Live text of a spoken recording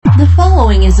The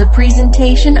following is a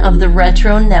presentation of the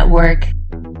Retro Network.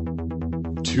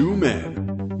 Two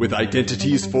men with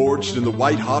identities forged in the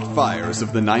white-hot fires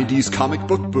of the 90s comic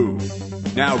book boom,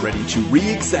 now ready to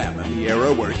re-examine the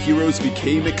era where heroes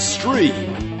became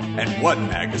extreme, and one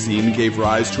magazine gave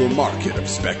rise to a market of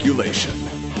speculation.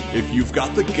 If you've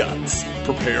got the guts,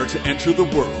 prepare to enter the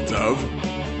world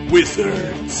of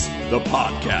Wizards, the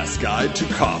podcast guide to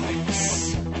comics.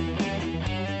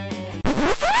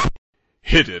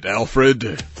 Hit it,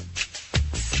 Alfred.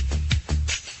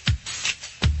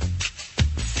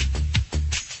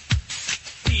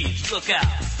 Thieves, look out.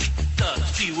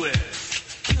 Thugs, beware.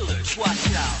 Killers,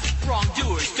 watch out.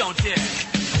 Wrongdoers, don't dare.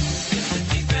 In the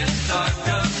deepest dark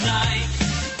of night,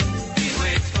 he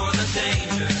waits for the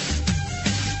danger.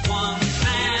 One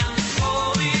man's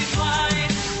holy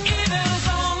flight, evil's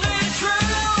only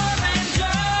true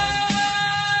avenger.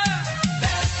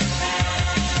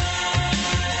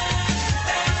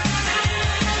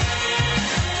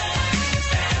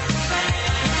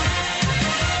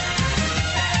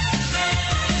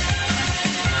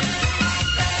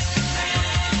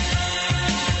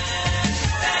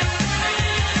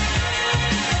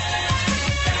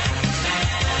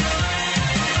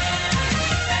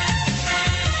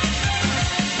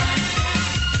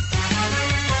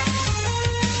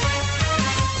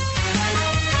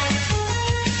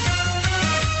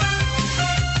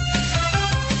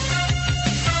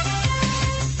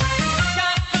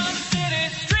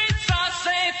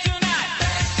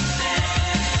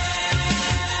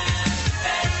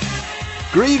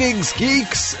 Greetings,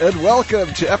 geeks, and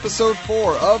welcome to episode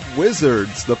 4 of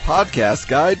Wizards, the podcast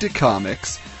guide to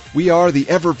comics. We are the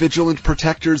ever-vigilant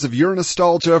protectors of your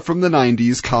nostalgia from the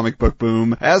 90s comic book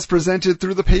boom, as presented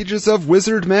through the pages of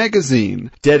Wizard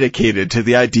magazine, dedicated to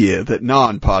the idea that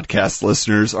non-podcast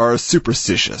listeners are a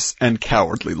superstitious and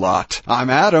cowardly lot. I'm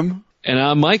Adam. And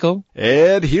I'm Michael.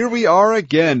 And here we are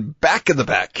again, back in the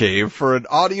Batcave for an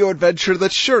audio adventure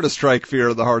that's sure to strike fear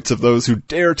in the hearts of those who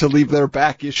dare to leave their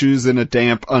back issues in a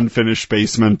damp, unfinished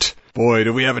basement. Boy,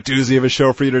 do we have a doozy of a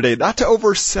show for you today. Not to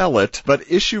oversell it, but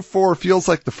issue 4 feels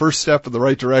like the first step in the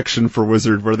right direction for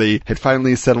Wizard, where they had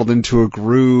finally settled into a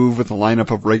groove with a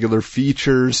lineup of regular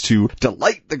features to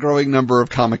delight the growing number of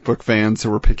comic book fans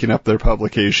who were picking up their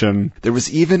publication. There was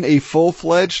even a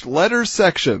full-fledged letters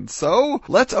section, so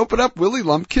let's open up Willie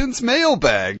Lumpkin's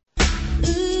mailbag.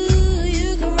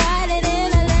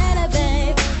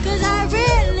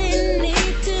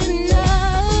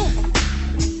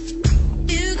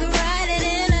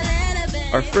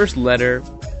 Our first letter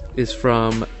is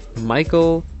from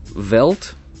Michael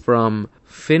Velt from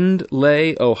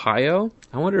Findlay, Ohio.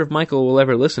 I wonder if Michael will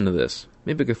ever listen to this.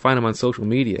 Maybe I could find him on social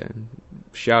media and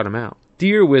shout him out.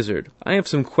 Dear Wizard, I have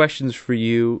some questions for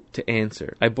you to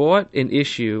answer. I bought an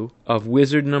issue of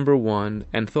Wizard number 1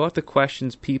 and thought the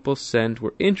questions people sent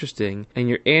were interesting and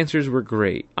your answers were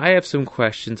great. I have some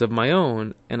questions of my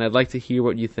own and I'd like to hear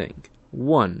what you think.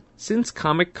 1. Since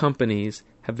comic companies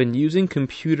have been using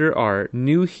computer art,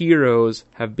 new heroes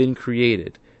have been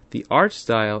created. The art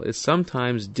style is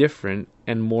sometimes different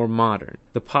and more modern.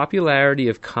 The popularity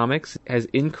of comics has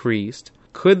increased.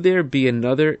 Could there be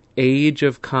another age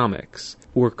of comics?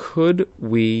 Or could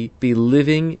we be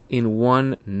living in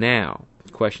one now?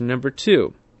 Question number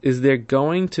 2. Is there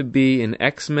going to be an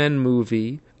X-Men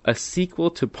movie, a sequel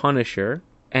to Punisher,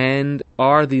 and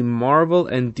are the Marvel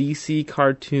and DC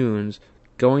cartoons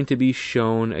going to be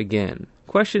shown again?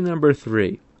 Question number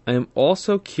 3. I am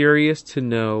also curious to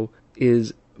know,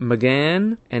 is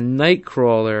M'gann and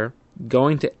Nightcrawler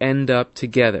going to end up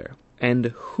together? And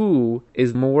who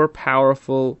is more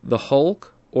powerful, the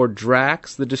Hulk or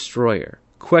Drax the Destroyer?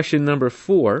 Question number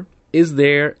 4. Is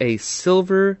there a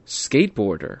silver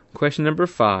skateboarder? Question number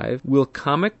 5. Will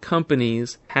comic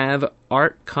companies have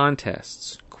art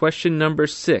contests? Question number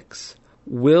 6.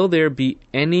 Will there be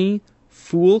any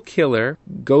Fool Killer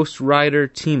Ghost Rider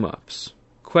team-ups?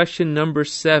 Question number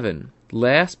 7.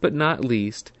 Last but not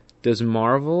least, does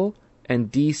Marvel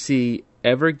and DC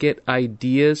ever get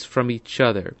ideas from each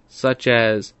other, such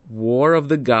as War of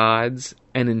the Gods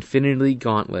and Infinity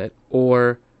Gauntlet,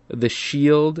 or The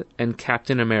Shield and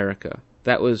Captain America?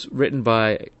 That was written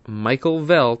by Michael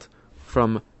Velt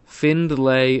from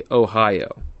Findlay,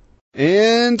 Ohio.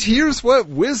 And here's what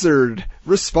Wizard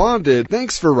responded.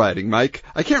 Thanks for writing, Mike.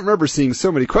 I can't remember seeing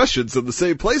so many questions in the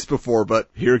same place before, but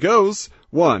here goes.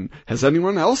 1. Has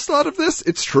anyone else thought of this?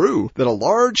 It's true that a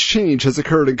large change has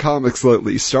occurred in comics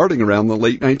lately, starting around the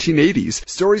late 1980s.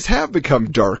 Stories have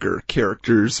become darker,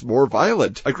 characters more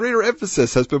violent. A greater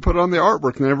emphasis has been put on the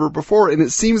artwork than ever before, and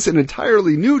it seems an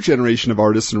entirely new generation of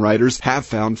artists and writers have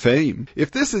found fame.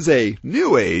 If this is a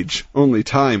new age, only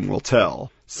time will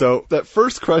tell. So that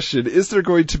first question, is there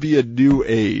going to be a new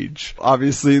age?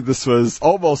 Obviously, this was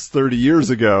almost 30 years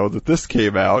ago that this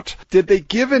came out. Did they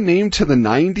give a name to the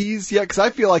 90s yet? Because I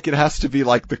feel like it has to be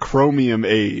like the Chromium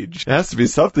Age. It has to be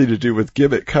something to do with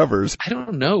gimmick covers. I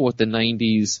don't know what the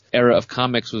 90s era of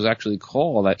comics was actually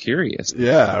called. I'm curious.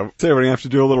 Yeah, so we're going to have to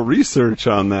do a little research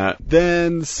on that.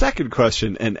 Then, second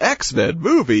question, an X-Men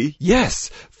movie?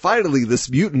 Yes! Finally, this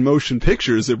mutant motion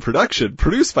picture is in production,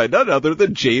 produced by none other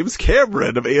than James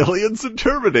Cameron of Aliens and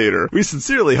Terminator. We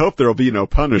sincerely hope there will be no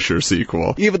Punisher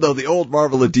sequel. Even though the old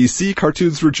Marvel and DC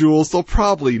cartoons were jewels, they'll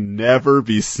probably never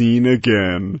be seen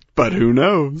again. But who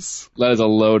knows? That is a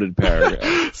loaded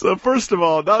paragraph. So first of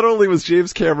all, not only was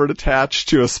James Cameron attached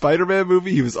to a Spider-Man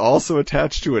movie, he was also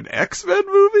attached to an X-Men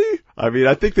movie? I mean,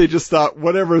 I think they just thought,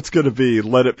 whatever it's going to be,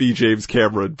 let it be James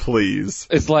Cameron, please.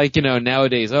 It's like,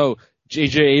 nowadays,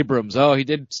 J.J. Abrams. Oh, he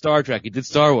did Star Trek. He did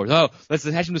Star Wars. Oh, let's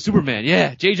attach him to Superman.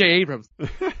 Yeah, J.J. Abrams.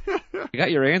 I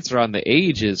got your answer on the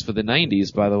ages for the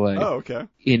 90s, by the way. Oh, okay.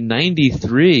 In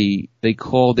 93, they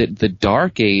called it the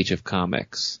Dark Age of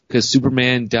comics because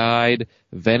Superman died,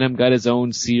 Venom got his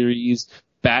own series,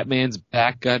 Batman's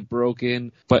back got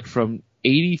broken, but from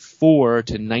 84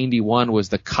 to 91 was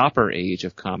the Copper Age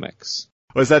of comics.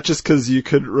 Was that just because you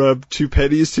could rub 2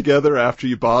 pennies together after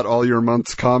you bought all your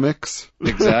month's comics?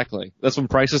 Exactly. That's when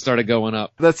prices started going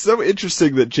up. That's so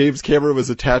interesting that James Cameron was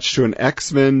attached to an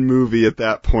X-Men movie at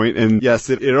that point, and yes,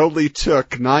 it only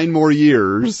took 9 more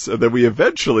years, and then we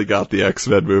eventually got the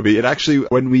X-Men movie. And actually,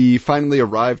 when we finally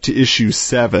arrived to issue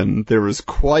 7, there was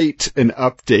quite an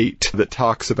update that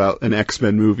talks about an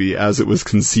X-Men movie as it was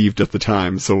conceived at the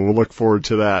time, so we'll look forward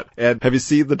to that. And have you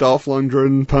seen the Dolph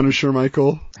Lundgren Punisher,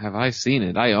 Michael? Have I seen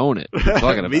it? I own it. What are you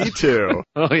talking about? Me too.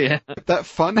 Oh, yeah. That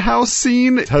Funhouse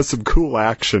scene has some cool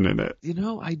action in it.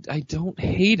 I don't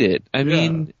hate it. I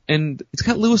mean, and it's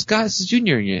got Louis Gossett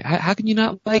Jr. in it. How can you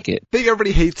not like it? I think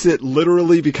everybody hates it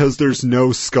literally because there's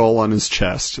no skull on his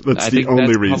chest. That's the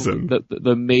only reason.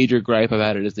 The major gripe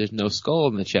about it is there's no skull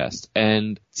in the chest.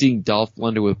 And seeing Dolph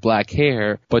Lundgren with black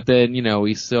hair, but then,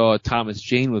 we saw Thomas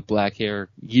Jane with black hair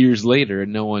years later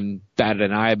and no one batted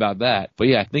an eye about that. But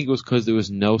yeah, I think it was because there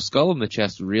was no skull in the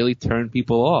chest really turned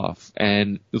people off.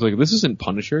 And it was like, this isn't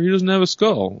Punisher. He doesn't have a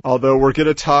skull. Although we're going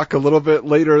to talk a little bit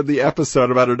later in the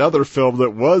episode about another film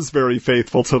that was very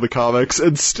faithful to the comics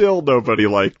and still nobody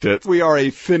liked it. We are a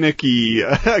finicky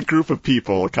group of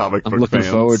people, comic book fans. I'm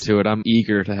looking forward to it. I'm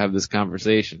eager to have this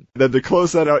conversation. Then to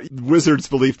close that out, Wizards'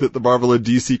 belief that the Marvel and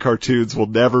DC cartoons will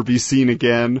never be seen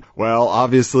again. Well,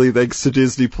 obviously, thanks to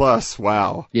Disney Plus.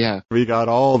 Wow. Yeah. We got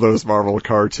all those Marvel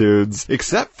cartoons,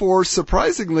 except for,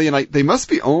 surprisingly, and they must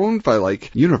be owned by,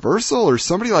 Universal or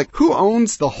somebody, who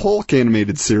owns the Hulk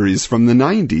animated series from the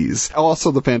 90s?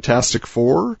 Also the Fantastic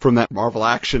Four from that Marvel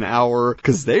Action Hour,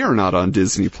 because they are not on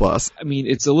Disney Plus. I mean,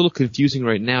 it's a little confusing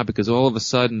right now because all of a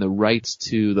sudden the rights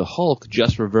to the Hulk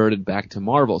just reverted back to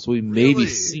Marvel. So we may be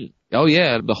seeing... Oh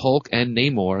yeah, the Hulk and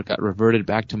Namor got reverted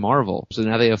back to Marvel. So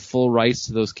now they have full rights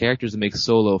to those characters to make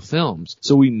solo films.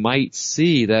 So we might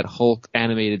see that Hulk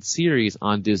animated series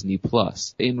on Disney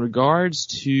Plus. In regards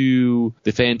to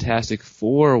the Fantastic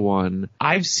Four one,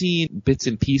 I've seen bits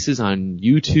and pieces on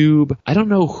YouTube. I don't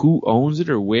know who owns it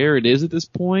or where it is at this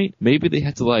point. Maybe they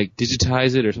have to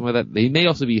digitize it or something like that. They may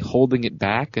also be holding it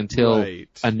back until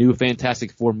a new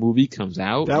Fantastic Four movie comes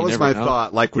out. That was my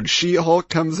thought. When She-Hulk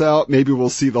comes out, maybe we'll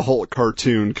see the Hulk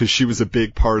cartoon because she was a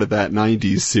big part of that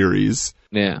 90s series.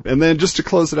 Yeah. And then just to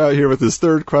close it out here with his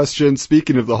third question,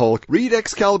 speaking of the Hulk, read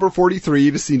Excalibur 43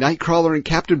 to see Nightcrawler and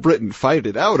Captain Britain fight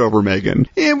it out over Megan.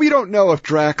 And we don't know if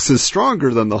Drax is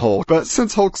stronger than the Hulk, but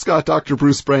since Hulk's got Dr.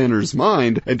 Bruce Banner's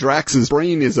mind and Drax's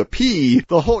brain is a pea,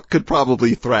 the Hulk could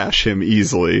probably thrash him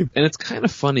easily. And it's kind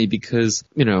of funny because,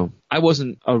 I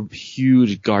wasn't a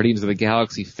huge Guardians of the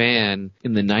Galaxy fan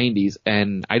in the 90s,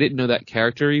 and I didn't know that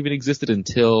character even existed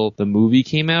until the movie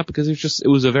came out because it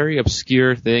was a very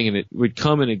obscure thing, and it would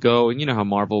come and it'd go, and you know how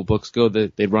Marvel books go,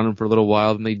 that they'd run them for a little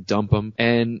while, and they'd dump them.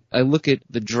 And I look at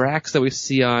the Drax that we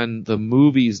see on the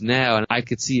movies now, and I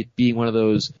could see it being one of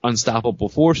those unstoppable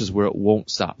forces where it won't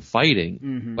stop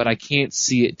fighting, but I can't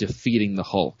see it defeating the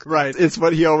Hulk. Right, it's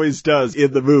what he always does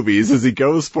in the movies, is he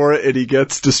goes for it and he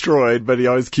gets destroyed, but he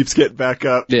always keeps getting back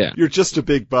up. Yeah. You're just a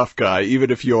big buff guy, even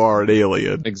if you are an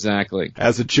alien. Exactly.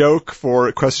 As a joke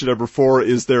for question number 4,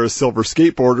 is there a silver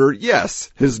skateboarder? Yes.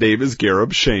 His name is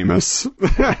Gareb Shamus.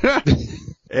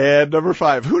 And number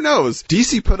 5, who knows?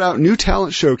 DC put out New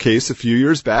Talent Showcase a few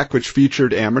years back, which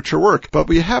featured amateur work, but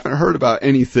we haven't heard about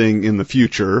anything in the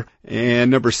future. And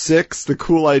number 6, the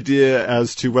cool idea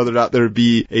as to whether or not there would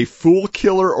be a Fool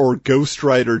Killer or Ghost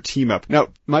Rider team-up. Now,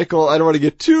 Michael, I don't want to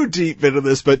get too deep into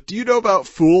this, but do you know about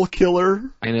Fool Killer?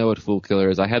 I know what Fool Killer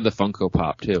is. I had the Funko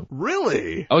Pop, too.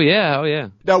 Really? Oh, yeah.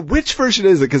 Now, which version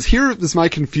is it? Because here is my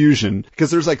confusion.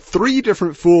 Because there's like 3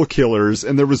 different Fool Killers,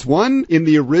 and there was one in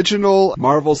the original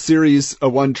Marvel Series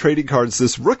 1 trading cards,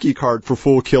 this rookie card for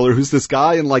Fool Killer, who's this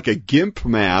guy in like a gimp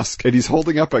mask, and he's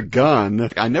holding up a gun.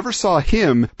 I never saw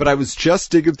him, but I was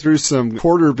just digging through some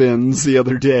quarter bins the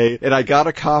other day, and I got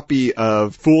a copy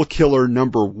of Fool Killer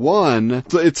number 1.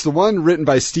 So it's the one written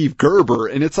by Steve Gerber,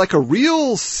 and it's like a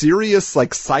real serious,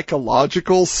 like,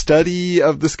 psychological study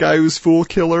of this guy who's Fool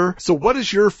Killer. So what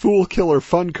does your Fool Killer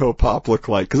Funko Pop look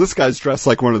like? Because this guy's dressed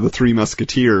like one of the Three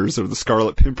Musketeers or the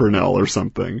Scarlet Pimpernel or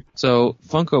something. So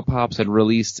Funko Pops had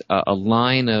released a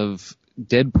line of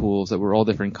Deadpools that were all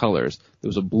different colors. There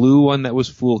was a blue one that was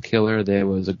Fool Killer, there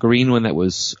was a green one that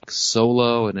was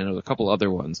Solo, and then there was a couple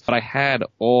other ones. But I had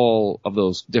all of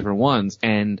those different ones,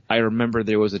 and I remember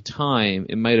there was a time,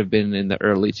 it might have been in the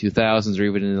early 2000s or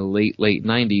even in the late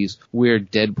 90s, where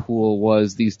Deadpool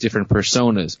was these different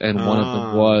personas, and one of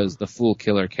them was the Fool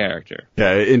Killer character.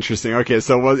 Yeah, interesting. Okay,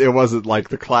 so it wasn't like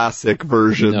the classic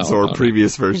versions or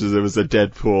previous versions, it was a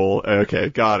Deadpool. Okay,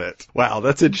 got it. Wow,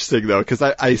 that's interesting though, because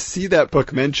I see that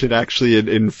book mentioned actually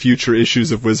in future issues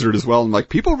of Wizard as well, and like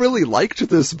people really liked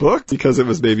this book because it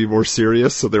was maybe more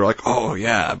serious, so they're like, oh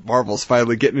yeah, Marvel's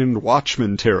finally getting into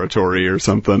Watchmen territory or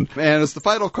something. And as the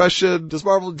final question, does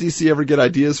Marvel and DC ever get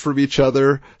ideas from each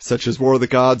other, such as War of the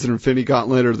Gods and Infinity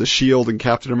Gauntlet or The Shield and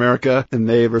Captain America? And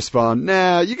they respond,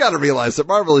 nah, you gotta realize that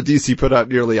Marvel and DC put out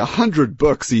nearly 100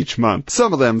 books each month.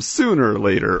 Some of them sooner or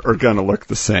later are gonna look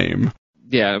the same.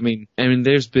 Yeah, I mean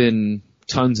there's been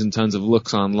tons and tons of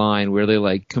looks online where they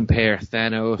like compare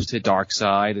Thanos to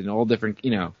Darkseid and all different,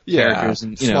 characters.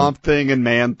 And, Swamp Thing and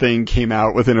Man Thing came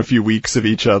out within a few weeks of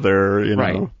each other,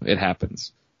 Right, it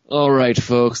happens. All right,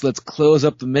 folks, let's close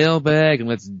up the mailbag and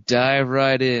let's dive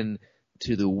right in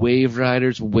to the Wave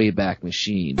Riders Wayback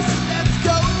Machine. Let's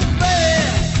go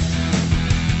back.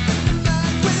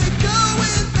 Like we're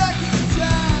going back in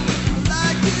time.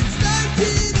 Like it's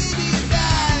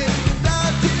 1989.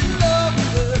 Without your love.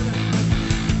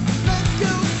 Let's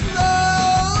go slow.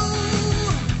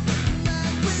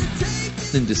 Like we're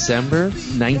taking. In December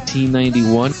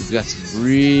 1991, we got some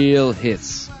real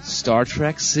hits. Star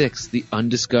Trek VI, The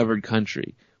Undiscovered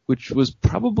Country, which was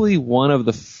probably one of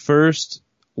the first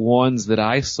ones that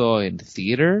I saw in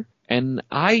theater, and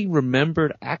I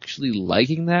remembered actually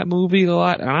liking that movie a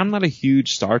lot, and I'm not a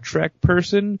huge Star Trek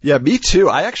person. Yeah, me too.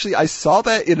 I saw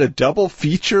that in a double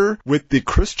feature with the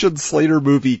Christian Slater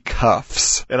movie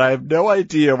Cuffs, and I have no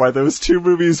idea why those two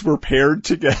movies were paired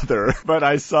together, but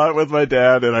I saw it with my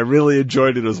dad, and I really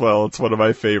enjoyed it as well. It's one of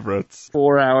my favorites.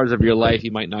 4 hours of your life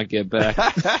you might not get back.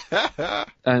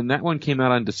 And that one came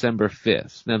out on December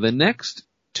 5th. Now, the next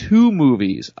 2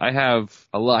 movies, I have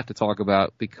a lot to talk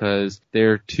about because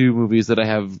they're 2 movies that I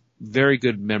have very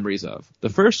good memories of. The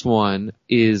first one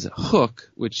is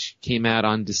Hook, which came out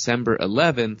on December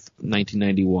 11th,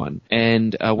 1991.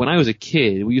 And when I was a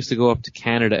kid, we used to go up to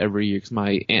Canada every year because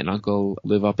my aunt and uncle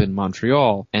live up in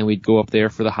Montreal, and we'd go up there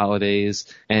for the holidays.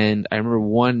 And I remember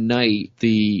one night,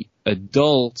 the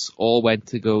adults all went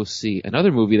to go see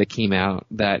another movie that came out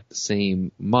that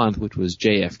same month, which was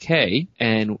JFK,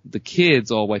 and the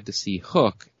kids all went to see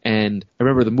Hook. And I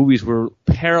remember the movies were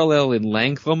parallel in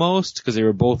length almost, because they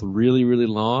were both really, really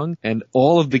long, and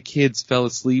all of the kids fell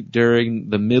asleep during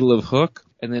the middle of Hook.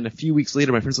 And then a few weeks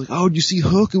later, my friend's like, oh, did you see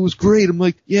Hook? It was great. I'm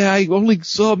like, yeah, I only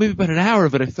saw maybe about an hour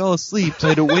of it. I fell asleep, so I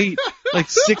had to wait like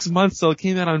 6 months till it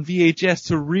came out on VHS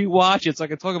to rewatch it so I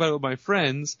could talk about it with my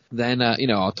friends. Then,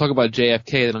 I'll talk about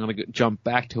JFK, then I'm going to jump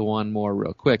back to one more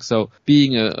real quick. So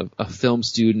being a film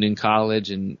student in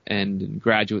college and in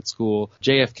graduate school,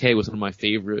 JFK was one of my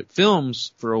favorite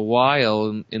films for a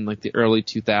while in like the early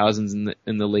 2000s and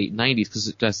in the late 90s,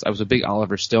 because I was a big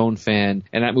Oliver Stone fan,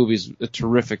 and that movie's a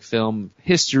terrific film.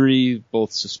 History,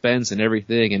 both suspense and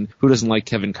everything, and who doesn't like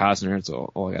Kevin Costner? That's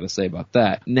all I gotta say about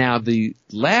that. Now, the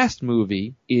last movie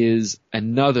is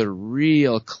another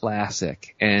real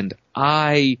classic, and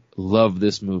I love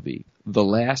this movie. The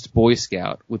Last Boy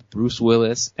Scout with Bruce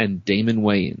Willis and Damon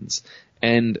Wayans.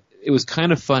 And it was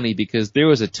kind of funny because there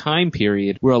was a time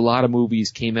period where a lot of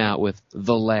movies came out with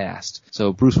The Last.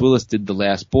 So Bruce Willis did The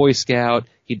Last Boy Scout.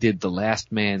 He did The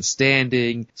Last Man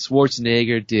Standing.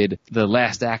 Schwarzenegger did The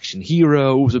Last Action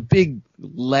Hero. It was a big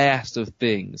last of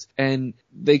things. And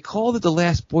they called it The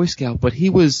Last Boy Scout, but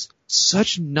he was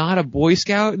such not a Boy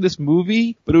Scout in this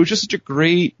movie, but it was just such a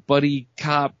great buddy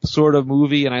cop sort of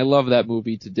movie, and I love that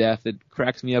movie to death. It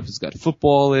cracks me up. It's got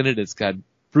football in it. It's got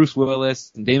Bruce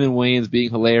Willis and Damon Wayans being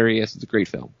hilarious. It's a great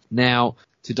film. Now,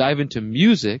 to dive into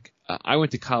music, I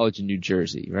went to college in New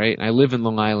Jersey, right? I live in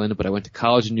Long Island, but I went to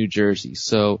college in New Jersey.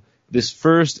 So this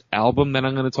first album that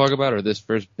I'm going to talk about, or this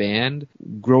first band,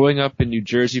 growing up in New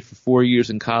Jersey for 4 years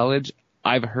in college,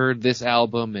 I've heard this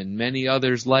album and many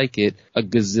others like it a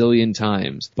gazillion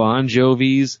times. Bon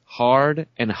Jovi's Hard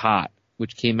and Hot,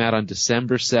 which came out on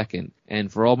December 2nd.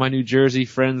 And for all my New Jersey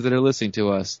friends that are listening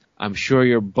to us, I'm sure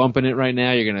you're bumping it right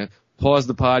now. You're going to pause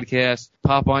the podcast,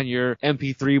 pop on your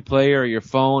MP3 player or your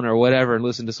phone or whatever and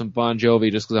listen to some Bon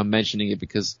Jovi just because I'm mentioning it,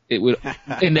 because it would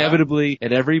inevitably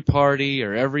at every party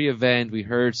or every event we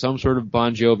heard some sort of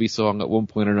Bon Jovi song at one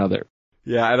point or another.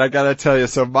 Yeah, and I gotta tell you,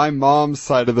 so my mom's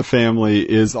side of the family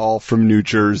is all from New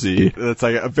Jersey. It's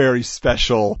like a very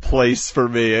special place for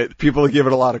me. People give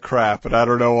it a lot of crap, and I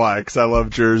don't know why, because I love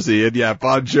Jersey. And yeah,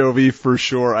 Bon Jovi for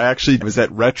sure. I actually was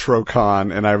at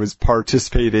RetroCon, and I was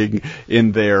participating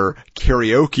in their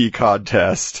karaoke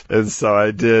contest. And so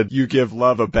I did You Give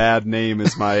Love a Bad Name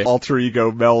as my alter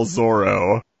ego Mel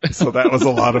Zorro. So that was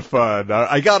a lot of fun.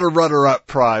 I got a runner-up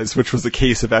prize, which was a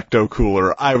case of Ecto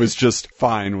Cooler. I was just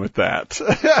fine with that.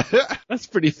 That's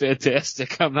pretty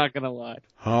fantastic, I'm not going to lie.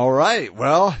 All right.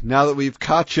 Well, now that we've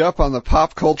caught you up on the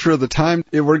pop culture of the time,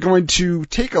 we're going to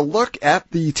take a look at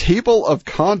the table of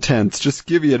contents, just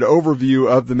give you an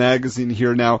overview of the magazine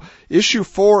here. Now, issue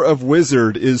 4 of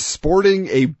Wizard is sporting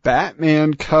a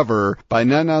Batman cover by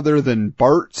none other than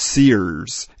Bart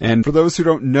Sears. And for those who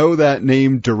don't know that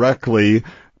name directly,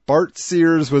 Bart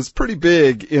Sears was pretty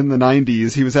big in the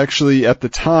 90s. He was actually, at the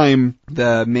time,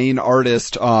 the main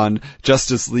artist on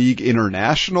Justice League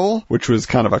International, which was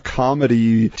kind of a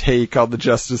comedy take on the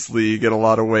Justice League in a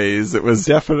lot of ways. It was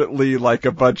definitely like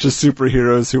a bunch of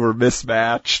superheroes who were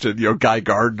mismatched, and, Guy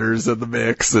Gardner's in the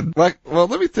mix. And well,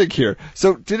 let me think here.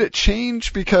 So did it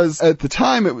change? Because at the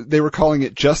time, they were calling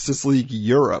it Justice League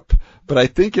Europe, but I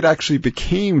think it actually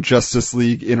became Justice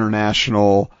League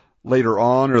International later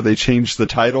on, or they changed the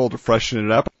title to freshen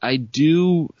it up. I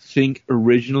do think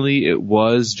originally it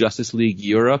was Justice League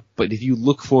Europe, but if you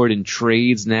look for it in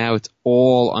trades now, it's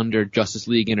all under Justice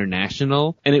League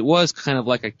International. And it was kind of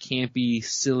like a campy,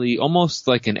 silly, almost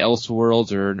like an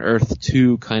Elseworlds or an Earth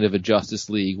 2 kind of a Justice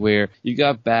League, where you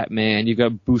got Batman, you've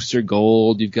got Booster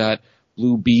Gold, you've got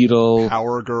Blue Beetle,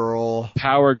 Power Girl,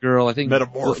 I think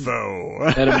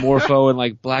Metamorpho, and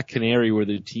like Black Canary were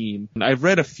the team. And I've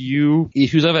read a few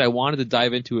issues of it. I wanted to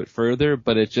dive into it further,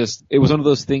 but it was one of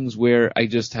those things where I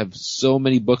just have so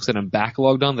many books that I'm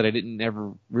backlogged on that I didn't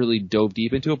ever really dove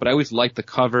deep into it. But I always liked the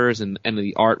covers, and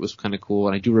the art was kind of cool,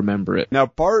 and I do remember it. Now,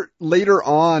 Bart later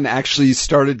on actually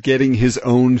started getting his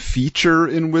own feature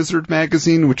in Wizard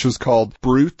magazine, which was called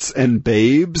Brutes and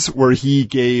Babes, where he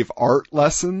gave art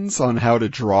lessons on how to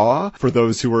draw for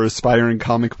those who were aspiring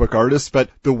comic book artists. But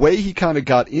the way he kind of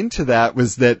got into that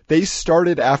was that they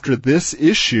started after this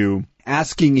issue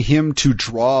asking him to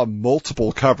draw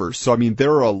multiple covers. So, I mean,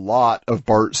 there are a lot of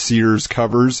Bart Sears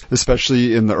covers,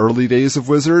 especially in the early days of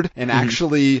Wizard. And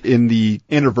actually, in the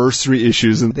anniversary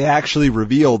issues, and they actually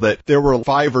reveal that there were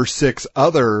 5 or 6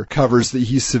 other covers that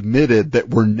he submitted that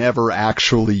were never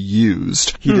actually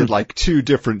used. He did like 2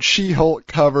 different She-Hulk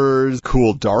covers,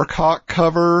 cool Darkhawk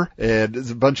cover, and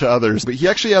a bunch of others. But he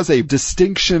actually has a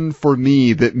distinction for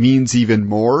me that means even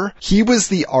more. He was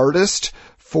the artist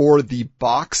for the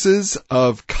boxes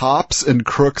of Cops and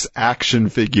Crooks action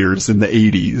figures in the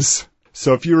 80s.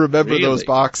 So if you remember those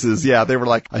boxes, yeah, they were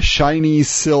like a shiny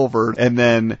silver, and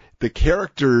then the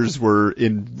characters were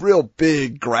in real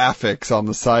big graphics on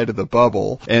the side of the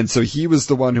bubble. And so he was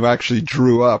the one who actually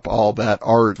drew up all that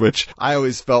art, which I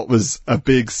always felt was a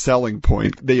big selling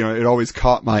point. It always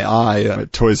caught my eye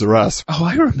at Toys R Us. Oh,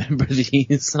 I remember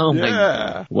these. Oh my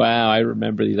God. Wow, I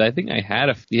remember these. I think I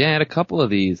had a couple of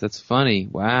these. That's funny.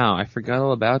 Wow, I forgot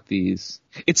all about these.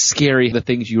 It's scary, the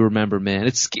things you remember, man.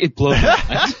 It blows my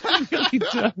mind. It really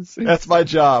does. That's my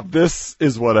job. This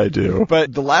is what I do.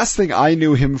 But the last thing I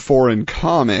knew him for in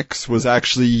comics was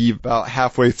actually about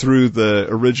halfway through the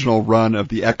original run of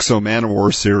the Exo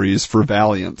Manowar series for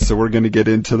Valiant. So we're going to get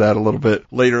into that a little bit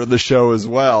later in the show as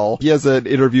well. He has an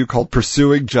interview called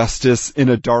Pursuing Justice in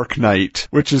a Dark Knight,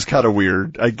 which is kind of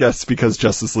weird, I guess, because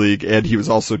Justice League, and he was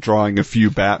also drawing a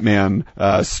few Batman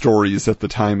stories at the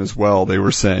time as well, they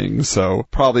were saying. So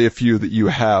probably a few that you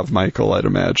have, Michael, I'd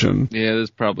imagine. Yeah,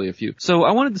 there's probably a few. So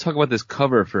I wanted to talk about this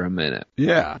cover for a minute.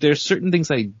 Yeah. There's certain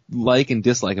things I like and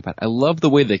dislike about it. I love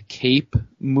the way the cape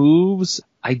moves.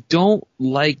 I don't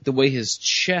like the way his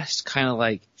chest kind of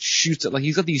like shoots it. Like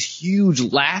he's got these huge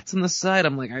lats on the side.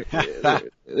 I'm like,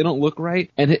 they don't look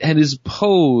right. And his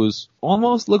pose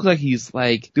almost looks like he's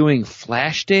like doing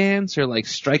flash dance or like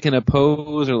striking a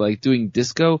pose or like doing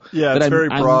disco. Yeah, it's very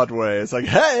Broadway. It's like,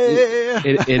 hey!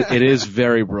 It is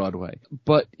very Broadway.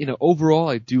 But, overall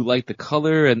I do like the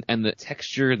color and the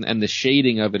texture and the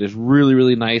shading of it is really,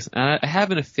 really nice. And I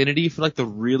have an affinity for like the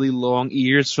really long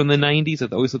ears from the 90s.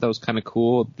 I always thought that was kind of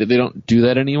cool. They don't do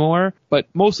that anymore. But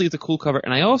mostly it's a cool cover.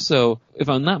 And I also, if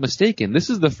I'm not mistaken, this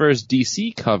is the first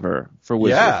DC cover for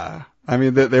Wizard. Yeah. I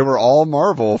mean, they were all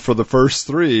Marvel for the first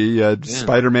three,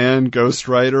 Spider-Man, Ghost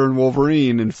Rider, and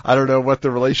Wolverine. And I don't know what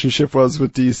the relationship was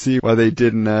with DC, why they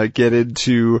didn't get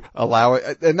into allow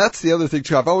it. And that's the other thing,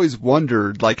 too. I've always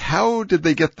wondered, like, how did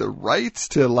they get the rights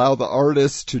to allow the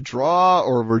artists to draw,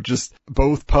 or were just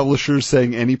both publishers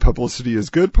saying any publicity is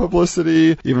good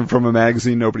publicity, even from a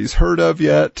magazine nobody's heard of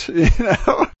yet,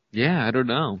 Yeah, I don't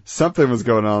know. Something was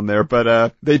going on there,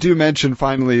 but they do mention,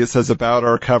 finally, it says about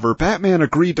our cover, Batman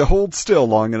agreed to hold still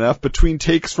long enough between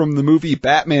takes from the movie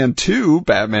Batman 2,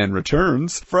 Batman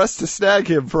Returns, for us to snag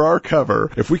him for our cover.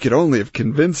 If we could only have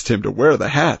convinced him to wear the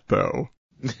hat, though.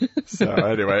 So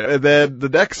anyway, and then the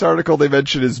next article they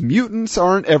mention is Mutants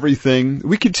Aren't Everything.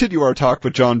 We continue our talk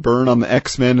with John Byrne on the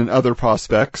X-Men and other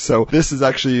prospects, so this is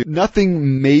actually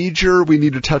nothing major we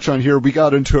need to touch on here. We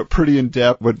got into it pretty in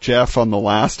depth with Jeff on the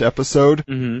last episode,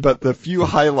 but the few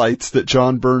highlights that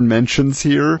John Byrne mentions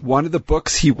here, one of the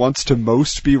books he wants to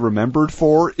most be remembered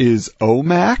for is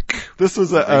OMAC. This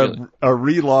was a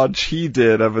relaunch he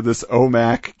did of this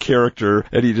OMAC character,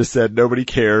 and he just said nobody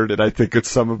cared, and I think it's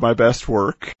some of my best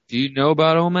work. Do you know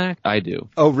about OMAC? I do.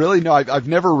 Oh, really? No, I've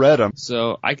never read them.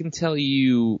 So I can tell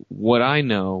you what I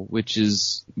know, which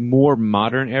is more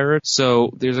modern era.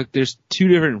 So there's two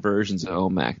different versions of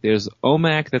OMAC. There's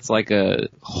OMAC that's like a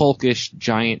hulkish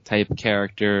giant type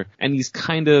character, and he's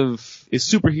kind of is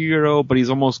superhero, but he's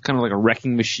almost kind of like a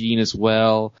wrecking machine as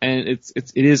well. And it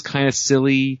is kind of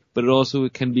silly, but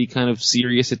it can be kind of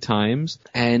serious at times.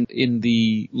 And in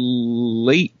the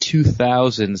late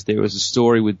 2000s, there was a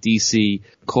story with DC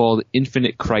called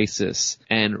Infinite Crisis.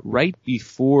 And right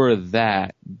before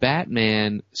that,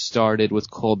 Batman started what's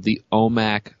called the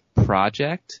OMAC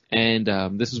Project, and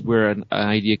this is where an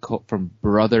idea from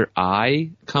Brother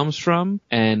Eye comes from,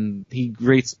 and he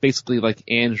creates basically like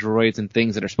androids and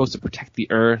things that are supposed to protect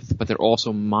the Earth, but they're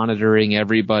also monitoring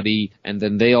everybody, and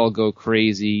then they all go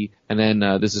crazy, and then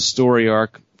there's a story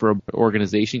arc for an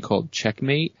organization called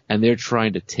Checkmate, and they're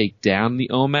trying to take down the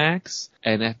OMACs,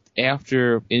 and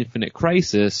after Infinite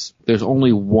Crisis, there's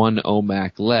only one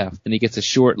OMAC left, and he gets a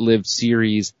short-lived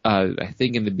series, I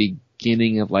think in the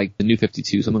beginning of like the New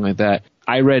 52, something like that.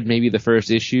 I read maybe the first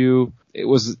issue. It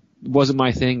wasn't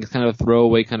my thing, kind of a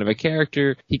throwaway kind of a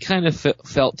character. He kind of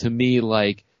felt to me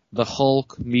like the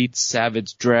Hulk meets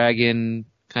Savage Dragon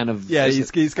kind of. Yeah,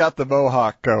 he's got the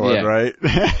mohawk going, right?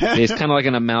 It's kind of like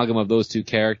an amalgam of those two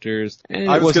characters. And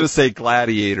I was going to say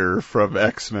Gladiator from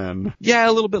X-Men. Yeah,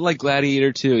 a little bit like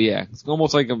Gladiator too, yeah. It's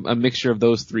almost like a mixture of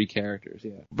those three characters,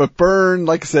 yeah. But Byrne,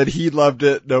 like I said, he loved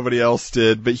it, nobody else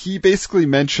did, but he basically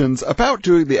mentions about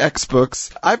doing the X-Books.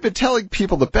 I've been telling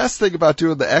people the best thing about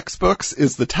doing the X-Books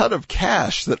is the ton of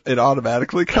cash that it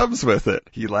automatically comes with it.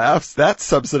 He laughs. That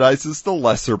subsidizes the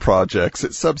lesser projects.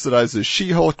 It subsidizes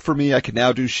She-Hulk for me. I can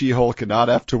now do She-Hulk and not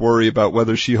have to worry about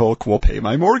whether She-Hulk will pay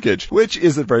my mortgage, which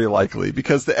isn't very likely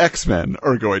because the X-Men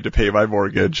are going to pay my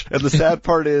mortgage. And the sad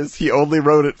part is he only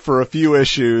wrote it for a few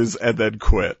issues and then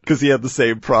quit because he had the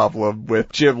same problem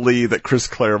with Jim Lee that Chris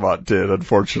Claremont did,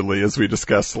 unfortunately, as we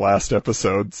discussed last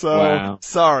episode. So,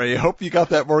 Sorry. Hope you got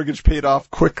that mortgage paid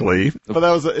off quickly.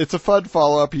 But it's a fun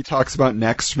follow-up. He talks about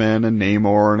Next-Men and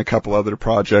Namor and a couple other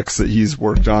projects that he's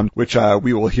worked on, which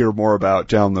we will hear more about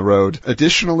down the road.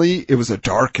 Additionally, it was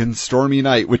a Dark and Stormy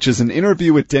Night, which is an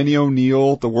interview with Denny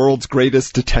O'Neil, the world's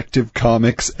greatest Detective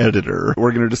Comics editor.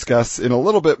 We're going to discuss in a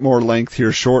little bit more length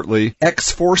here shortly.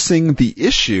 X-Forcing the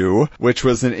Issue, which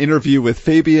was an interview with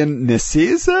Fabian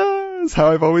Nicieza, is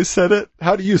how I've always said it.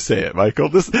 How do you say it, Michael?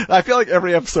 I feel like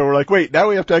every episode we're like, wait, now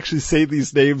we have to actually say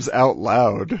these names out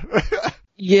loud.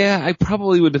 Yeah, I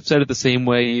probably would have said it the same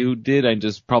way you did. I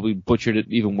just probably butchered it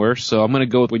even worse. So I'm going to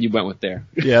go with what you went with there.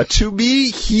 Yeah, to me,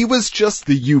 he was just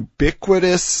the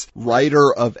ubiquitous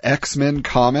writer of X-Men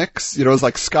comics. You know, it was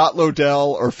like Scott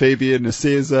Lobdell or Fabian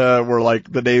Nicieza were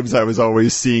like the names I was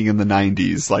always seeing in the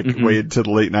 90s, like way into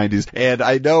the late 90s. And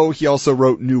I know he also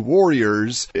wrote New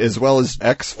Warriors as well as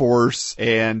X-Force.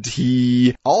 And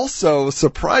he also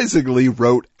surprisingly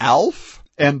wrote Alf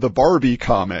and the Barbie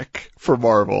comic for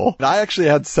Marvel. And I actually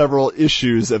had several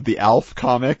issues of the Alf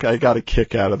comic. I got a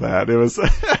kick out of that. It was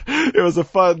it was a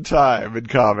fun time in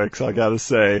comics, I gotta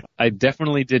say. I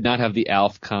definitely did not have the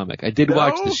Alf comic. I did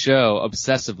watch the show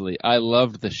obsessively. I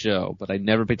loved the show, but I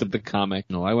never picked up the comic.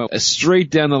 No, I went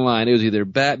straight down the line. It was either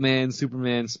Batman,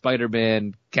 Superman,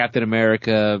 Spider-Man, Captain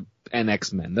America, and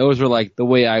X-Men. Those were like the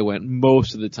way I went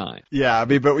most of the time. Yeah, I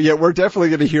mean, but yeah, we're definitely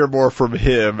going to hear more from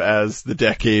him as the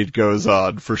decade goes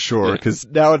on, for sure, because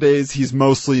nowadays he's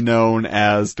mostly known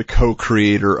as the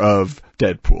co-creator of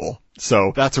Deadpool.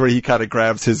 So that's where he kind of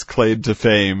grabs his claim to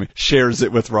fame, shares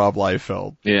it with Rob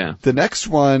Liefeld. Yeah. The next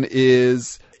one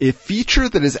is a feature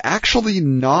that is actually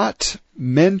not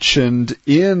mentioned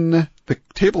in the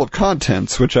table of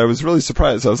contents, which I was really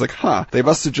surprised. I was like, they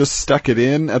must have just stuck it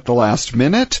in at the last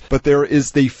minute. But there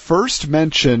is the first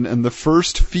mention and the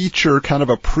first feature, kind of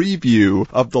a preview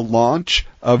of the launch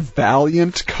of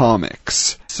Valiant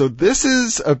Comics. So this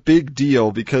is a big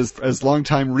deal because, as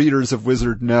longtime readers of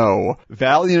Wizard know,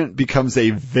 Valiant becomes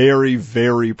a very,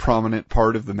 very prominent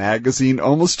part of the magazine,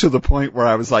 almost to the point where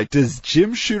I was like, does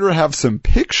Jim Shooter have some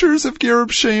pictures of Gareb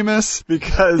Shamus?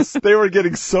 Because they were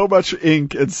getting so much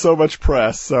ink and so much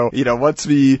press. So, once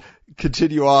we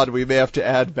continue on, we may have to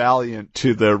add Valiant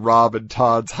to the Rob and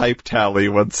Todd's hype tally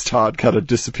once Todd kind of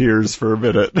disappears for a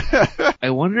minute. I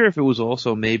wonder if it was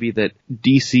also maybe that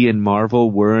DC and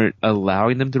Marvel weren't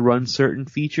allowing them to run certain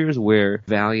features where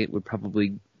Valiant would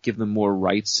probably give them more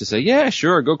rights to say, yeah,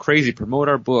 sure, go crazy, promote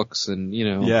our books, and,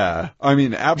 Yeah, I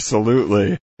mean,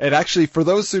 absolutely. And actually, for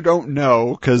those who don't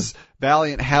know, because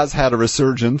Valiant has had a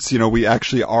resurgence, we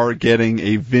actually are getting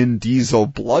a Vin Diesel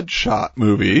Bloodshot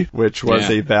movie, which was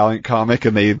a Valiant comic,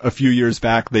 and a few years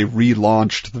back, they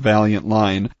relaunched the Valiant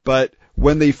line. But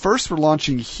when they first were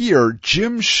launching here,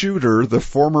 Jim Shooter, the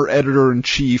former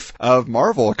editor-in-chief of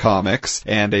Marvel Comics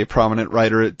and a prominent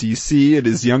writer at DC in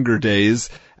his younger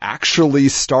days, actually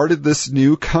started this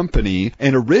new company,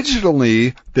 and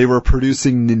originally they were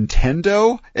producing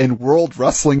Nintendo and World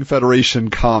Wrestling Federation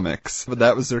comics.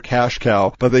 That was their cash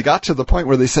cow. But they got to the point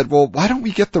where they said, well, why don't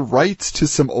we get the rights to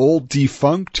some old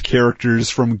defunct characters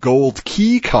from Gold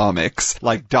Key comics,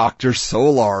 like Dr.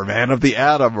 Solar, Man of the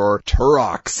Atom, or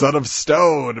Turok, Son of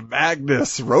Stone,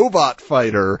 Magnus, Robot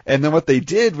Fighter. And then what they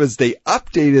did was they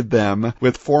updated them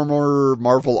with former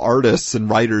Marvel artists and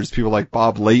writers, people like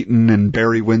Bob Layton and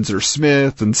Barry Windsor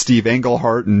Smith and Steve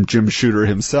Englehart and Jim Shooter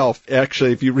himself.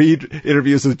 Actually, if you read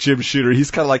interviews with Jim Shooter,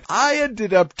 he's kind of like, I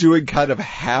ended up doing kind of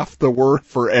half the work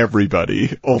for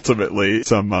everybody, ultimately,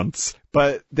 some months.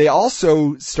 But they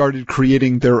also started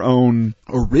creating their own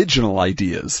original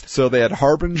ideas. So they had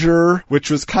Harbinger, which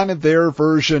was kind of their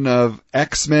version of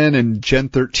X-Men and Gen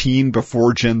 13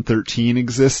 before Gen 13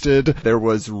 existed. There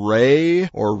was Ray,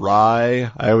 or Rai.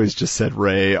 I always just said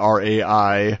Ray,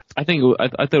 R-A-I. I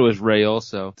thought it was Ray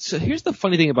also. So here's the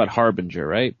funny thing about Harbinger,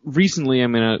 right? Recently,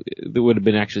 there would have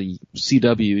been actually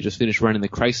CW just finished running the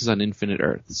Crisis on Infinite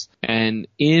Earths. And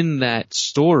in that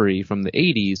story from the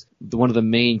 80s, one of the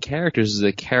main characters is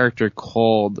a character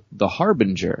called the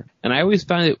Harbinger. And I always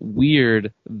found it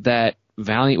weird that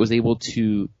Valiant was able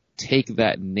to take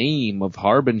that name of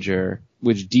Harbinger,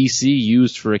 which DC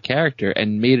used for a character,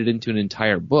 and made it into an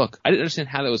entire book. I didn't understand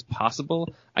how that was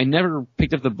possible. I never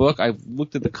picked up the book. I've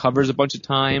looked at the covers a bunch of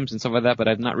times and stuff like that, but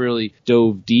I've not really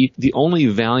dove deep. The only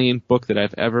Valiant book that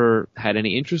I've ever had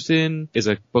any interest in is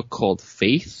a book called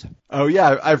Faith. Oh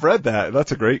yeah, I've read that.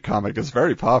 That's a great comic. It's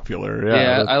very popular.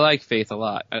 Yeah, I like Faith a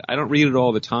lot. I don't read it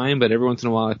all the time, but every once in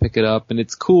a while I pick it up, and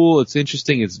it's cool, it's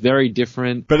interesting, it's very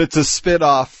different. But it's a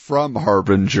spin-off from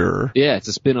Harbinger. Yeah, it's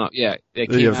a spin-off, yeah.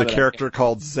 There's a character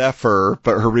called Zephyr,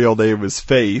 but her real name is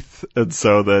Faith, and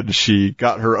so then she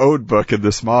got her own book in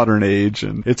this modern age,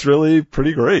 and it's really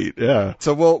pretty great, yeah.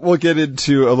 So we'll get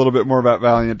into a little bit more about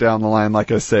Valiant down the line.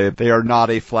 Like I say, they are not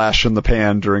a flash in the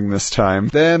pan during this time.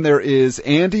 Then there is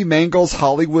Andy Mangel's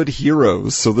Hollywood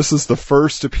Heroes. So this is the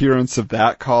first appearance of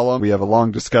that column. We have a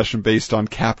long discussion based on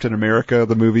Captain America,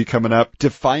 the movie coming up.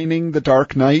 Defining the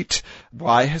Dark Knight.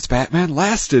 Why has Batman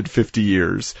lasted 50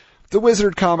 years? The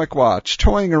Wizard Comic Watch,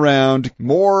 toying around,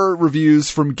 more reviews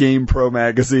from GamePro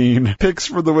magazine, picks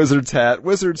for the Wizard's hat,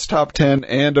 Wizard's Top 10,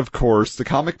 and of course, the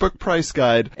comic book price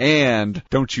guide, and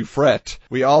don't you fret,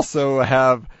 we also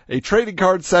have a trading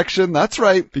card section. That's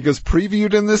right, because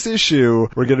previewed in this issue,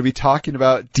 we're going to be talking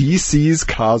about DC's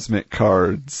Cosmic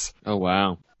Cards. Oh,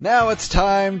 wow. Now it's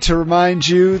time to remind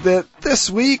you that this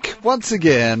week, once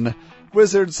again,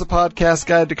 Wizards, the podcast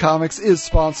guide to comics, is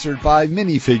sponsored by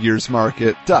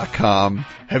minifiguresmarket.com.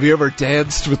 Have you ever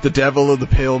danced with the devil in the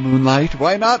pale moonlight?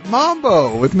 Why not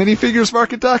Mambo with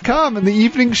minifiguresmarket.com in the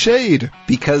evening shade?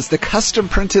 Because the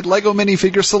custom-printed LEGO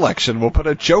minifigure selection will put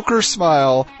a Joker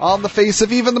smile on the face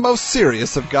of even the most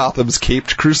serious of Gotham's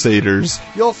caped crusaders.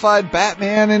 You'll find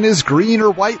Batman in his green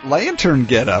or white lantern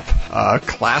getup, a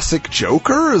classic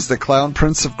Joker as the Clown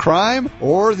Prince of Crime,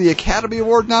 or the Academy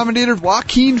Award-nominated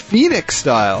Joaquin Phoenix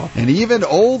style, and even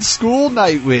old-school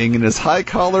Nightwing in his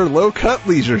high-collar, low-cut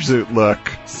leisure suit look.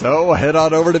 So head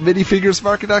on over to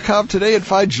minifiguresmarket.com today and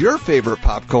find your favorite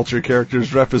pop culture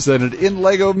characters represented in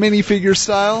LEGO minifigure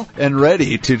style and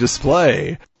ready to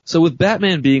display. So with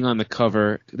Batman being on the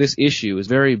cover, this issue is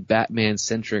very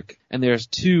Batman-centric, and there's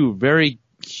two very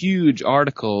huge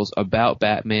articles about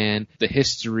Batman, the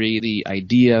history, the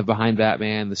idea behind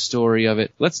Batman, the story of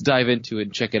it. Let's dive into it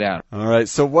and check it out. All right,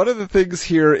 so one of the things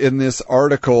here in this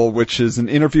article, which is an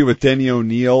interview with Denny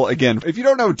O'Neil, again, if you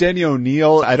don't know Denny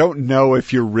O'Neil, I don't know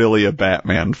if you're really a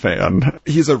Batman fan.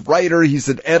 He's a writer, he's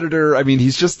an editor, I mean,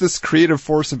 he's just this creative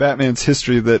force in Batman's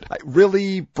history that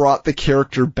really brought the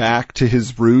character back to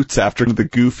his roots after the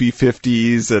goofy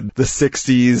 50s and the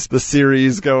 60s, the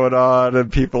series going on,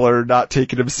 and people are not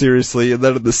taking him seriously. And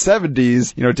then in the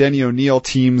 70s, Denny O'Neil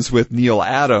teams with Neil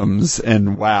Adams,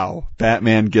 and wow,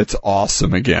 Batman gets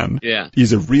awesome again. Yeah.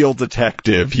 He's a real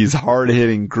detective. He's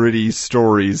hard-hitting, gritty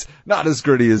stories. Not as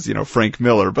gritty as, Frank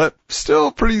Miller, but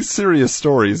still pretty serious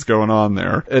stories going on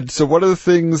there. And so one of the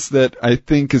things that I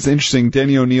think is interesting,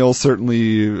 Denny O'Neil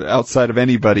certainly, outside of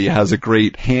anybody, has a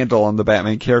great handle on the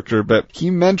Batman character, but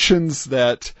he mentions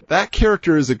that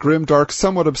character is a grimdark,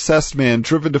 somewhat obsessed man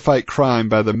driven to fight crime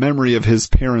by the memory of his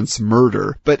parents'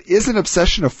 murder. But is an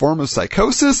obsession a form of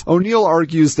psychosis? O'Neil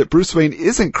argues that Bruce Wayne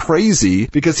isn't crazy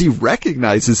because he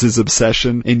recognizes his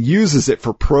obsession and uses it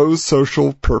for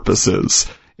pro-social purposes.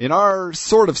 In our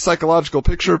sort of psychological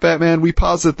picture of Batman, we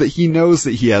posit that he knows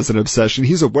that he has an obsession,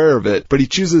 he's aware of it, but he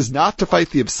chooses not to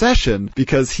fight the obsession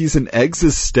because he's an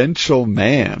existential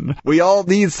man. We all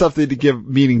need something to give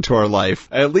meaning to our life.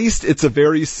 At least it's a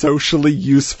very socially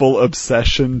useful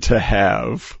obsession to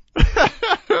have.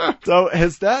 So,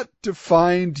 has that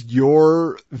defined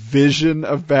your vision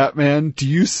of Batman? Do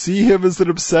you see him as an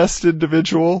obsessed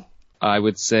individual? I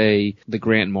would say the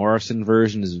Grant Morrison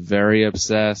version is very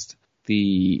obsessed.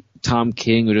 The Tom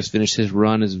King, who just finished his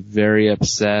run, is very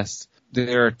obsessed.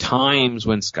 There are times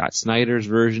when Scott Snyder's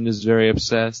version is very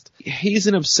obsessed. He's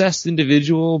an obsessed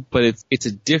individual, but it's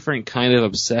a different kind of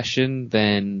obsession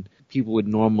than people would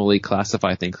normally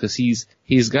classify things, because he's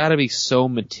got to be so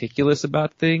meticulous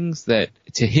about things that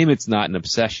to him it's not an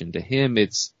obsession. To him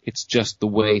it's just the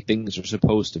way things are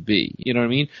supposed to be. You know what I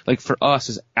mean? Like for us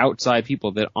as outside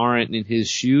people that aren't in his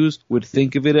shoes would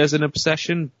think of it as an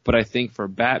obsession, but I think for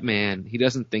Batman, he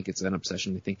doesn't think it's an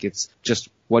obsession. He think it's just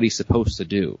what he's supposed to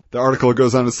do. The article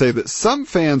goes on to say that some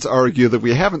fans argue that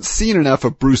we haven't seen enough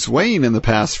of Bruce Wayne in the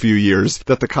past few years,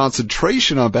 that the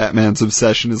concentration on Batman's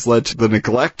obsession has led to the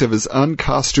neglect of his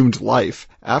uncostumed life.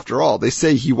 After all, they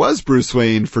say he was Bruce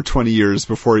Wayne for 20 years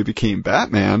before he became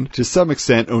Batman. To some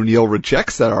extent, O'Neil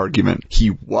rejects that argument. He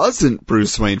wasn't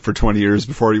Bruce Wayne for 20 years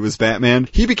before he was Batman.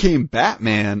 He became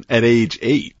Batman at age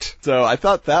 8. So I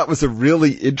thought that was a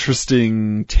really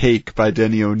interesting take by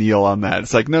Denny O'Neil on that.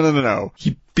 It's like, no.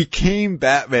 He became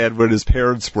Batman when his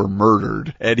parents were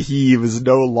murdered, and he was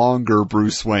no longer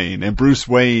Bruce Wayne. And Bruce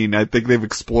Wayne, I think they've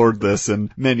explored this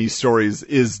in many stories,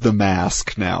 is the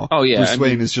mask now. Oh yeah, Bruce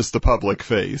Wayne is just the public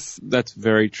face. That's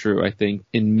very true. I think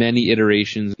in many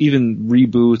iterations, even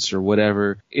reboots or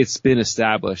whatever, it's been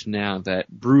established now that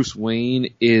Bruce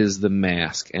Wayne is the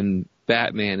mask, and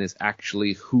Batman is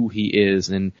actually who he is.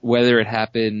 And whether it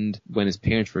happened when his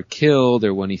parents were killed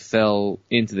or when he fell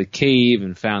into the cave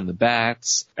and found the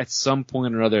bats, at some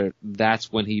point or other, that's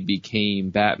when he became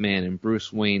Batman and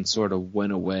Bruce Wayne sort of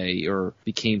went away or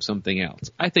became something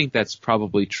else. I think that's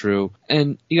probably true.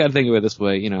 And you gotta think of it this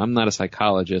way, I'm not a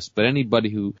psychologist, but anybody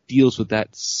who deals with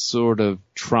that sort of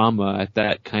trauma at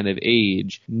that kind of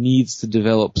age needs to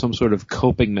develop some sort of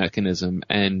coping mechanism.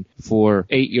 And for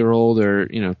 8-year-old or,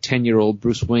 10-year-old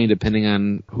Bruce Wayne, depending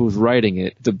on who's writing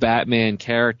it, the Batman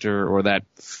character or that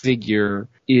figure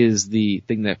is the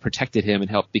thing that protected him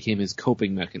and became his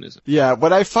coping mechanism. Yeah,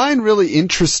 what I find really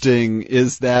interesting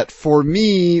is that for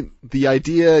me, the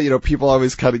idea, people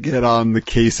always kind of get on the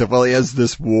case of, well, he has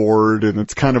this ward, and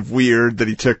it's kind of weird that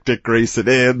he took Dick Grayson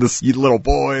in, this little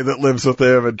boy that lives with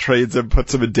him and trains him,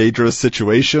 puts him in dangerous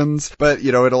situations. But,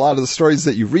 in a lot of the stories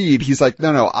that you read, he's like,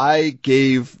 no, I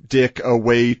gave Dick a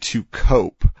way to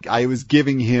cope. I was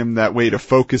giving him that way to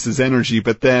focus his energy,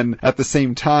 but then at the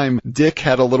same time, Dick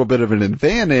had a little bit of an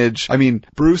advantage. I mean,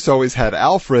 Bruce always had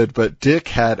Alfred, but Dick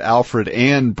had Alfred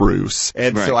and Bruce.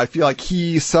 And so I feel like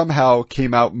he somehow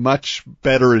came out much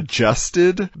better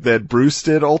adjusted than Bruce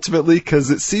did ultimately,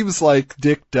 because it seems like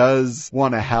Dick does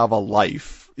want to have a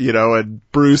life. And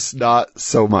Bruce not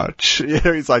so much.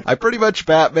 He's like, I'm pretty much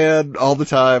Batman all the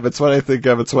time. It's what I think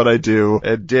of. It's what I do.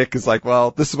 And Dick is like, well,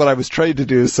 this is what I was trained to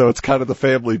do, so it's kind of the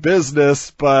family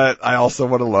business, but I also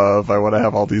want to love. I want to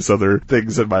have all these other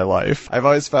things in my life. I've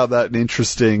always found that an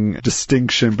interesting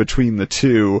distinction between the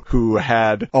two who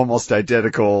had almost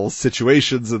identical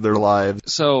situations in their lives.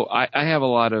 So I have a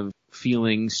lot of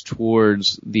feelings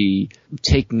towards the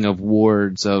taking of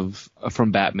wards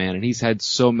from Batman, and he's had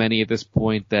so many at this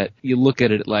point that you look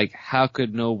at it like, how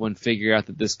could no one figure out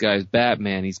that this guy's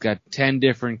Batman? He's got 10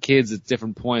 different kids at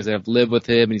different points that have lived with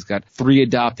him, and he's got 3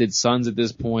 adopted sons at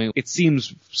this point. It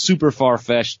seems super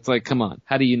far-fetched. It's like, come on,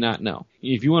 how do you not know?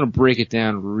 If you want to break it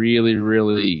down really,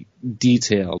 really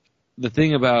detailed, the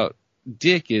thing about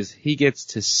Dick is he gets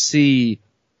to see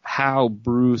how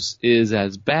Bruce is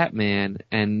as Batman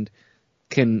and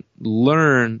can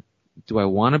learn, do I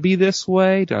want to be this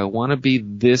way? Do I want to be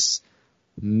this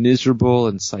miserable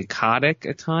and psychotic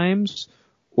at times?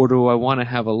 Or do I want to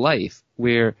have a life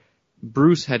where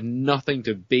Bruce had nothing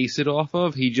to base it off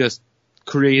of? He just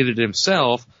created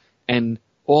himself, and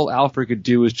all Alfred could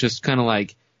do was just kind of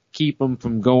like keep him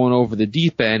from going over the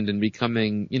deep end and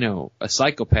becoming, a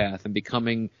psychopath and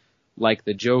becoming like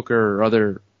the Joker or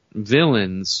other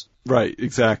villains. Right,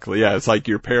 exactly. Yeah, it's like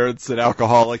your parents an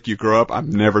alcoholic, you grow up,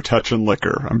 I'm never touching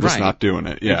liquor. I'm just not doing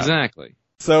it. Yeah. Exactly.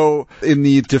 So in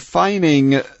the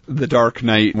defining The Dark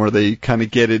Knight, where they kind of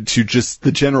get into just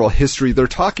the general history, they're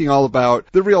talking all about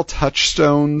the real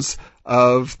touchstones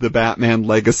of the Batman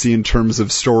legacy in terms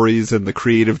of stories and the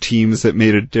creative teams that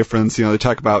made a difference. They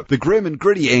talk about the grim and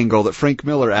gritty angle that Frank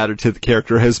Miller added to the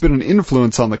character has been an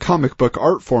influence on the comic book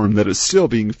art form that is still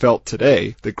being felt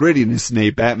today. The grittiness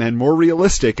made Batman more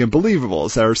realistic and believable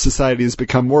as our society has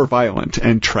become more violent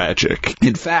and tragic.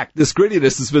 In fact, this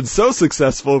grittiness has been so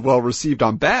successful and well received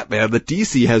on Batman that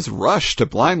DC has rushed to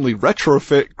blindly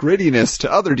retrofit grittiness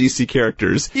to other DC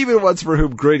characters, even ones for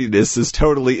whom grittiness is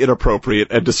totally inappropriate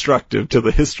and destructive to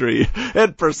the history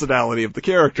and personality of the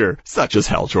character, such as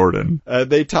Hal Jordan.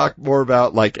 They talk more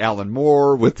about like Alan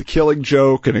Moore with The Killing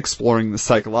Joke and exploring the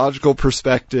psychological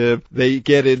perspective. They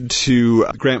get into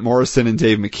Grant Morrison and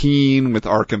Dave McKean with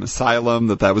Arkham Asylum,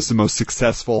 that was the most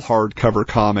successful hardcover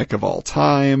comic of all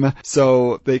time.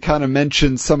 So they kind of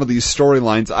mention some of these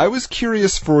storylines. I was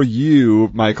curious for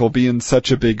you, Michael, being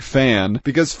such a big fan,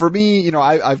 because for me,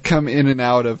 I've come in and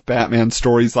out of Batman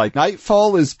stories. Like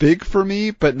Nightfall is big for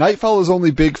me, but Nightfall is only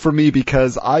big for me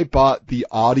because I bought the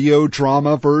audio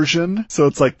drama version. So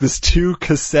it's like this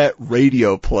 2-cassette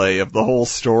radio play of the whole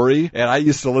story. And I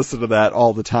used to listen to that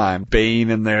all the time. Bane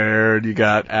in there, and you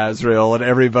got Azrael and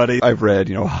everybody. I've read,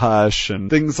 Hush and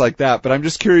things like that. But I'm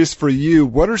just curious for you,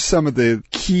 what are some of the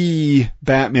key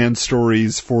Batman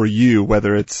stories for you,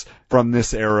 whether it's from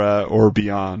this era or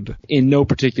beyond? In no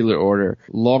particular order,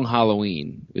 Long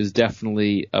Halloween is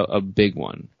definitely a big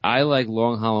one. I like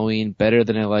Long Halloween better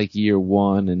than I like Year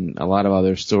One and a lot of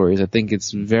other stories. I think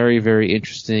it's very, very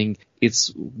interesting.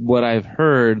 It's what I've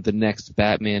heard the next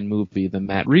Batman movie, the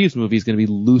Matt Reeves movie, is going to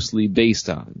be loosely based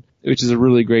on, which is a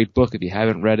really great book. If you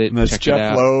haven't read it, and that's check Jeff it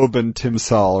out. Loeb and Tim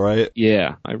Saul, right?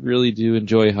 Yeah, I really do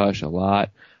enjoy Hush a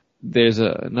lot. There's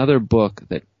another book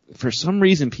that for some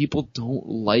reason people don't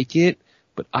like it,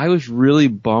 but I was really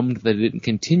bummed that it didn't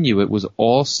continue. It was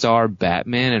All-Star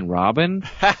Batman and Robin.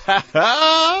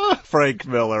 Frank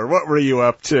Miller, what were you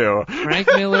up to? Frank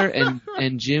Miller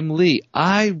and Jim Lee.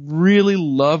 I really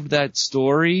loved that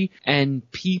story, and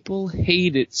people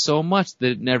hate it so much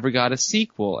that it never got a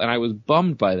sequel, and I was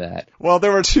bummed by that. Well,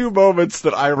 there were 2 moments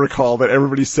that I recall that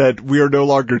everybody said, we are no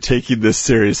longer taking this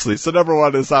seriously. So number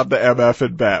 1 is I'm the MF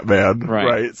in Batman,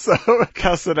 right? So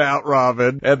cussing out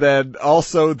Robin. And then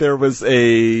also there was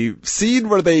a scene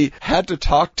where they had to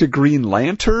talk to Green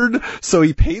Lantern, so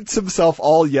he paints himself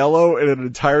all yellow in an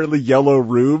entirely yellow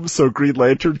room so Green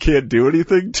Lantern can't do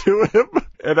anything to him.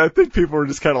 And I think people were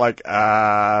just kind of like,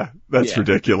 that's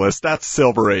ridiculous. That's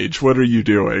Silver Age. What are you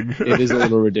doing? It is a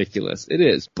little ridiculous. It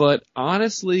is. But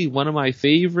honestly, one of my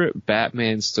favorite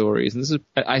Batman stories, and this is,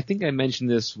 I think I mentioned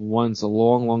this once a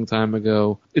long, long time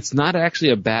ago. It's not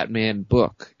actually a Batman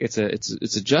book. It's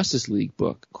a Justice League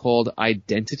book called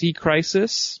Identity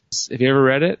Crisis. Have you ever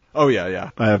read it? Oh,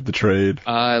 yeah. I have the trade.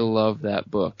 I love that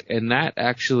book. And that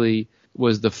actually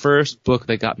was the first book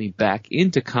that got me back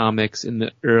into comics in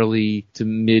the early to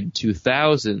mid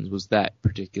 2000s, was that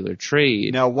particular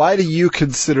trade. Now, why do you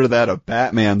consider that a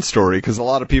Batman story? Because a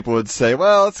lot of people would say,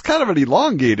 well, it's kind of an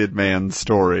elongated man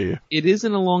story. It is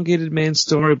an elongated man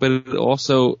story, but it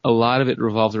also, a lot of it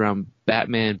revolves around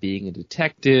Batman being a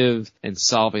detective and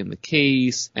solving the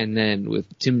case, and then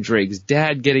with Tim Drake's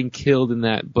dad getting killed in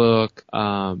that book.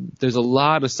 There's a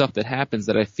lot of stuff that happens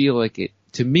that I feel like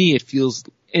to me, it feels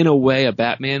in a way a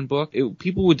Batman book.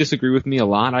 People would disagree with me a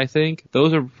lot, I think.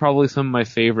 Those are probably some of my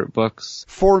favorite books.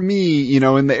 For me,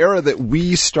 in the era that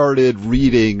we started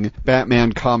reading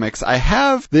Batman comics, I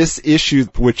have this issue,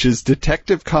 which is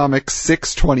Detective Comics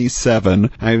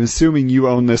 627. I'm assuming you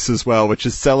own this as well, which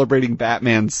is celebrating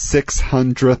Batman's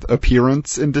 600th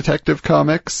appearance in Detective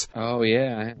Comics. Oh,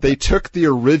 yeah. They took the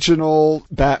original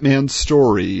Batman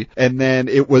story, and then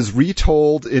it was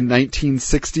retold in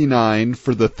 1969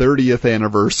 for the 30th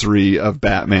anniversary of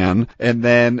Batman, and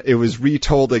then it was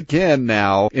retold again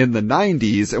now in the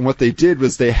 90s, and what they did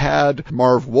was they had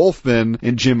Marv Wolfman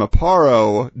and Jim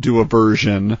Aparo do a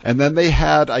version, and then they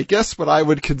had, I guess, what I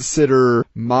would consider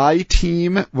my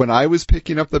team when I was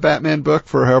picking up the Batman book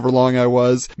for however long I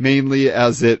was, mainly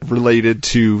as it related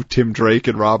to Tim Drake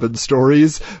and Robin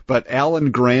stories, but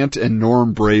Alan Grant and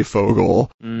Norm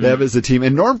Breyfogle, them as a team,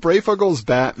 and Norm Breyfogle's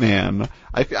Batman,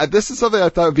 this is something I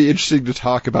thought would be interesting to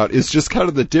talk about, is just kind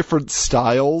of the different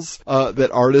styles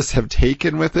that artists have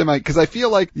taken with him. Because I feel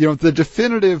like, the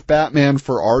definitive Batman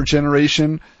for our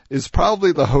generation is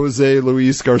probably the Jose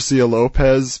Luis Garcia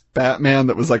Lopez Batman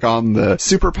that was like on the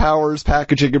Superpowers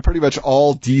packaging and pretty much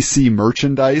all DC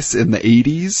merchandise in the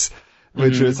 80s.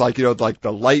 Which was like, like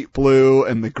the light blue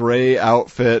and the gray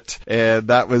outfit. And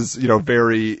that was,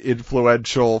 very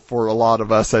influential for a lot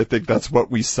of us. I think that's what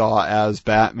we saw as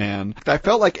Batman. I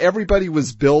felt like everybody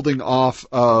was building off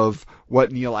of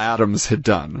what Neil Adams had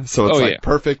done. So it's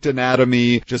perfect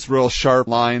anatomy, just real sharp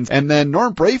lines. And then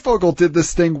Norm Breyfogle did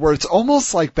this thing where it's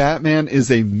almost like Batman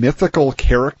is a mythical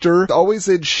character, always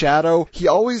in shadow. He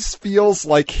always feels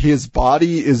like his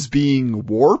body is being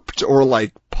warped or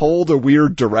like pulled a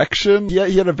weird direction. Yeah,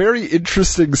 he had a very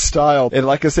interesting style. And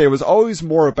like I say, it was always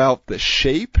more about the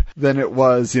shape than it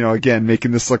was, again,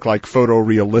 making this look like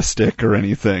photorealistic or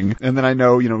anything. And then I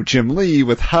know, Jim Lee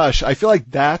with Hush, I feel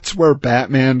like that's where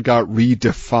Batman got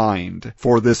redefined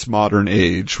for this modern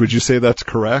age. Would you say that's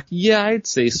correct? Yeah, I'd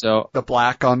say so. The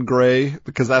black on gray,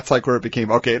 because that's like where it became,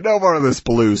 okay, no more of this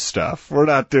blue stuff. We're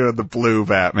not doing the blue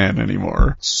Batman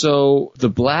anymore. So the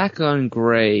black on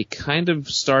gray kind of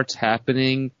starts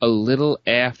happening a little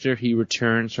after he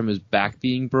returns from his back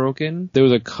being broken. There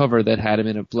was a cover that had him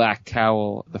in a black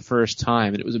cowl the first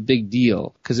time, and it was a big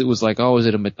deal because it was like, is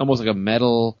it almost like a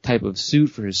metal type of suit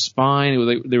for his spine? It was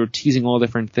like, they were teasing all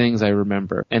different things, I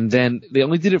remember. And then they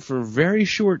only did it for a very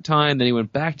short time. Then he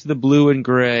went back to the blue and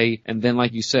gray. And then,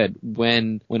 like you said,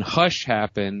 when Hush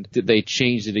happened, they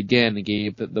changed it again and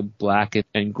gave the black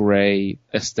and gray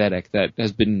aesthetic that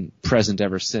has been present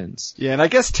ever since. Yeah, and I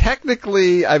guess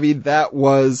technically, that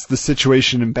was the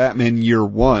situation in Batman Year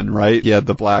One, right? Yeah,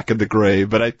 the black and the gray,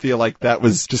 but I feel like that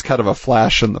was just kind of a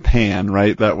flash in the pan,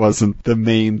 right? That wasn't the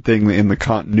main thing in the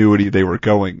continuity they were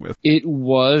going with. It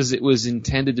was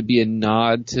intended to be a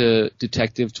nod to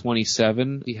Detective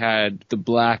 27. He had the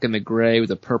black and the gray with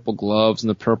the purple gloves and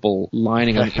the purple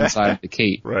lining on the inside of the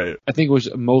cape. Right. I think it was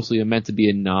mostly meant to be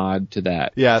a nod to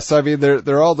that. Yeah, so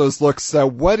there are all those looks.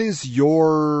 What is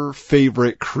your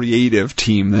favorite creative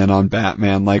team then on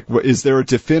Batman? Like, is there a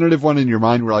definitive one in your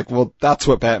mind where like, well, that's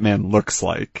what Batman looks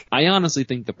like? I honestly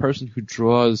think the person who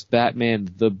draws Batman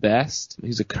the best,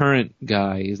 he's a current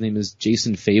guy. His name is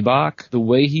Jason Fabok. The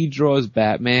way he draws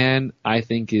Batman, I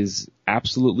think, is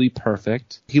absolutely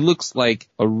perfect. He looks like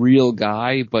a real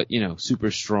guy, but,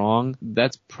 super strong.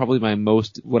 That's probably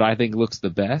what I think looks the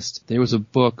best. There was a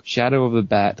book, Shadow of the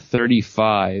Bat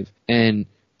 35, and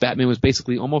Batman was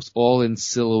basically almost all in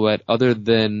silhouette other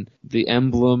than the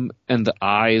emblem and the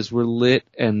eyes were lit,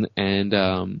 and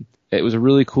it was a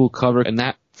really cool cover, and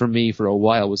that for me for a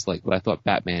while was like what I thought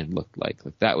Batman looked like.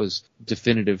 Like that was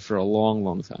definitive for a long,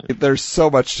 long time. There's so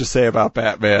much to say about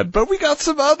Batman, but we got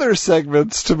some other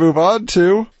segments to move on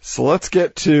to. So let's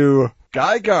get to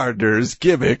Guy Gardner's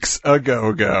Gimmicks A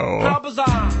Go-Go.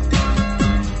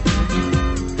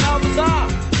 bizarre,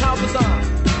 how bizarre.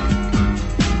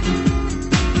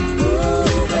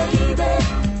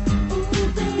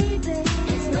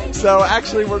 So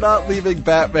actually, we're not leaving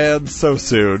Batman so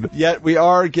soon, yet we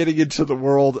are getting into the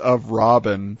world of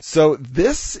Robin. So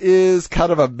this is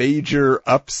kind of a major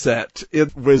upset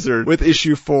in Wizard with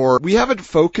issue 4. We haven't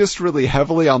focused really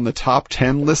heavily on the top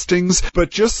 10 listings, but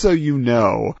just so you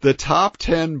know, the top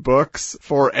 10 books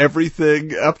for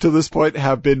everything up to this point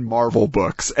have been Marvel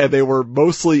books, and they were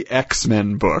mostly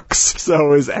X-Men books.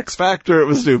 So it was X-Factor, it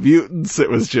was New Mutants,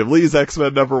 it was Jim Lee's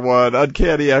X-Men #1,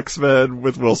 Uncanny X-Men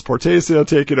with Will Sportasio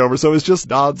taking over. So it's just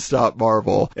non-stop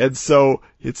Marvel. And so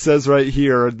it says right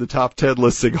here in the top 10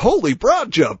 listing, holy broad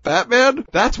jump, Batman!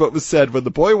 That's what was said when the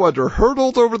Boy Wonder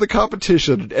hurtled over the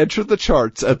competition and entered the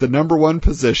charts at the #1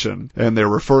 position. And they're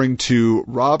referring to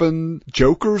Robin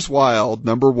Joker's Wild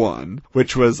 #1,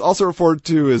 which was also referred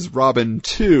to as Robin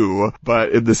 2, but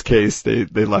in this case they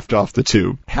left off the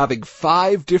 2. Having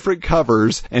 5 different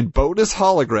covers and bonus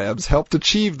holograms helped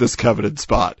achieve this coveted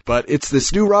spot. But it's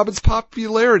this new Robin's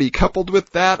popularity coupled with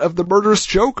that of the Murderous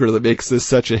Joker that makes this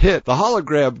such a hit. The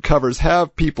hologram covers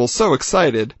have people so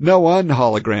excited. No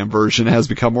un-hologram version has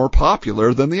become more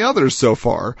popular than the others so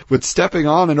far. With stepping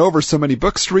on and over so many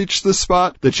books to reach this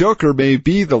spot, the Joker may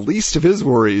be the least of his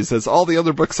worries, as all the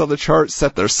other books on the chart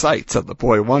set their sights on the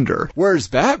Boy Wonder. Where's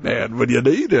Batman when you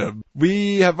need him?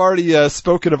 We have already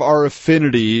spoken of our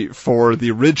affinity for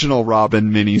the original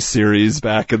Robin miniseries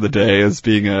back in the day as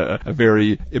being a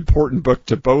very important book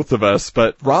to both of us,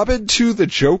 but Robin 2 The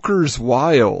Joker's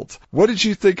Wild. What did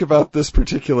you think about this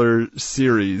particular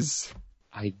series?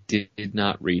 I did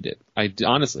not read it.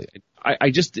 Honestly,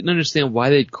 I just didn't understand why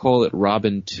they'd call it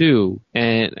Robin 2.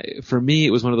 And for me,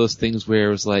 it was one of those things where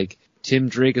it was like, Tim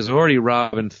Drake is already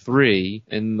Robin 3,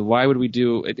 and why would we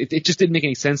do it? It just didn't make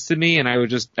any sense to me, and I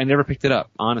never picked it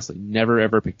up. Honestly, never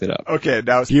ever picked it up. Okay,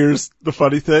 now here's the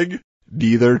funny thing.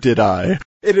 Neither did I.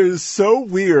 It is so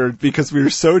weird because we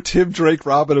are so Tim Drake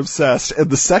Robin obsessed, and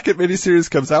the second miniseries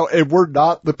comes out, and we're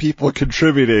not the people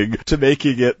contributing to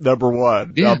making it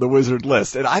 #1 on the Wizard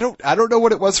list. And I don't know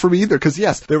what it was for me either, because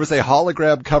yes, there was a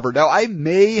hologram cover. Now, I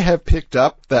may have picked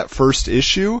up that first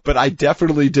issue, but I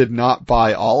definitely did not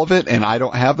buy all of it, and I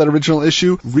don't have that original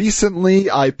issue. Recently,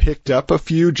 I picked up a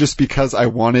few just because I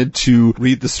wanted to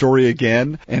read the story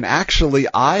again, and actually,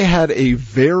 I had a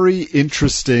very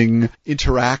interesting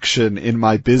interaction in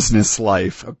my business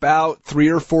life. About 3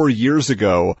 or 4 years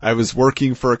ago, I was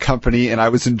working for a company and I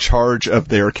was in charge of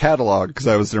their catalog because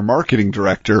I was their marketing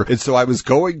director. And so I was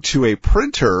going to a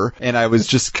printer and I was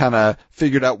just kind of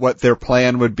figured out what their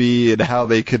plan would be and how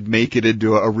they could make it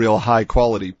into a real high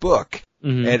quality book.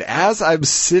 Mm-hmm. And as I'm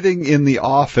sitting in the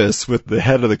office with the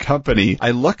head of the company, I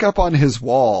look up on his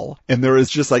wall, and there is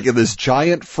just like in this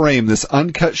giant frame, this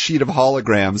uncut sheet of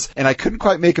holograms, and I couldn't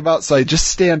quite make him out, so I just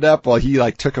stand up while he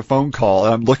like took a phone call,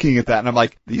 and I'm looking at that, and I'm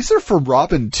like, these are from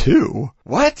Robin 2.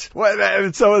 What?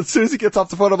 And so as soon as he gets off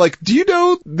the phone, I'm like, do you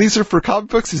know these are for comic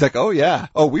books? He's like, oh yeah.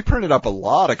 Oh, we printed up a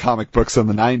lot of comic books in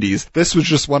the 90s. This was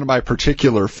just one of my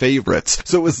particular favorites.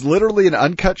 So it was literally an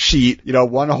uncut sheet,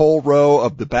 one whole row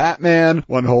of the Batman,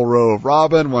 one whole row of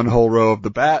Robin, one whole row of the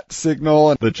Bat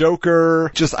Signal, and the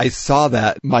Joker. Just, I saw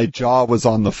that. My jaw was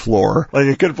on the floor. Like,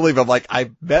 I couldn't believe it. I'm like,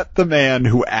 I met the man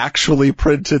who actually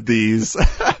printed these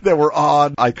that were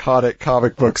on iconic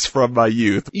comic books from my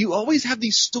youth. You always have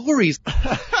these stories.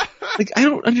 Like, I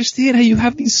don't understand how you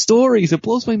have these stories. It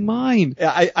blows my mind.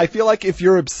 Yeah, I feel like if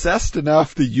you're obsessed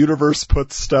enough, the universe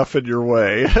puts stuff in your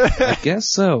way. I guess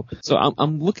so. So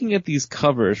I'm looking at these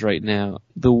covers right now.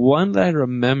 The one that I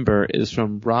remember is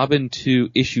from Robin 2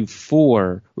 issue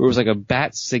 4, where it was like a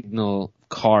Bat Signal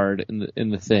card in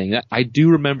the thing. I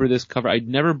do remember this cover. I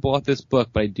never bought this book,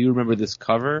 but I do remember this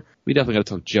cover. We definitely got to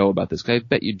talk to Joe about this, because I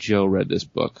bet you Joe read this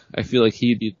book. I feel like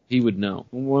he would know.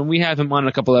 When we have him on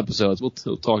a couple episodes,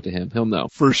 we'll talk to him. He'll know.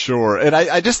 For sure. And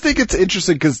I just think it's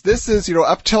interesting because this is,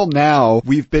 up till now,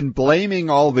 we've been blaming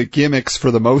all the gimmicks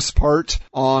for the most part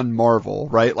on Marvel,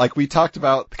 right? Like we talked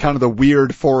about kind of the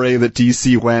weird foray that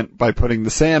DC went by putting the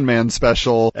Sandman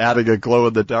special, adding a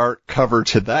glow-in-the-dark cover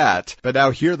to that. But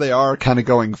now here they are kind of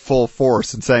going full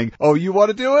force and saying, oh, you want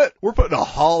to do it? We're putting a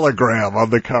hologram on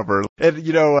the cover. And,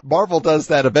 Marvel does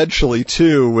that eventually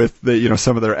too with the,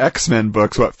 some of their X-Men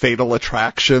books, Fatal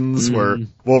Attractions, where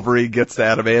Wolverine gets the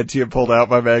adamantium pulled out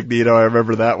by Magneto. I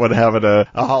remember that one having a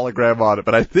hologram on it.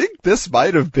 But I think this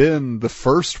might have been the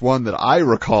first one that I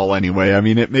recall anyway. I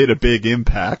mean, it made a big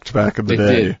impact back in the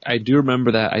day. Did. I do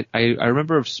remember that. I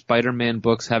remember of Spider-Man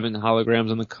books having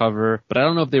holograms on the cover, but I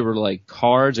don't know if they were like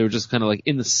cards or just kind of like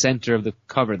in the center of the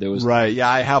cover. There was Right, yeah,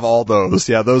 I have all those.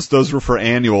 Yeah, those were for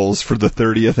annuals for the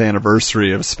 30th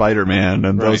anniversary of Spider-Man,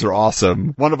 and those are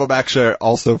awesome. One of them actually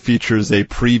also features a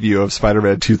preview of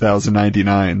Spider-Man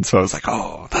 2099, so I was like,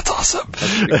 oh, that's awesome.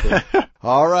 That's pretty cool.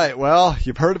 All right, well,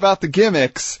 you've heard about the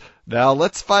gimmicks. Now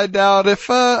let's find out if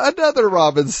another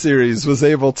Robin series was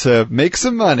able to make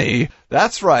some money.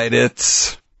 That's right,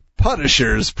 it's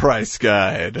Punisher's Price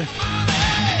Guide.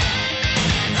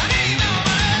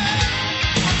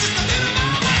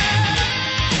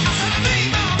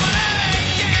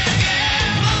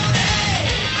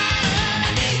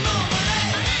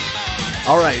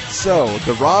 All right, so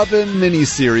the Robin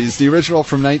miniseries, the original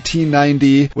from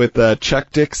 1990 with Chuck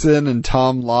Dixon and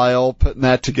Tom Lyle putting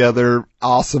that together.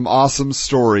 Awesome, awesome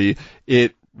story.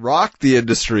 It rocked the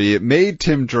industry. It made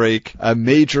Tim Drake a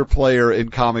major player in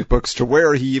comic books to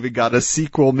where he even got a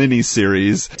sequel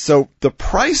miniseries. So the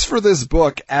price for this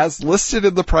book, as listed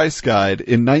in the price guide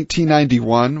in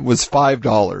 1991, was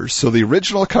 $5. So the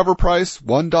original cover price,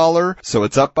 $1. So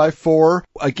it's up by $4.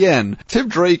 Again, Tim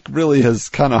Drake really has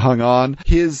kind of hung on.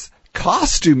 His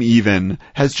costume even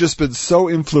has just been so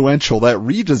influential. That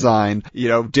redesign,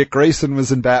 Dick Grayson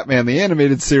was in Batman the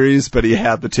Animated Series, but he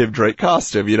had the Tim Drake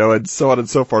costume, and so on and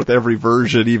so forth. Every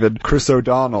version, even Chris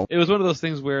O'Donnell. It was one of those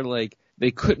things where, like,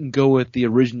 they couldn't go with the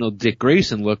original Dick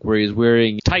Grayson look where he's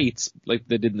wearing tights like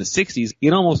they did in the 60s.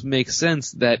 It almost makes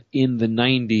sense that in the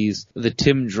 90s, the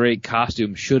Tim Drake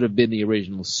costume should have been the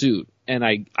original suit. And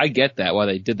I get that, why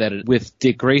they did that with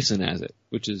Dick Grayson as it,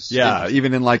 which is... Yeah,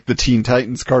 even in like the Teen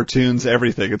Titans cartoons,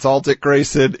 everything. It's all Dick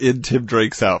Grayson in Tim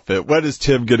Drake's outfit. When is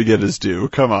Tim gonna get his due?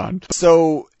 Come on.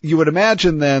 So, you would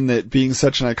imagine then that being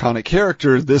such an iconic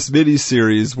character, this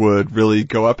miniseries would really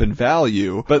go up in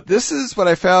value. But this is what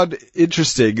I found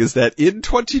interesting, is that in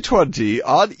 2020,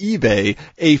 on eBay,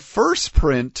 a first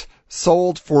print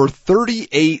sold for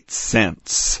 38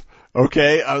 cents.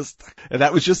 Okay, and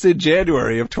that was just in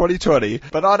January of 2020.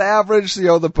 But on average,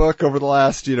 the book over the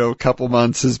last, couple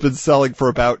months has been selling for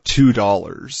about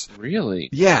 $2. Really?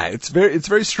 Yeah, it's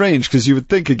very strange, because you would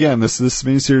think, again, this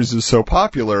miniseries is so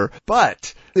popular.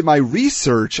 But in my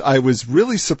research, I was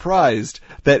really surprised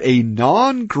that a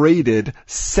non-graded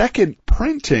second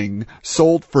printing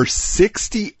sold for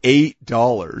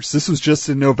 $68. This was just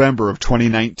in November of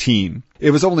 2019. It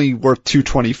was only worth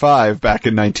 $2.25 back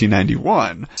in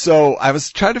 1991. So I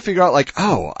was trying to figure out,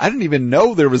 I didn't even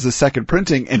know there was a second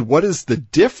printing, and what is the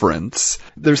difference?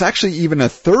 There's actually even a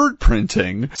third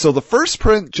printing. So the first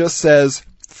print just says,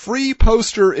 free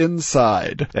poster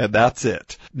inside, and that's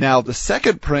it. Now, the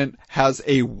second print has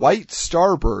a white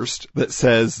starburst that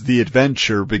says the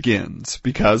adventure begins,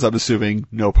 because I'm assuming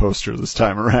no poster this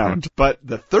time around. But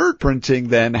the third printing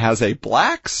then has a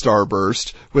black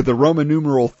starburst with the Roman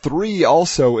numeral 3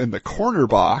 also in the corner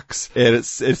box, and it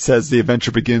says the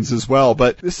adventure begins as well.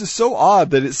 But this is so odd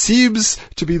that it seems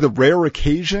to be the rare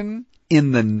occasion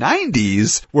in the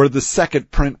 90s where the second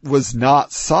print was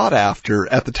not sought after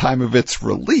at the time of its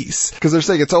release. Because they're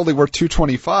saying it's only worth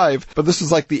 $2.25, but this was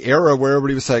like the era where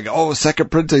everybody was saying, oh, second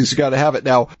printings, you gotta have it.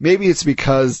 Now, maybe it's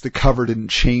because the cover didn't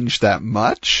change that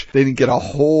much. They didn't get a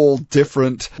whole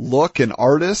different look and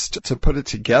artist to put it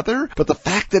together. But the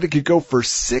fact that it could go for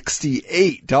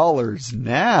 $68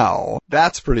 now,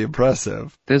 that's pretty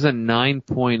impressive. There's a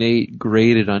 9.8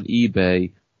 graded on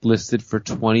eBay, listed for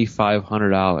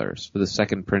 $2,500 for the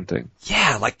second printing.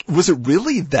 Yeah, was it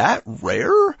really that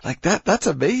rare? That's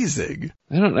amazing.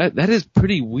 That is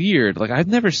pretty weird. I've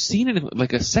never seen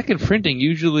it. A second printing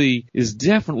usually is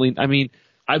definitely,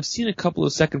 I've seen a couple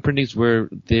of second printings where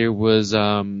there was,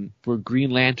 for Green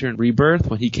Lantern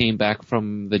Rebirth, when he came back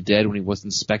from the dead when he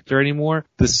wasn't Spectre anymore.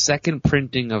 The second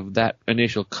printing of that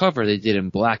initial cover they did in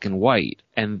black and white.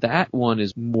 And that one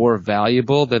is more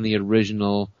valuable than the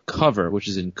original cover, which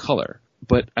is in color.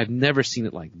 But I've never seen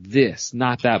it like this.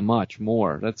 Not that much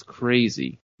more. That's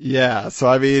crazy. Yeah,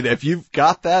 so if you've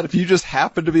got that, if you just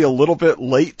happen to be a little bit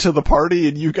late to the party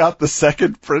and you got the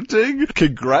second printing,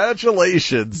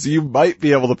 congratulations. You might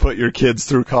be able to put your kids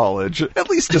through college,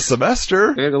 at least a semester.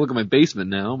 I gotta look at my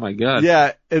basement now, oh my god.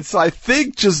 Yeah, and so I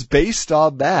think just based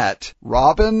on that,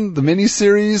 Robin, the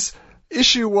miniseries,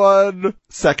 issue 1,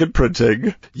 second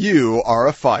printing, you are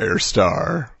a fire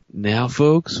star. Now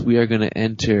folks, we are gonna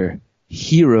enter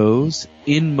Heroes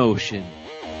in Motion.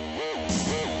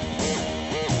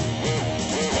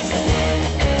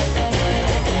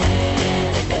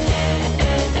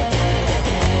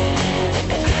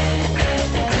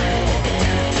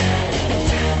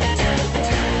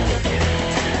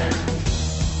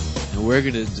 We're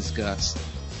going to discuss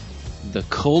the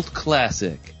cult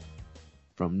classic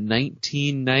from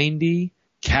 1990,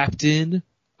 Captain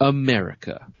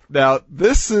America. Now,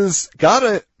 this is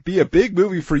gotta be a big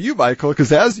movie for you, Michael,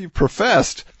 because as you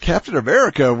professed, Captain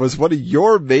America was one of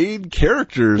your main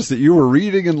characters that you were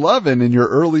reading and loving in your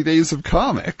early days of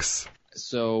comics.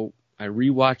 So I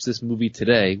rewatched this movie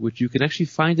today, which you can actually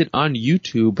find it on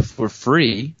YouTube for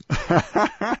free.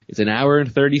 It's an hour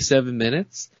and 37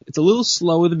 minutes. It's a little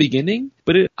slow in the beginning,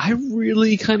 but I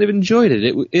really kind of enjoyed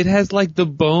it. It has like the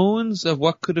bones of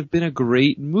what could have been a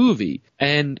great movie.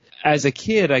 And as a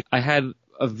kid, I had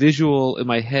a visual in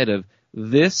my head of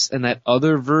this and that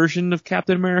other version of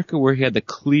Captain America where he had the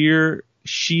clear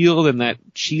shield and that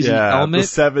cheesy helmet. The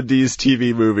 70s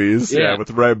TV movies, with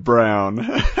Red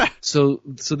Brown. So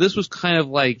this was kind of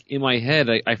like in my head,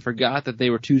 I forgot that they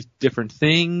were two different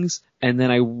things, and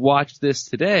then I watched this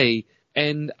today,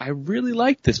 and I really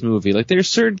liked this movie. Like, there's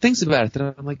certain things about it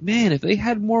that I'm like, man, if they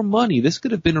had more money, this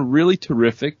could have been a really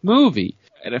terrific movie.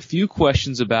 And a few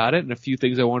questions about it and a few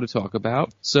things I want to talk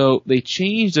about. So they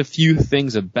changed a few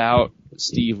things about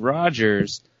Steve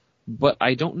Rogers, but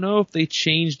I don't know if they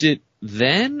changed it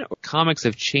then or comics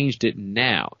have changed it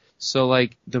now. So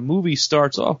like the movie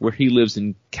starts off where he lives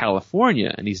in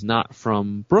California and he's not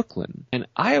from Brooklyn. And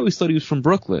I always thought he was from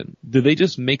Brooklyn. Did they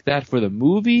just make that for the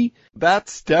movie?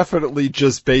 That's definitely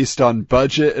just based on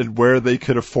budget and where they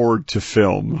could afford to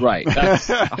film. Right. That's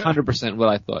 100% what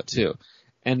I thought too.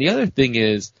 And the other thing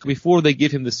is, before they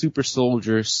give him the super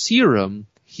soldier serum,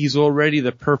 he's already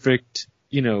the perfect,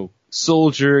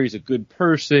 soldier. He's a good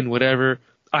person, whatever.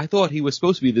 I thought he was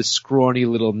supposed to be this scrawny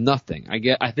little nothing.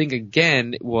 I think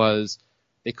again it was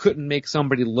they couldn't make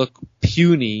somebody look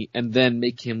puny and then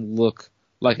make him look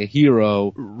like a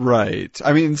hero. Right.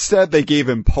 I mean, instead they gave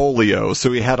him polio,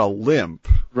 so he had a limp.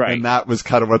 Right. And that was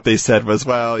kind of what they said was,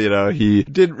 well, he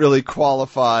didn't really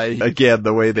qualify, again,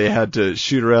 the way they had to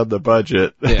shoot around the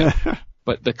budget. Yeah.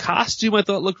 But the costume I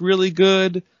thought looked really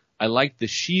good. I liked the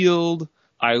shield.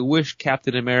 I wish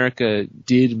Captain America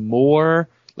did more.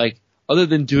 Like, other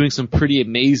than doing some pretty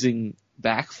amazing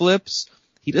backflips,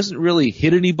 he doesn't really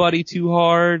hit anybody too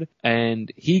hard,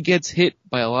 and he gets hit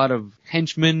by a lot of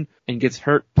henchmen and gets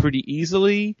hurt pretty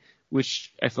easily,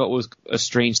 which I felt was a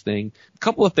strange thing. A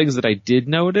couple of things that I did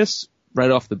notice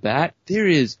right off the bat, there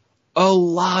is a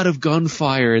lot of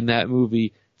gunfire in that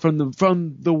movie.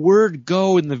 From the word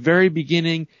go in the very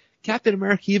beginning, Captain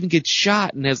America even gets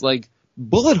shot and has like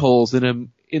bullet holes in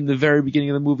him in the very beginning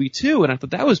of the movie too, and I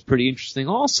thought that was pretty interesting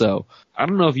also. I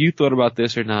don't know if you thought about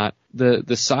this or not.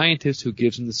 The scientist who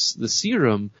gives him the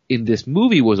serum in this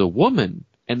movie was a woman,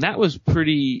 and that was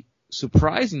pretty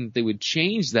surprising that they would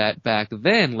change that back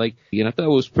then. Like, I thought it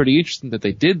was pretty interesting that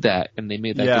they did that and they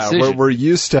made that decision. Yeah, we're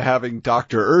used to having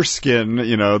Dr. Erskine,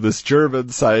 this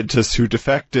German scientist who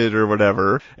defected or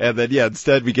whatever, and then,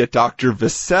 instead we get Dr.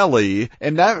 Viselli,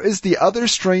 and that is the other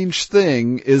strange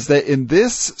thing, is that in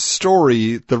this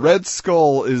story, the Red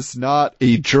Skull is not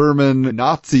a German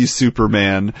Nazi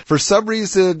Superman. For some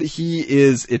reason, he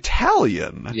is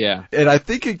Italian. Yeah. And I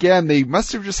think, again, they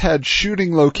must have just had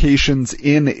shooting locations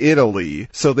in Italy,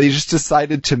 so they just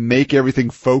decided to make everything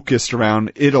focused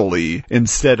around Italy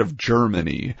instead of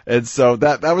Germany. And so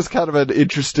that was kind of an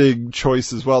interesting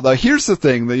choice as well. Now, here's the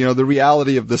thing, the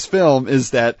reality of this film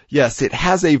is that, yes, it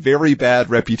has a very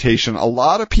bad reputation. A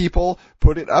lot of people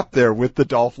put it up there with the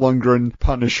Dolph Lundgren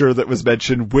Punisher that was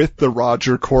mentioned, with the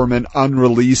Roger Corman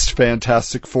unreleased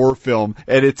Fantastic Four film,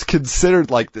 and it's considered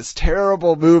like this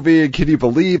terrible movie, and can you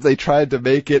believe they tried to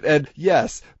make it? And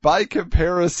yes, by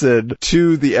comparison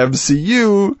to the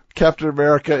MCU, Captain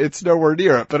America, it's nowhere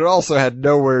near it, but it also had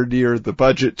nowhere near the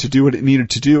budget to do what it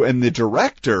needed to do. And the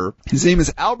director, his name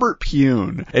is Albert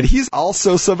Pyun, and he's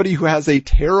also somebody who has a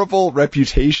terrible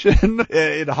reputation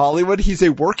in Hollywood. He's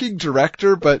a working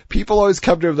director, but people always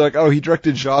come to him like, oh, he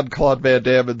directed Jean-Claude Van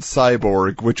Damme in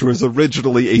Cyborg, which was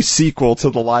originally a sequel to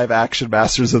the live-action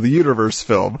Masters of the Universe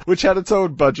film, which had its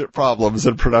own budget problems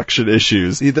and production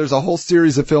issues. There's a whole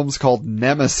series of films called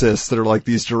Nemesis that are like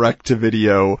these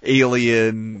direct-to-video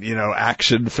alien,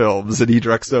 action films, and he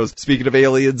directs those. Speaking of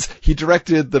aliens, he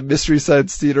directed the Mystery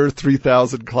Science Theater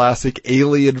 3000 classic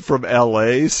Alien from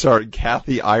LA, starring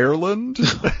Kathy Ireland.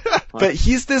 But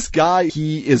he's this guy,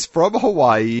 he is from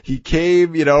Hawaii, he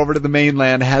came, over to the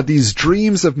mainland, had these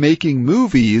dreams of making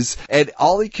movies, and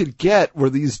all he could get were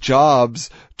these jobs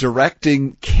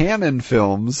directing canon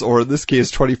films, or in this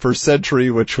case 21st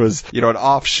Century, which was, an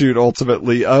offshoot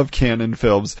ultimately of canon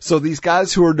films. So these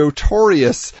guys who are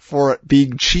notorious for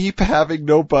being cheap, having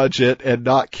no budget, and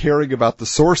not caring about the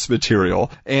source material.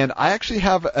 And I actually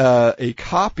have a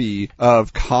copy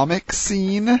of Comic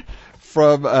Scene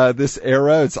from this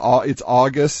era. It's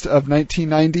August of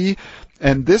 1990.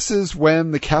 And this is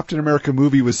when the Captain America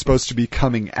movie was supposed to be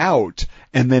coming out.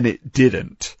 and then it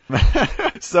didn't.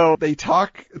 So they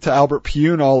talk to Albert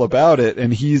Pyun all about it,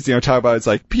 and he's, talking about it's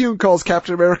like, Pyun calls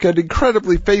Captain America an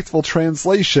incredibly faithful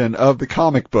translation of the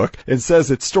comic book and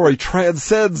says its story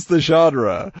transcends the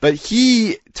genre. But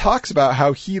he talks about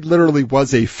how he literally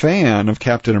was a fan of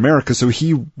Captain America, so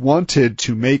he wanted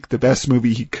to make the best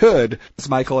movie he could. As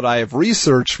Michael and I have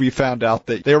researched, we found out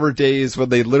that there were days when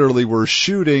they literally were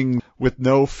shooting with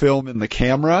no film in the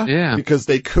camera because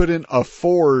they couldn't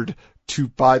afford to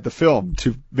buy the film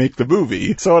to make the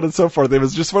movie, so on and so forth. It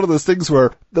was just one of those things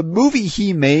where the movie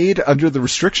he made under the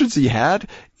restrictions he had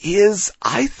is,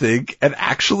 I think, an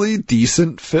actually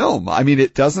decent film. I mean,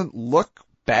 it doesn't look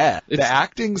bad. The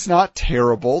acting's not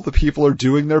terrible. The people are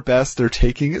doing their best. They're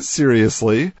taking it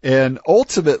seriously. And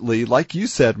ultimately, like you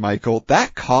said, Michael,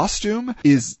 that costume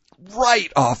is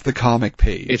right off the comic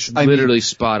page. It's literally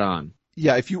spot on.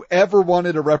 Yeah, if you ever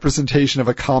wanted a representation of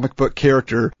a comic book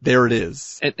character, there it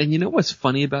is. And you know what's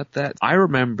funny about that? I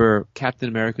remember Captain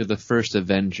America, the First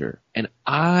Avenger, and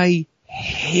I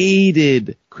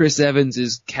hated Chris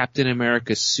Evans' Captain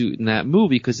America suit in that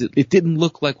movie because it didn't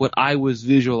look like what I was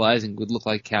visualizing would look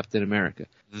like Captain America.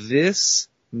 This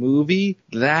movie,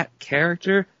 that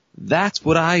character, that's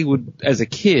what I would, as a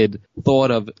kid, thought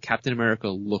of Captain America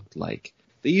looked like.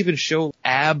 They even show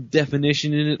ab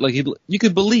definition in it. Like, you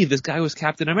could believe this guy was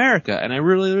Captain America, and I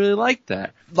really, really liked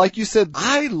that. Like you said,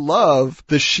 I love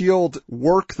the shield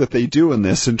work that they do in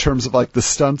this in terms of, like, the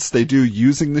stunts they do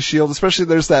using the shield. Especially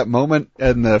there's that moment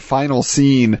in the final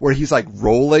scene where he's, like,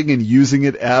 rolling and using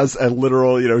it as a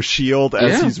literal, shield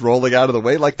as he's rolling out of the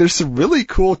way. Like, there's some really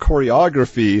cool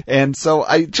choreography. And so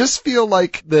I just feel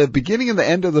like the beginning and the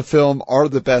end of the film are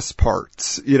the best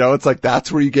parts. It's like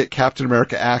that's where you get Captain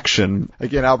America action.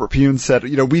 Again, Albert Pyun said,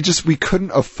 we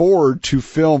couldn't afford to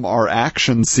film our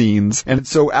action scenes. And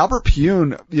so Albert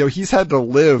Pyun, he's had to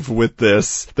live with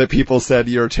this, that people said,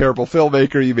 you're a terrible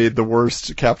filmmaker, you made the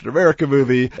worst Captain America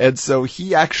movie. And so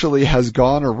he actually has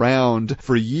gone around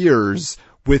for years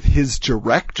with his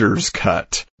director's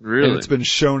cut. Really? And it's been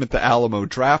shown at the Alamo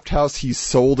Drafthouse. He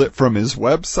sold it from his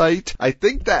website. I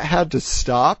think that had to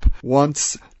stop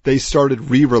once they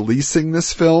started re-releasing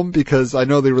this film, because I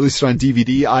know they released it on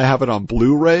DVD. I have it on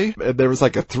Blu-ray. And there was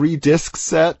like a 3-disc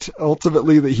set,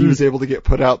 ultimately, that he was able to get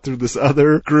put out through this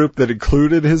other group that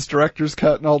included his director's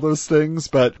cut and all those things.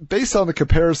 But based on the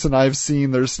comparison I've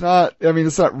seen, it's not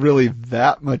really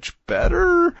that much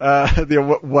better.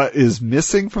 What is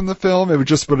missing from the film, it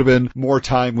would have been more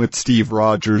time with Steve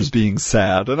Rogers being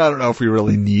sad. And I don't know if we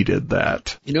really needed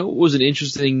that. What was an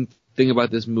interesting thing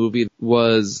about this movie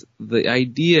was the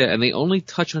idea, and they only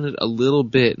touch on it a little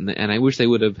bit, and I wish they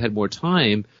would have had more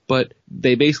time, but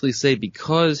they basically say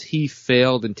because he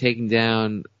failed in taking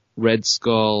down Red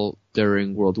Skull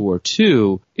during World War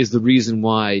II is the reason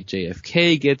why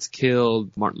JFK gets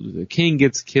killed, Martin Luther King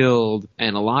gets killed,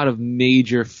 and a lot of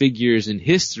major figures in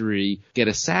history get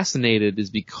assassinated is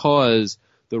because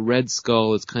the Red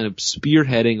Skull is kind of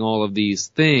spearheading all of these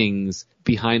things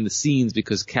behind the scenes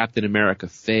because Captain America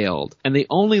failed. And they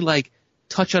only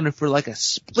touch on it for a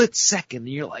split second, and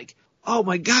you're like, oh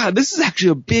my god, this is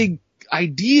actually a big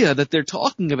idea that they're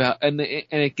talking about, and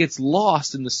it gets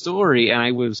lost in the story. And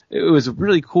it was a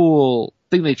really cool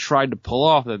thing they tried to pull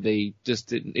off that they just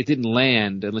didn't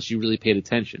land unless you really paid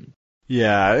attention.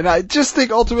 Yeah, and I just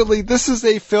think ultimately this is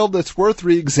a film that's worth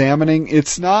re-examining.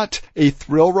 It's not a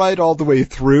thrill ride all the way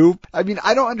through. I mean,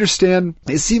 I don't understand.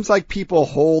 It seems like people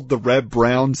hold the Red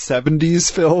Brown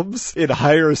 70s films in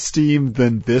higher esteem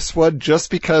than this one just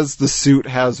because the suit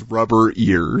has rubber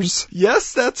ears.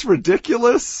 Yes, that's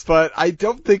ridiculous, but I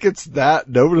don't think it's that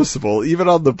noticeable, even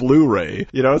on the Blu-ray.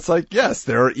 It's like, yes,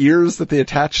 there are ears that they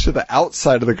attach to the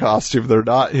outside of the costume. They're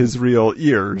not his real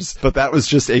ears, but that was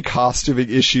just a costuming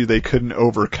issue they couldn't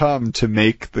overcome to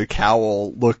make the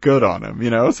cowl look good on him,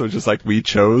 So it's just like we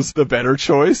chose the better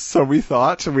choice, so we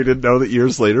thought, and we didn't know that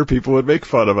years later people would make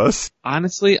fun of us.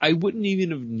 Honestly, I wouldn't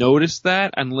even have noticed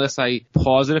that unless I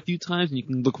pause it a few times and you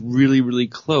can look really, really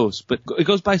close. But it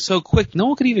goes by so quick, no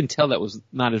one could even tell that was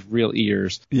not his real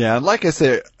ears. Yeah, like I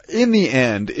say, in the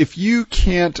end, if you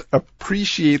can't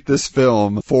appreciate this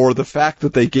film for the fact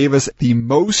that they gave us the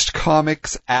most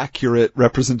comics accurate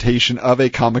representation of a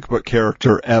comic book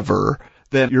character ever,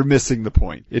 then you're missing the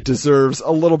point. It deserves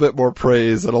a little bit more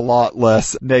praise and a lot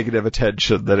less negative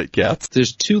attention that it gets.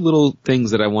 There's two little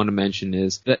things that I want to mention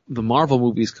is that the Marvel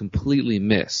movies completely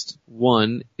missed.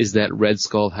 One is that Red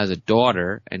Skull has a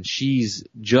daughter, and she's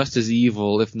just as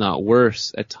evil, if not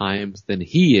worse, at times than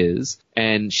he is.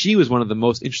 And she was one of the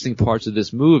most interesting parts of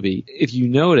this movie. If you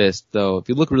noticed, though, if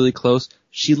you look really close,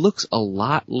 she looks a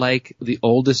lot like the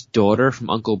oldest daughter from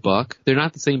Uncle Buck. They're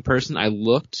not the same person. I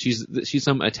looked. She's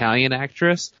some Italian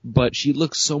actress, but she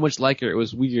looks so much like her. It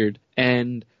was weird.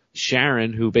 And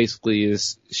Sharon, who basically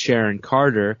is Sharon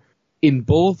Carter, in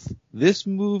both this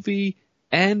movie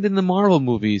and in the Marvel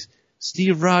movies,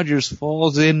 Steve Rogers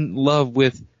falls in love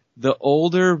with the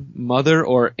older mother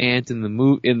or aunt in the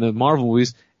Marvel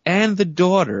movies and the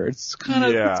daughter. It's kind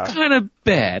of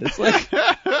bad. It's like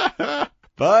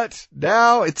But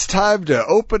now it's time to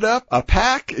open up a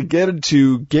pack and get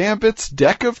into Gambit's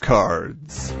deck of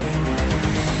cards.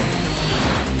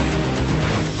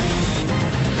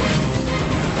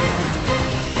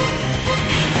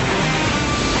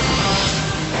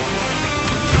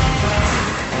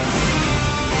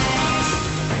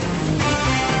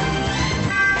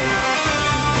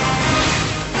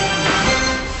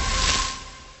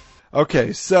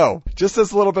 Okay, so just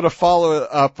as a little bit of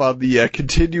follow-up on the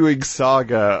continuing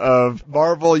saga of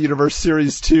Marvel Universe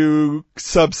Series 2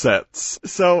 subsets.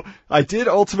 So I did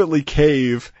ultimately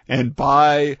cave and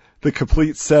buy the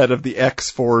complete set of the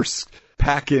X-Force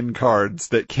pack-in cards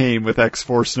that came with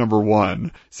X-Force number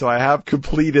 1. So I have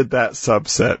completed that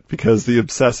subset because the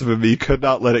obsessive in me could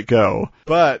not let it go.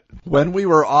 But when we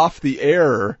were off the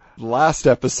air last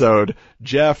episode,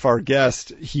 Jeff, our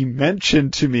guest, he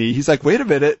mentioned to me, he's like, wait a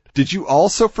minute, did you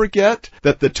also forget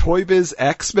that the Toy Biz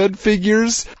X-Men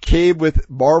figures came with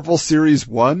Marvel Series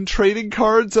 1 trading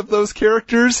cards of those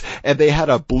characters, and they had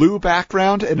a blue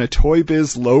background and a Toy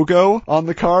Biz logo on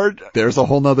the card? There's a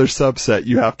whole nother subset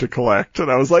you have to collect.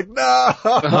 And I was like, no!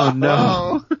 Oh,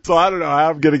 no. So I don't know how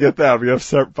I'm gonna get that. We have to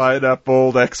start buying up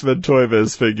old X-Men Toy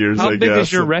Biz figures, How I big guess.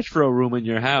 is your retro room in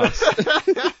your house?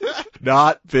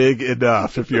 Not big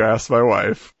enough, if you ask my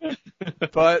wife.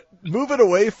 But moving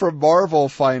away from Marvel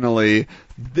finally,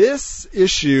 this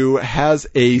issue has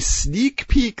a sneak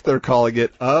peek, they're calling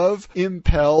it, of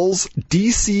Impel's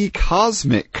DC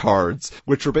Cosmic cards,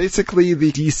 which are basically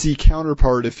the DC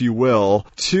counterpart, if you will,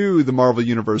 to the Marvel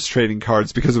Universe trading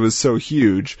cards because it was so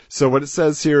huge. So what it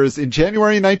says here is, in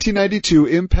January 1992,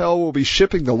 Impel will be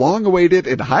shipping the long-awaited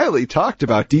and highly talked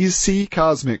about DC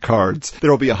Cosmic cards.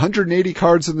 There will be 180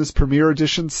 cards in this Premier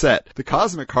Edition set. The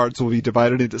Cosmic cards will be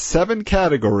divided into 7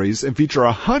 categories and feature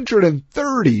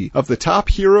 130 of the top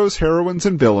heroes, heroines,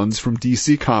 and villains from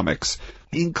DC Comics,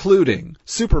 including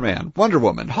Superman, Wonder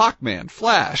Woman, Hawkman,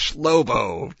 Flash,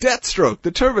 Lobo, Deathstroke,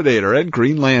 the Terminator, and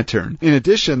Green Lantern. In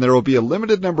addition, there will be a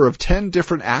limited number of 10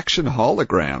 different action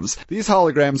holograms. These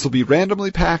holograms will be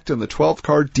randomly packed in the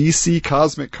 12-card DC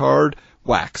Cosmic Card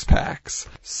wax packs.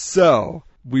 So,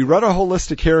 we run a whole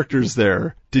list of characters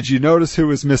there. Did you notice who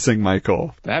was missing,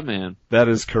 Michael? Batman. That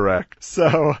is correct.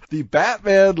 So, the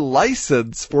Batman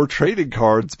license for trading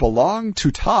cards belonged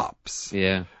to Topps.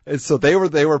 Yeah. And so they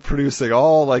were producing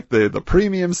all like the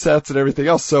premium sets and everything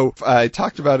else. So I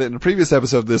talked about it in a previous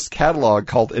episode, this catalog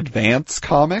called Advance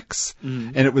Comics,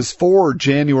 and it was for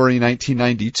January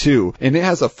 1992. And it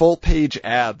has a full page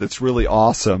ad that's really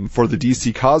awesome for the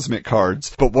DC Cosmic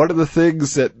cards. But one of the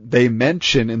things that they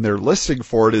mention in their listing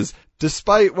for it is,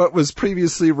 despite what was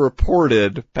previously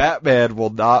reported, Batman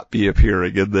will not be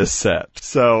appearing in this set.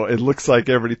 So it looks like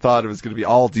everybody thought it was going to be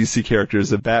all DC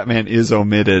characters, and Batman is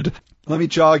omitted. Let me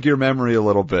jog your memory a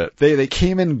little bit. They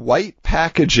came in white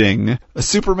packaging. A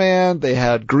Superman, they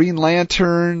had Green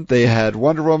Lantern, they had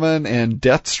Wonder Woman, and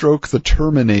Deathstroke the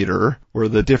Terminator were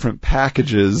the different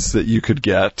packages that you could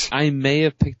get. I may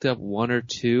have picked up one or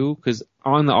two, because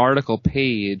on the article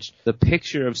page, the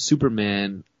picture of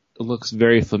Superman looks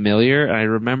very familiar, and I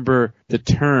remember the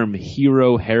term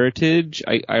hero heritage.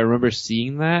 I remember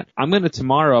seeing that.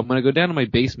 Tomorrow I'm gonna go down to my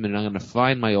basement and I'm gonna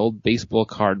find my old baseball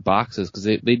card boxes, because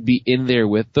they'd be in there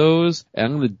with those, and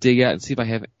I'm gonna dig out and see if I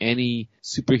have any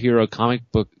superhero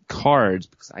comic book cards,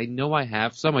 because I know I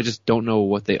have some, I just don't know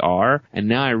what they are, and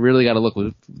now I really gotta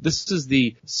look. This is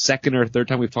the second or third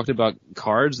time we've talked about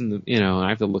cards, and I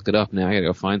have to look it up now. I gotta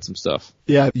go find some stuff.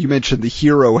 Yeah, you mentioned the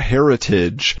hero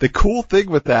heritage. The cool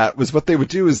thing with that was what they would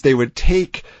do is they would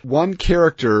take one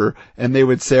character and they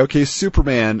would say, okay,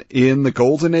 Superman in the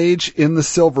Golden Age, in the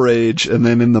Silver Age, and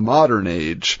then in the Modern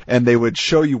Age, and they would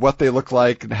show you what they look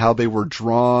like and how they were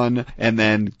drawn, and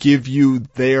then give you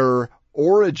their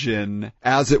origin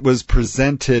as it was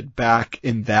presented back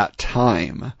in that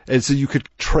time. And so you could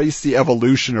trace the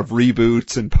evolution of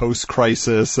reboots and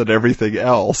post-crisis and everything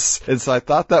else. And so I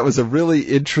thought that was a really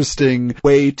interesting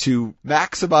way to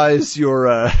maximize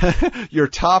your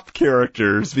top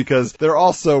characters, because there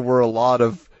also were a lot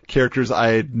of characters I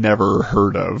had never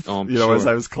heard of, sure. As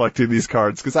I was collecting these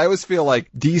cards. Because I always feel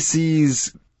like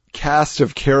DC's cast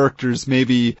of characters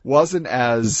maybe wasn't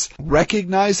as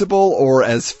recognizable or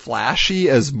as flashy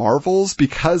as Marvel's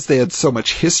because they had so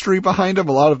much history behind them.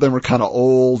 A lot of them were kind of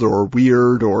old or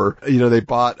weird, or, they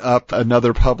bought up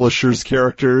another publisher's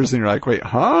characters and you're like, wait,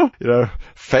 huh?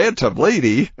 Phantom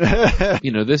Lady.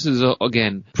 This is,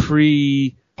 again,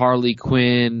 Harley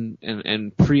Quinn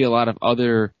and pre a lot of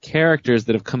other characters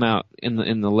that have come out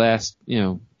in the last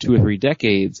 2 or 3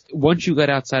 decades. Once you got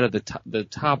outside of the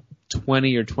top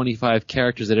 20 or 25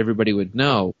 characters that everybody would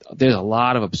know, there's a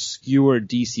lot of obscure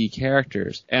DC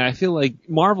characters. And I feel like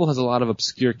Marvel has a lot of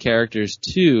obscure characters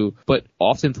too, but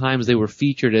oftentimes they were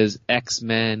featured as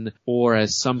X-Men or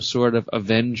as some sort of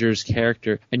Avengers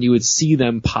character, and you would see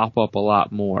them pop up a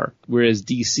lot more. Whereas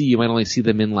DC, you might only see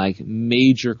them in like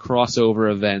major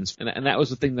crossover events. And that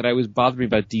was the thing that always bothered me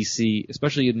about DC,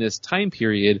 especially in this time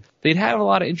period. They'd have a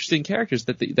lot of interesting characters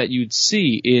that you'd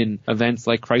see in events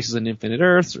like Crisis on Infinite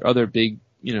Earths or other big,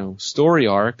 story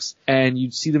arcs, and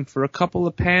you'd see them for a couple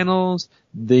of panels.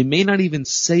 They may not even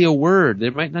say a word.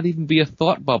 There might not even be a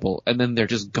thought bubble, and then they're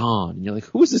just gone. And you're like,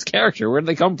 who is this character? Where did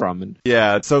they come from? And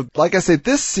so like I said,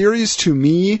 this series to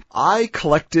me, I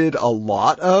collected a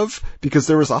lot of because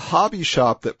there was a hobby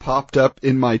shop that popped up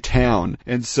in my town.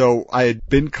 And so I had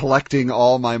been collecting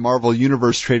all my Marvel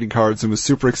Universe trading cards and was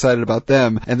super excited about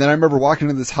them. And then I remember walking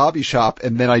into this hobby shop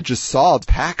and then I just saw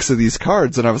packs of these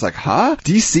cards and I was like, huh?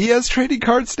 DC has trading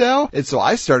cards now? And so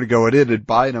I started going in and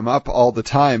buying them up all the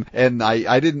time. And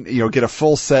I didn't, get a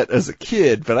full set as a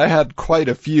kid, but I had quite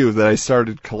a few that I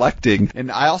started collecting.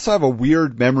 And I also have a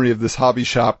weird memory of this hobby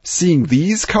shop seeing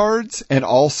these cards and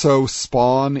also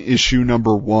Spawn issue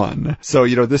number 1. So,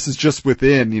 this is just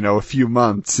within, a few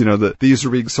months, that these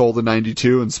were being sold in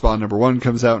 92 and Spawn number 1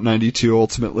 comes out in 92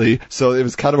 ultimately. So it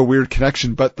was kind of a weird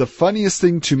connection. But the funniest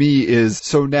thing to me is,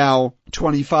 so now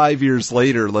 25 years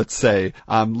later, let's say,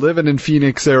 I'm living in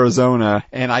Phoenix, Arizona,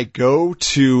 and I go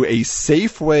to a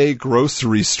Safeway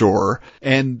grocery store,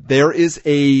 and there is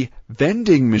a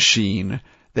vending machine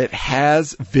that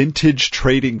has vintage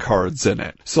trading cards in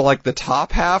it. So like the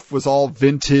top half was all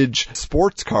vintage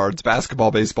sports cards,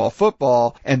 basketball, baseball,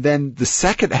 football, and then the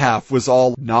second half was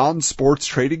all non-sports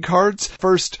trading cards.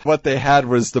 First, what they had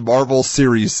was the Marvel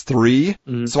Series 3.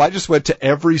 Mm-hmm. So I just went to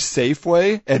every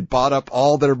Safeway and bought up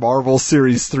all their Marvel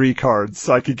Series 3 cards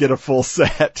so I could get a full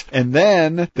set. And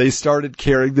then they started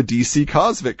carrying the DC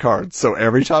Cosmic cards. So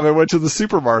every time I went to the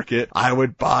supermarket, I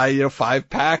would buy, 5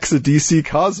 packs of DC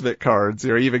Cosmic cards,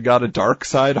 even got a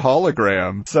Darkseid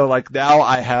hologram. So now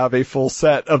I have a full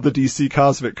set of the DC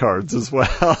Cosmic cards as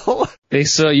well. They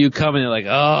saw you coming, they're like,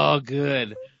 oh,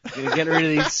 good. Gonna get rid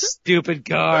of these stupid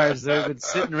cards that have been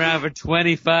sitting around for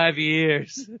 25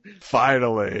 years.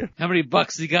 Finally. How many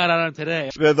bucks you got on them today?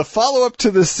 The follow-up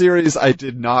to this series I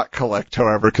did not collect,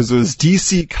 however, because it was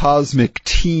DC Cosmic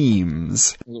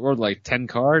Teams. Or 10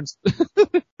 cards?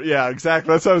 Yeah,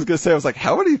 exactly. That's what I was going to say. I was like,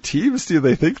 how many teams do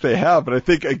they think they have? But I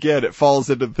think, again, it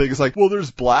falls into things like, well, there's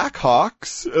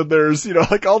Blackhawks, and there's,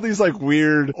 all these,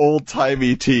 weird,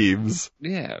 old-timey teams.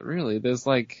 Yeah, really. There's,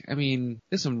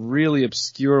 there's some really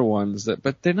obscure ones,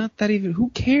 but they're not that even, who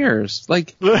cares?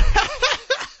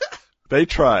 They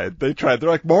tried. They're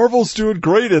like, Marvel's doing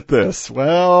great at this.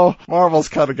 Well, Marvel's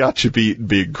kind of got you beat in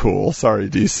being cool. Sorry,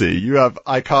 DC. You have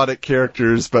iconic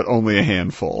characters, but only a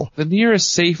handful. The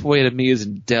nearest Safeway to me is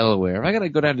in Delaware. If I gotta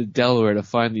go down to Delaware to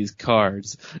find these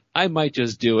cards, I might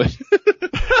just do it.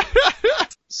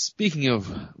 Speaking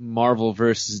of Marvel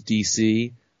versus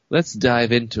DC, let's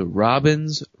dive into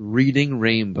Robin's Reading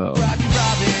Rainbow. Rocky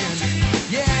Robin,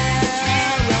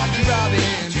 yeah, Rocky Robin.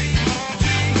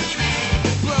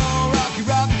 Blow Rocky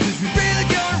Robin, 'cause we really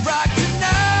gonna rock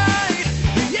tonight,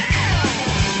 yeah!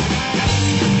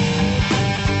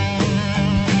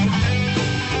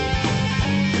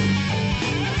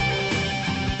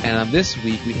 And on this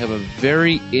week, we have a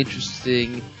very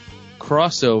interesting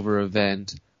crossover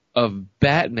event of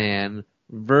Batman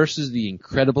versus the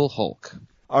Incredible Hulk.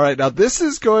 All right, now this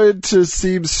is going to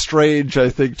seem strange, I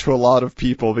think, to a lot of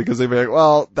people because they'd be like,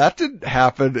 well, that didn't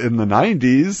happen in the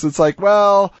 90s. It's like,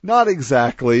 well, not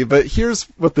exactly, but here's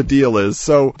what the deal is.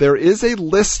 So there is a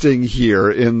listing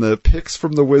here in the Picks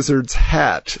from the Wizard's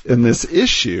hat in this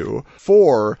issue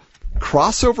for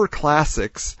Crossover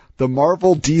Classics, the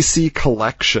Marvel DC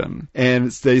collection. And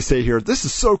they say here, this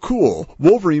is so cool.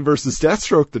 Wolverine versus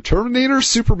Deathstroke, the Terminator,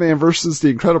 Superman versus the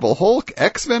Incredible Hulk,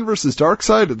 X-Men versus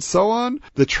Darkseid, and so on.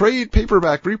 The trade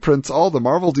paperback reprints all the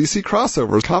Marvel DC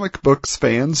crossovers. Comic books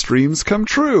fans' dreams come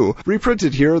true.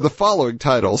 Reprinted here are the following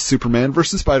titles: Superman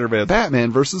versus Spider-Man,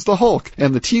 Batman versus the Hulk,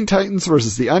 and the Teen Titans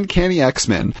versus the Uncanny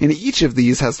X-Men. And each of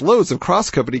these has loads of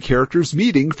cross-company characters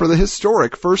meeting for the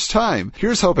historic first time.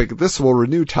 Here's hoping this will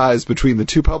renew ties between the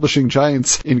two publishing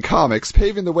giants in comics,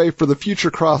 paving the way for the future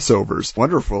crossovers.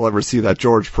 Wonder if we'll ever see that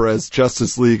George Perez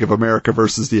Justice League of America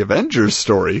versus the Avengers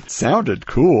story. Sounded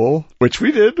cool. Which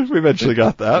we did. We eventually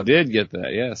got that. We did get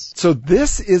that, yes. So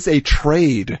this is a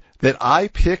trade that I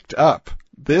picked up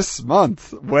this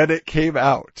month when it came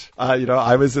out.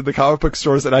 I was in the comic book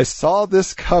stores and I saw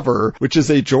this cover, which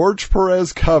is a George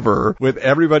Perez cover with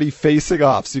everybody facing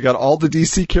off. So you got all the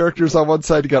DC characters on one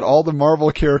side, you got all the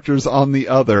Marvel characters on the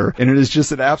other, and it is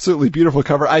just an absolutely beautiful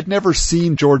cover. I'd never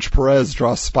seen George Perez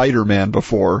draw Spider-Man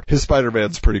before. His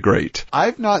Spider-Man's pretty great.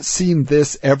 I've not seen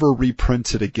this ever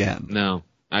reprinted again. No.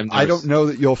 I don't know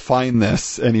that you'll find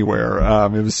this anywhere.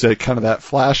 It was kind of that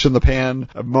flash in the pan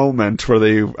moment where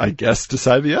they, I guess,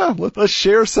 decided, let's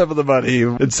share some of the money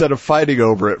instead of fighting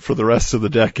over it for the rest of the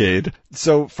decade.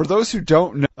 So for those who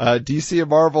don't know, DC and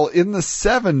Marvel in the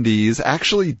 70s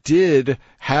actually did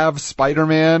have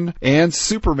Spider-Man and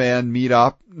Superman meet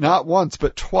up. Not once,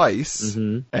 but twice.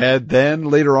 Mm-hmm. And then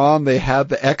later on, they had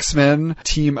the X-Men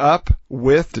team up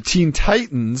with the Teen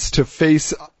Titans to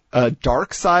face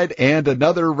Darkseid and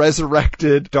another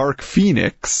resurrected Dark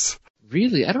Phoenix.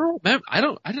 Really? I don't remember. I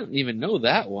don't even know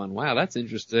that one. Wow, that's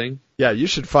interesting. Yeah, you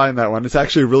should find that one. It's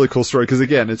actually a really cool story because,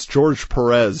 again, it's George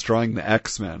Perez drawing the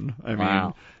X-Men. I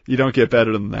mean, you don't get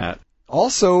better than that.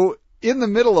 Also, in the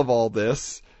middle of all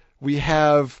this, we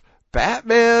have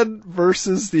Batman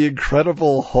versus the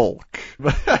Incredible Hulk,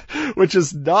 which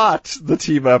is not the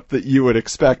team up that you would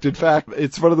expect. In fact,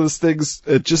 it's one of those things,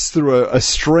 just through a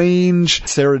strange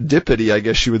serendipity, I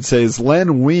guess you would say, is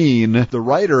Len Wein, the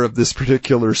writer of this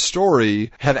particular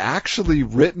story, had actually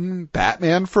written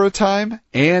Batman for a time,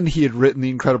 and he had written the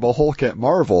Incredible Hulk at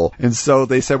Marvel. And so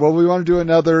they said, well, we want to do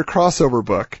another crossover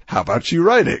book. How about you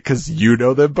write it? Because you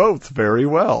know them both very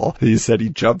well. He said he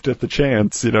jumped at the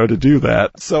chance, to do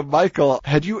that. So Michael,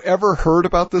 had you ever heard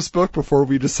about this book before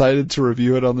we decided to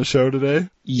review it on the show today?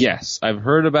 Yes, I've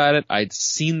heard about it. I'd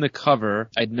seen the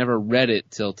cover. I'd never read it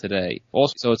till today.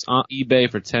 Also, so it's on eBay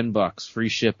for $10, free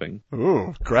shipping.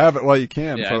 Ooh, grab it while you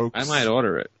can, folks. I might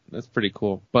order it. That's pretty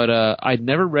cool. But I'd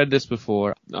never read this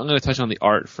before. I'm going to touch on the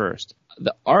art first.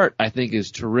 The art, I think, is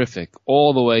terrific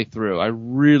all the way through. I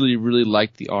really, really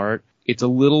like the art. It's a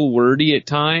little wordy at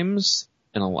times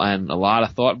and a lot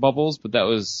of thought bubbles, but that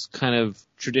was kind of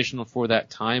traditional for that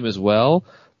time as well.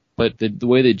 But the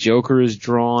way the Joker is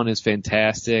drawn is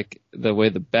fantastic. The way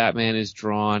the Batman is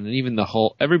drawn, and even the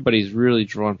Hulk, everybody's really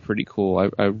drawn pretty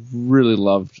cool. I really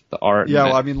loved the art. Yeah,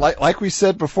 well, I mean, like we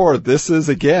said before, this is,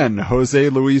 again, Jose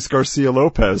Luis Garcia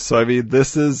Lopez. So, I mean,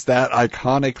 this is that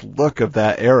iconic look of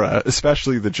that era,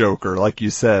 especially the Joker, like you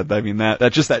said. I mean,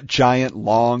 that giant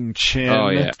long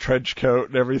chin, trench coat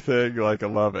and everything. Like, I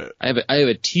love it. I have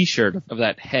a t-shirt of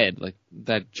that head, like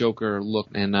that Joker look,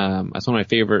 and that's one of my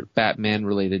favorite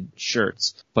Batman-related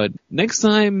shirts. But next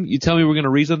time you tell me we're going to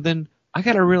read something, I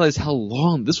gotta realize how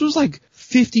long. This was like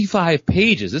 55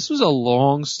 pages. This was a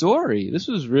long story. This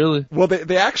was really... Well,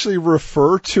 they actually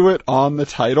refer to it on the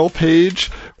title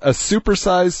page. A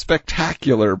supersized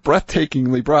spectacular,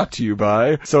 breathtakingly brought to you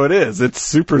by. So it is. It's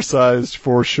supersized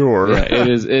for sure. Yeah, it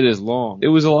is long. It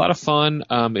was a lot of fun.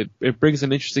 It brings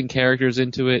some interesting characters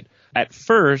into it. At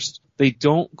first, they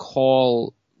don't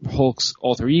call Hulk's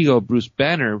alter ego, Bruce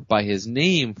Banner, by his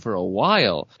name for a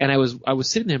while. And I was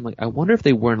sitting there, I'm like, I wonder if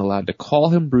they weren't allowed to call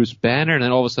him Bruce Banner, and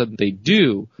then all of a sudden they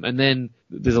do. And then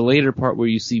there's a later part where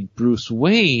you see Bruce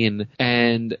Wayne,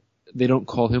 and they don't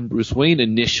call him Bruce Wayne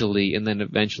initially, and then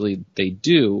eventually they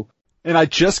do. And I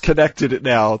just connected it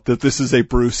now that this is a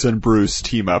Bruce and Bruce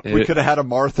team up. We could have had a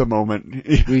Martha moment.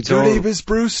 Your name is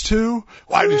Bruce too?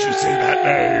 Why did you say that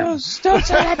name? Don't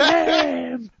say that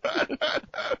name!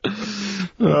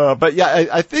 But yeah,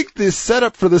 I think the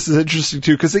setup for this is interesting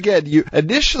too, because again,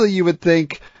 initially you would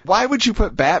think, why would you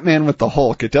put Batman with the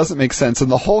Hulk? It doesn't make sense.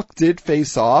 And the Hulk did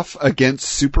face off against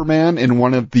Superman in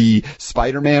one of the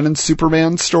Spider-Man and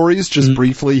Superman stories. Just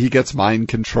briefly, he gets mind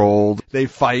controlled. They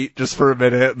fight just for a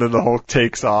minute, and then the Hulk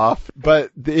takes off. But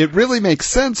it really makes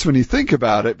sense when you think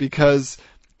about it, because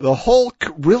the Hulk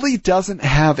really doesn't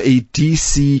have a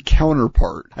DC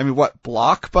counterpart. I mean, what,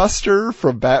 Blockbuster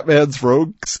from Batman's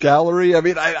Rogues Gallery? I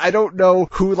mean, I don't know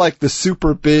who, like, the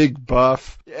super big,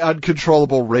 buff,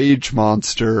 uncontrollable rage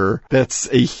monster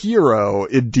that's a hero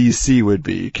in DC would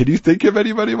be. Can you think of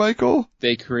anybody, Michael?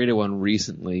 They created one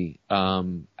recently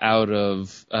out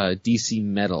of DC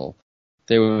Metal.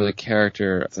 They were the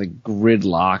character like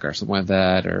Gridlock or something like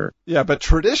that, or yeah, but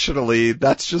traditionally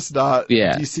that's just not.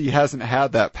 Yeah. DC hasn't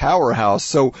had that powerhouse.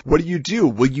 So what do?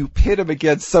 Will you pit him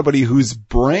against somebody whose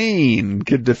brain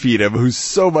can defeat him, who's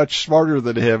so much smarter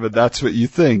than him, and that's what you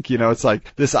think? You know, it's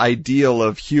like this ideal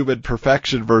of human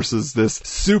perfection versus this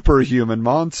superhuman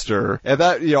monster, and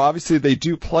that, you know, obviously they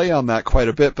do play on that quite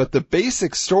a bit. But the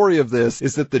basic story of this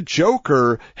is that the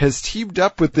Joker has teamed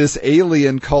up with this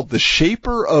alien called the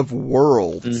Shaper of Worlds.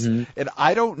 Mm-hmm. And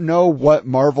I don't know what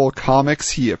Marvel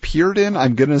comics he appeared in.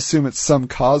 I'm going to assume it's some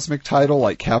cosmic title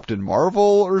like Captain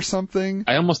Marvel or something.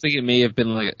 I almost think it may have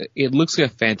been like, it looks like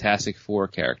a Fantastic Four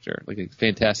character, like a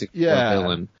Fantastic Four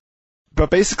villain. But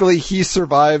basically, he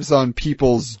survives on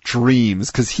people's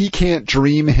dreams, because he can't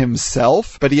dream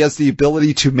himself, but he has the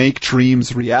ability to make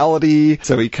dreams reality.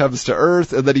 So he comes to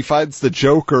Earth, and then he finds the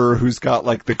Joker, who's got,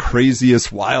 like, the craziest,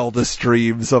 wildest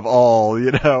dreams of all,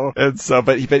 you know? And so,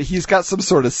 but he's got some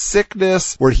sort of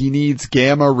sickness where he needs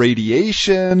gamma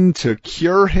radiation to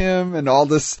cure him, and all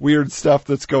this weird stuff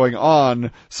that's going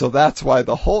on. So that's why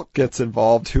the Hulk gets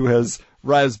involved, who has,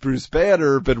 as Bruce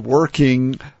Banner, been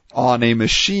working on a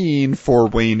machine for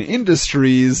Wayne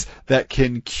Industries that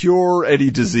can cure any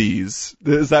disease.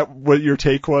 Is that what your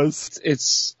take was?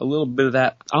 It's a little bit of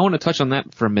that. I want to touch on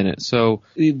that for a minute. So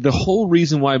the whole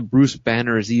reason why Bruce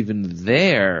Banner is even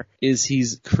there is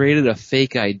he's created a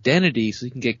fake identity so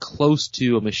he can get close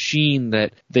to a machine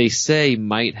that they say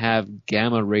might have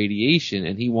gamma radiation,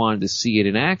 and he wanted to see it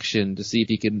in action to see if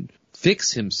he can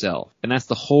fix himself. And that's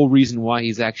the whole reason why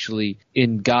he's actually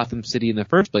in Gotham City in the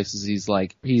first place, is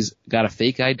he's got a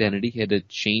fake identity. He had to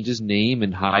change his name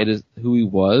and hide who he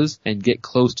was and get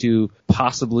close to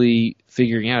possibly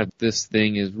figuring out if this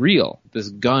thing is real, this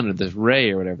gun or this ray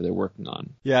or whatever they're working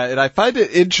on. Yeah, and I find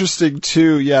it interesting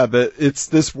too, that it's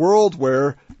this world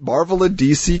where Marvel and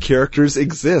DC characters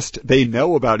exist. They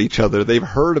know about each other. They've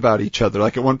heard about each other.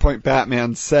 Like at one point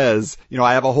Batman says,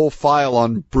 I have a whole file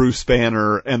on Bruce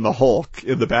Banner and the Hulk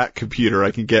in the Bat computer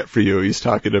I can get for you. He's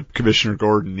talking to Commissioner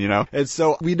Gordon, And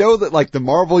so we know that like the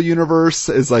Marvel universe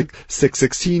is like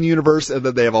 616 universe, and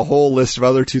then they have a whole list of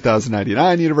other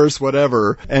 2099 universe,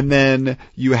 whatever. And then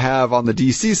you have on the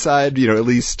DC side, at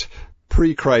least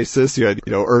pre-Crisis, you had,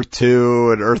 Earth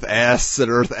 2 and Earth S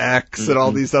and Earth X and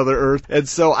all these other Earths. And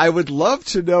so I would love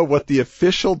to know what the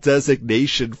official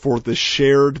designation for the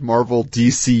shared Marvel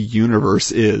DC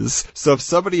universe is. So if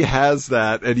somebody has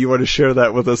that and you want to share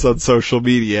that with us on social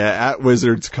media at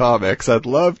Wizards Comics, I'd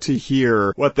love to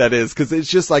hear what that is, because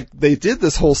it's just like they did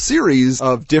this whole series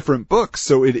of different books.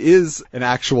 So it is an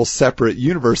actual separate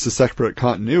universe, a separate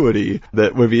continuity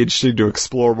that would be interesting to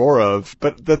explore more of.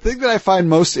 But the thing that I find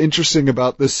most interesting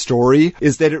about this story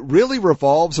is that it really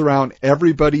revolves around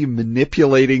everybody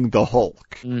manipulating the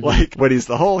Hulk. Like, when he's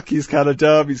the Hulk, he's kind of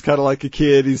dumb, he's kind of like a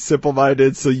kid, he's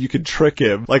simple-minded, so you can trick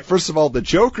him. Like, first of all, the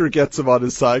Joker gets him on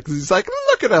his side, because he's like,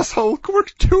 look at us, Hulk, we're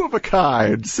two of a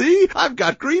kind, see? I've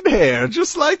got green hair,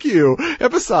 just like you,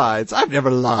 and besides, I've never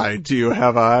lied to you,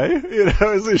 have I?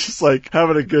 It's just like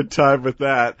having a good time with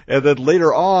that. And then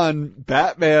later on,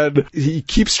 Batman, he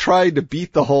keeps trying to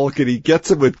beat the Hulk, and he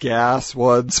gets him with gas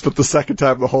once, but the second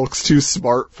time the Hulk's too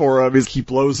smart for him. He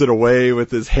blows it away with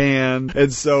his hand.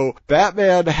 And so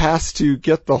Batman has to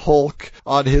get the Hulk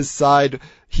on his side.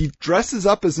 He dresses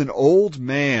up as an old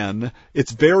man.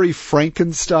 It's very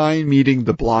Frankenstein meeting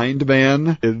the blind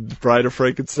man in Bride of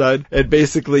Frankenstein. And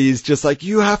basically he's just like,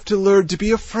 you have to learn to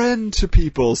be a friend to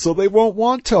people so they won't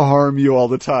want to harm you all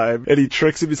the time. And he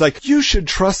tricks him. He's like, you should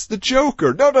trust the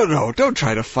Joker. No, don't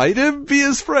try to fight him. Be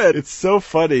his friend. It's so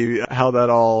funny how that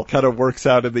all kind of works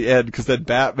out in the end, because then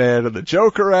Batman and the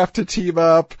Joker have to team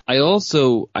up. I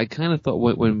kind of thought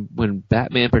when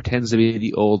Batman pretends to be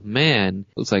the old man,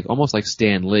 it looks like almost like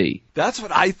Stan Lee. That's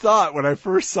what I thought when I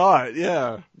first saw it,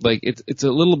 yeah. Like, it's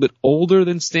a little bit older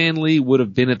than Stan Lee would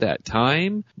have been at that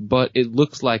time, but it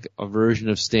looks like a version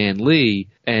of Stan Lee,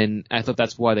 and I thought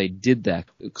that's why they did that.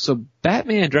 So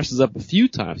Batman dresses up a few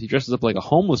times. He dresses up like a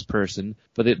homeless person,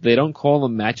 but they don't call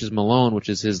him Matches Malone, which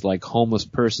is his, like, homeless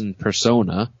person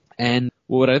persona. And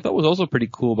what I thought was also pretty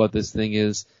cool about this thing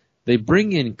is they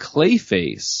bring in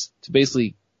Clayface to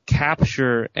basically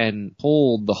capture and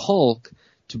hold the Hulk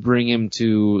to bring him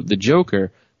to the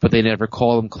Joker, but they never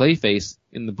call him Clayface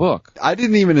in the book. I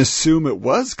didn't even assume it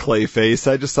was Clayface.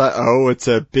 I just thought, oh, it's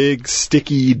a big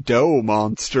sticky dough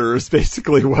monster is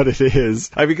basically what it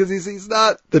is. I mean, because he's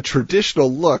not the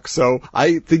traditional look, so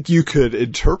I think you could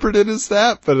interpret it as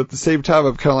that, but at the same time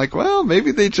I'm kind of like, well,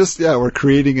 maybe they just, we're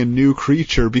creating a new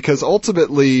creature, because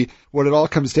ultimately what it all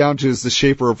comes down to is the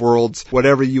Shaper of Worlds.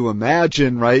 Whatever you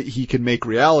imagine, right, he can make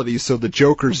reality. So the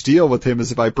Joker's deal with him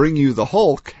is if I bring you the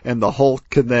Hulk, and the Hulk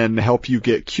can then help you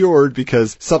get cured,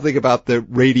 because something about the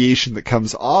radiation that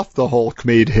comes off the Hulk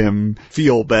made him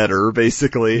feel better,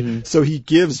 basically. Mm-hmm. So he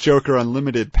gives Joker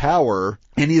unlimited power.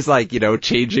 And he's like,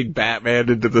 changing Batman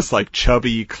into this like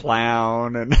chubby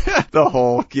clown, and the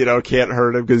Hulk, can't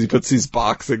hurt him because he puts these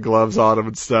boxing gloves on him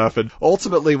and stuff. And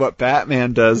ultimately what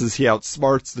Batman does is he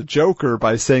outsmarts the Joker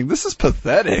by saying, this is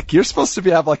pathetic. You're supposed to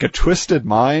have like a twisted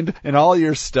mind, and all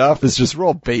your stuff is just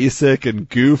real basic and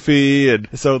goofy. And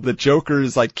so the Joker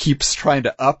is like keeps trying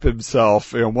to up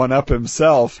himself, one up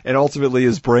himself, and ultimately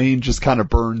his brain just kind of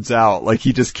burns out. Like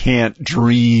he just can't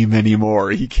dream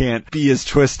anymore. He can't be as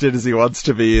twisted as he wants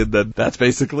to be, and then that's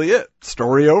basically it.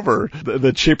 Story over.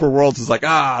 The Shaper Worlds is like,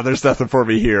 there's nothing for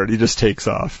me here, and he just takes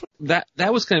off. That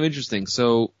was kind of interesting.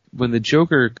 So when the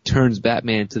Joker turns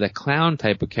Batman to that clown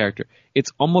type of character,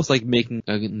 it's almost like making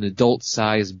an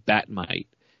adult-sized Batmite.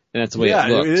 And that's the way it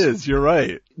looks. Yeah, it is. You're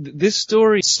right. This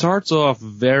story starts off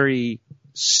very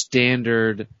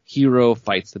standard. Hero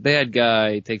fights the bad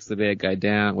guy, takes the bad guy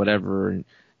down, whatever,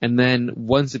 and then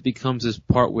once it becomes this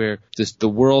part where just the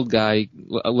world guy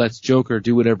lets Joker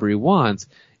do whatever he wants,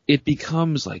 it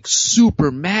becomes like super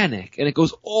manic, and it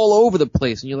goes all over the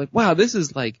place, and you're like, wow, this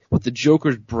is like what the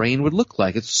Joker's brain would look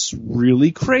like. It's really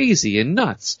crazy and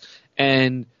nuts.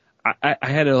 And I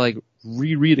had to like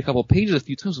reread a couple pages a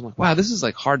few times. I'm like, wow, this is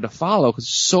like hard to follow because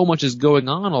so much is going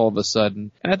on all of a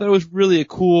sudden. And I thought it was really a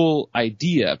cool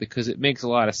idea because it makes a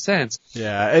lot of sense.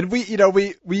 Yeah, and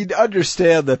we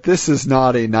understand that this is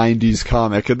not a 90s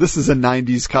comic, and this is a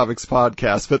 90s comics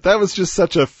podcast, but that was just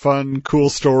such a fun, cool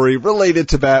story related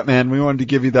to Batman. We wanted to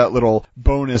give you that little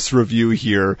bonus review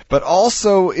here. But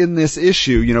also in this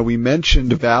issue, we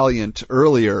mentioned Valiant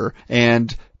earlier,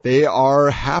 and they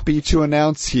are happy to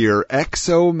announce here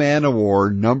X-O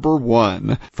Manowar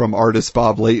 #1 from artist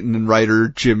Bob Layton and writer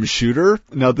Jim Shooter.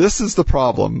 Now this is the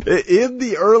problem. In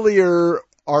the earlier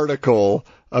article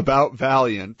about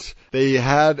Valiant, they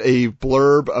had a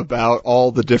blurb about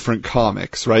all the different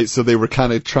comics, right? So they were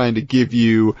kind of trying to give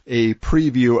you a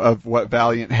preview of what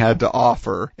Valiant had to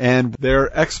offer. And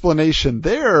their explanation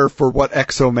there for what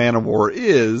X-O Manowar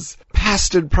is,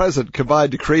 past and present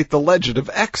combined to create the legend of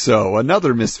X-O,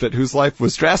 another misfit whose life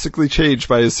was drastically changed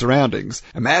by his surroundings.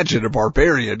 Imagine a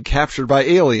barbarian captured by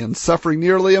aliens, suffering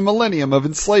nearly a millennium of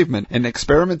enslavement and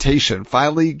experimentation,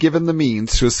 finally given the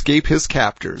means to escape his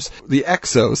captors. The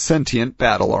X-O sentient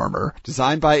battle armor,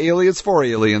 designed by aliens for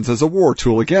aliens as a war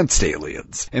tool against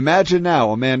aliens. Imagine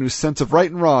now a man whose sense of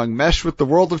right and wrong mesh with the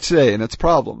world of today and its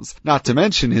problems, not to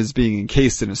mention his being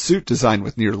encased in a suit designed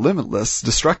with near limitless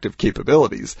destructive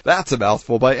capabilities. That's a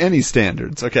mouthful by any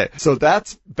standards. Okay, so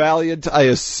that's Valiant, I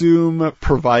assume,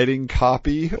 providing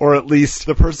copy, or at least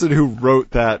the person who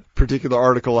wrote that particular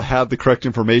article had the correct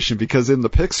information, because in the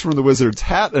Picks from the Wizard's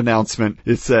Hat announcement,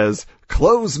 it says,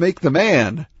 "Clothes make the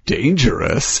man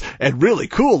dangerous," and really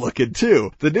cool looking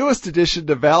too. The newest addition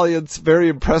to Valiant's very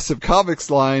impressive comics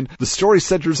line, the story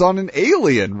centers on an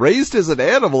alien raised as an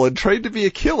animal and trained to be a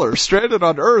killer, stranded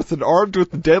on Earth and armed with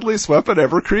the deadliest weapon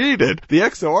ever created, the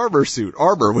X-O armor suit,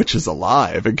 armor which is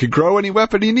alive and can grow any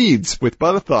weapon he needs with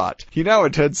but a thought. He now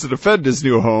intends to defend his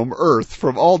new home, Earth,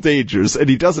 from all dangers, and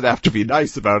he doesn't have to be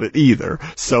nice about it either.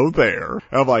 So there.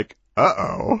 I'm like,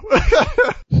 uh-oh.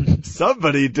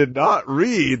 Somebody did not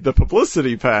read the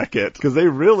publicity packet, because they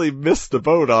really missed the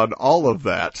boat on all of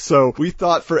that. So we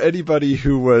thought for anybody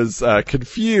who was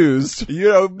confused,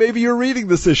 maybe you're reading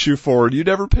this issue forward, you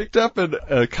never picked up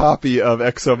a copy of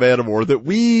X-O Manowar, that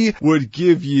we would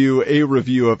give you a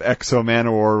review of X-O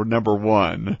Manowar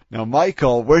 #1. Now,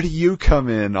 Michael, where do you come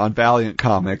in on Valiant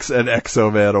Comics and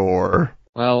X-O Manowar?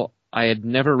 Well, I had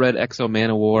never read X-O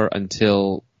Manowar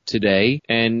until today,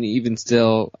 and even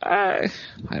still, I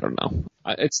don't know.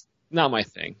 It's not my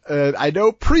thing. I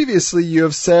know previously you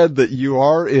have said that you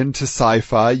are into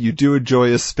sci-fi. You do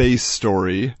enjoy a space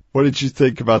story. What did you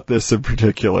think about this in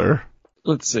particular?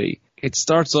 Let's see. It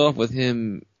starts off with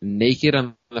him naked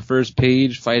on the first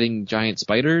page fighting giant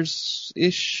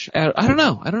spiders-ish. I don't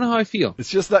know. I don't know how I feel. It's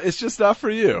just not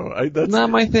for you. That's not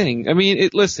my thing. I mean,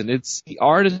 the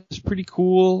art is pretty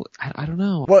cool. I don't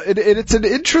know. Well, it's an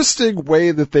interesting way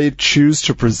that they choose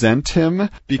to present him,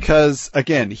 because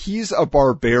again, he's a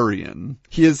barbarian.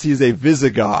 He's a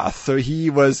Visigoth. So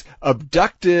he was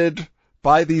abducted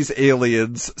by these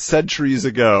aliens centuries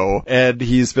ago, and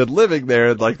he's been living there,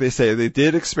 and like they say, they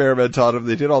did experiment on him,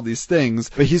 they did all these things,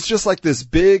 but he's just like this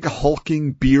big,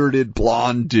 hulking, bearded,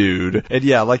 blonde dude. And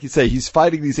yeah, like you say, he's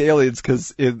fighting these aliens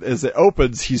because as it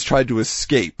opens, he's trying to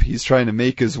escape. He's trying to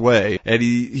make his way, and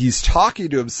he's talking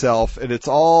to himself, and it's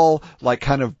all like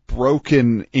kind of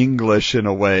broken English in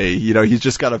a way. You know, he's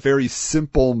just got a very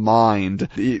simple mind.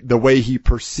 The way he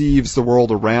perceives the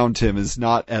world around him is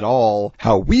not at all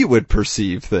how we would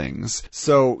perceive things.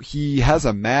 So he has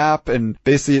a map, and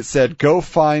basically it said, go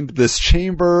find this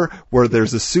chamber where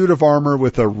there's a suit of armor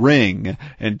with a ring,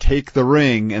 and take the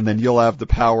ring, and then you'll have the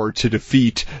power to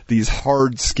defeat these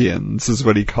hard skins, is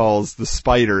what he calls the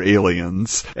spider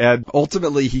aliens. And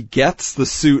ultimately he gets the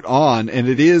suit on, and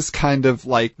it is kind of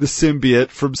like the symbiote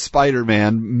from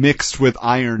Spider-Man mixed with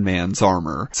Iron Man's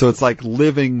armor. So it's like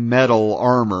living metal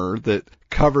armor that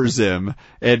covers him,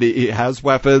 and it has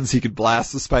weapons. He can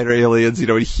blast the spider aliens, you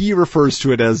know, and he refers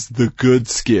to it as the good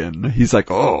skin. He's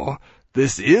like, oh,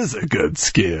 this is a good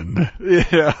skin, you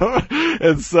know?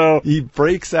 And so he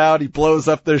breaks out, he blows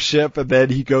up their ship, and then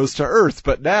he goes to Earth.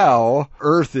 But now,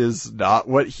 Earth is not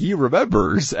what he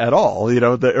remembers at all. You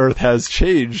know, the Earth has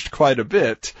changed quite a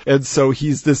bit. And so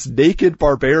he's this naked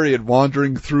barbarian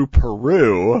wandering through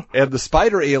Peru. And the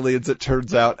spider aliens, it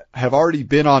turns out, have already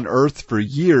been on Earth for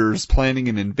years planning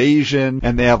an invasion.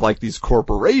 And they have like these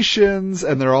corporations,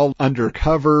 and they're all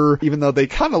undercover, even though they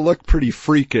kind of look pretty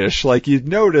freakish. Like you'd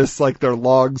notice, like, their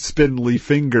long, spindly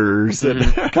fingers and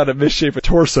kind of misshapen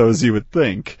torsos, you would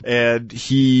think. And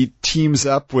he teams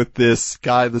up with this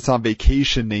guy that's on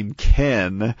vacation named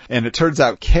Ken. And it turns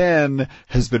out Ken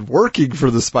has been working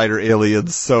for the spider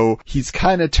aliens, so he's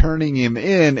kind of turning him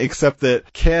in, except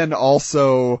that Ken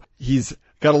also, he's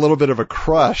got a little bit of a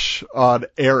crush on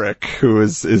Eric, who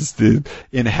is the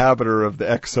inhabitor of the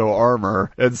Exo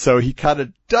armor. And so he kind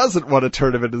of doesn't want to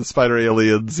turn him into the spider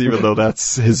aliens, even though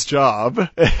that's his job.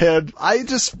 And I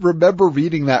just remember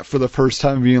reading that for the first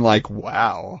time being like,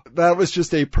 wow, that was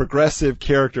just a progressive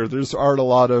character. There's aren't a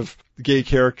lot of gay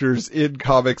characters in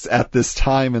comics at this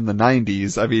time in the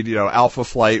 90s. I mean, you know, Alpha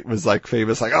Flight was like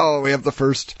famous, like, oh, we have the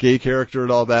first gay character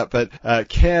and all that. But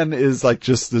Ken is like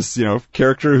just this, you know,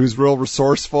 character who's real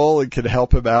resourceful and can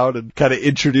help him out and kind of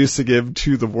introducing him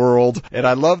to the world. And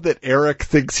I love that Eric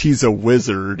thinks he's a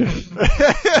wizard.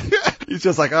 He's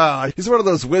just like, he's one of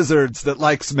those wizards that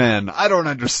likes men. I don't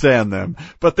understand them,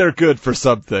 but they're good for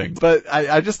something. But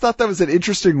I just thought that was an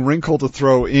interesting wrinkle to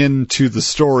throw into the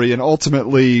story, and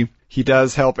ultimately he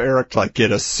does help Eric, like,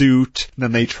 get a suit, and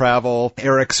then they travel.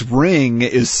 Eric's ring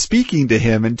is speaking to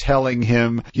him and telling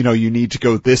him, you know, you need to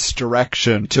go this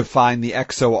direction to find the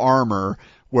Exo armor,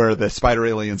 where the spider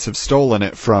aliens have stolen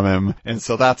it from him. And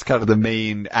so that's kind of the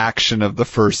main action of the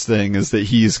first thing, is that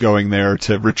he's going there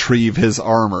to retrieve his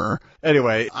armor.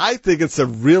 Anyway, I think it's a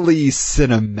really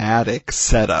cinematic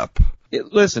setup.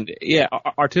 Listen, yeah,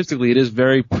 artistically it is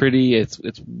very pretty. It's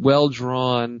well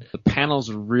drawn. The panels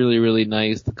are really, really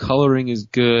nice. The coloring is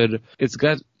good. It's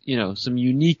got, you know, some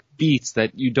unique beats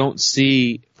that you don't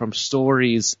see from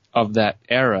stories of that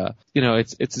era. You know,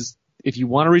 it's if you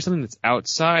want to read something that's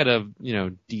outside of, you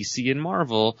know, DC and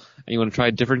Marvel, and you want to try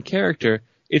a different character,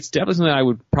 it's definitely something I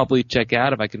would probably check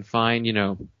out if I can find, you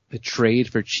know, a trade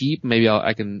for cheap. Maybe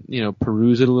I can, you know,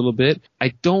 peruse it a little bit. I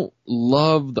don't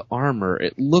love the armor.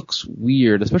 It looks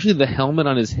weird, especially the helmet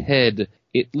on his head.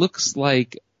 It looks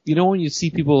like, you know, when you see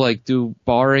people like do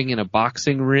sparring in a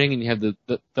boxing ring and you have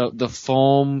the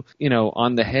foam, you know,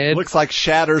 on the head. Looks like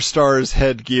Shatterstar's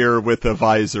headgear with a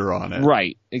visor on it.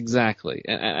 Right, exactly.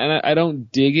 And I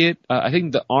don't dig it. I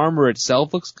think the armor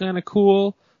itself looks kind of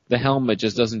cool. The helmet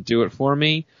just doesn't do it for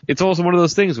me. It's also one of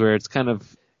those things where it's kind of,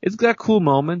 it's got cool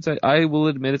moments. I will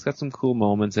admit it's got some cool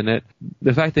moments in it.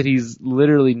 The fact that he's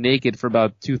literally naked for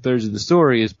about 2/3 of the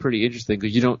story is pretty interesting,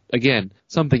 because you don't, again,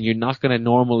 something you're not going to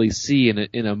normally see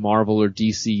in a Marvel or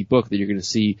DC book, that you're going to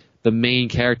see the main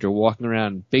character walking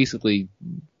around basically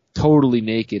totally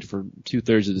naked for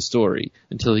 2/3 of the story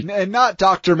until he, and not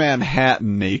Dr.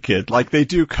 Manhattan naked. Like, they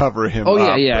do cover him up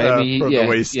I mean, from the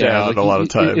waist down, like, a lot of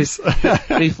times.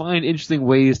 They find interesting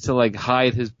ways to, like,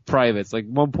 hide his privates. Like,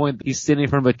 one point he's sitting in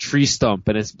front of a tree stump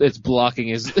and it's blocking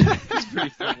his it's pretty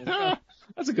funny.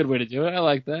 That's a good way to do it. I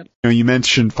like that. You know, you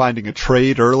mentioned finding a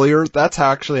trade earlier. That's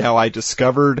actually how I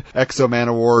discovered Exo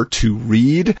Manowar to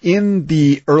read. In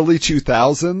the early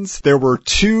 2000s, there were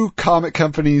 2 comic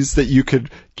companies that you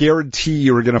could guarantee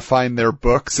you were going to find their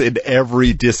books in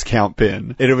every discount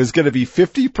bin. And it was going to be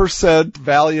 50%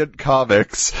 Valiant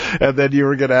Comics, and then you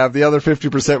were going to have the other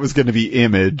 50% was going to be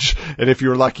Image. And if you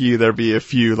were lucky, there'd be a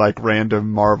few like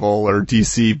random Marvel or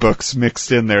DC books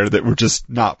mixed in there that were just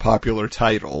not popular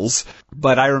titles.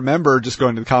 But I remember just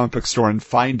going to the comic book store and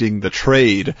finding the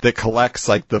trade that collects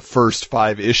like the first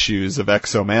 5 issues of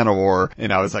X-O Manowar,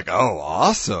 and I was like, oh,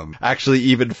 awesome. Actually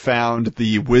even found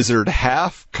the Wizard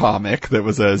Half comic that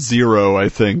was a 0, I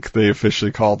think they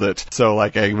officially called it. So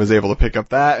like I was able to pick up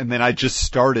that, and then I just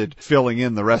started filling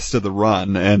in the rest of the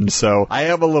run. And so I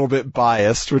am a little bit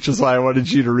biased, which is why I wanted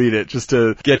you to read it, just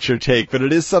to get your take. But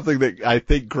it is something that I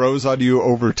think grows on you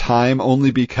over time,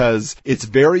 only because it's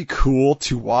very cool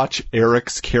to watch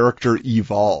Eric's character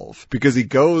evolve, because he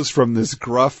goes from this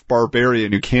gruff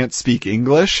barbarian who can't speak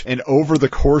English, and over the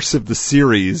course of the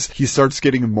series, he starts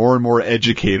getting more and more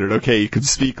educated. Okay, he can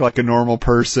speak like a normal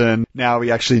person. Now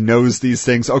he actually knows these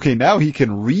things. Okay, now he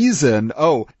can reason.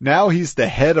 Oh, now he's the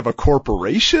head of a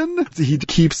corporation? He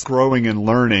keeps growing and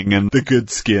learning, and the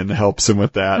good skin helps him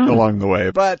with that along the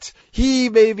way. But he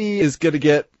maybe is going to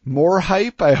get more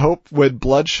hype. I hope when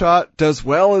Bloodshot does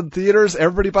well in theaters,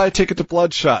 everybody buy a ticket to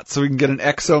Bloodshot so we can get an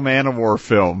X-O Manowar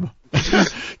film.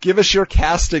 Give us your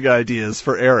casting ideas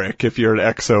for Eric if you're an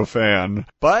X-O fan.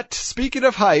 But speaking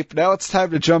of hype, now it's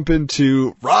time to jump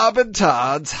into Rob and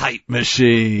Todd's Hype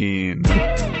Machine.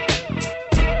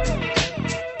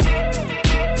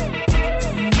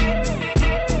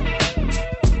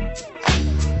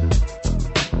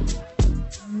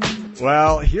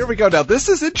 Well, here we go. Now, this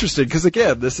is interesting because,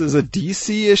 again, this is a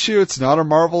DC issue. It's not a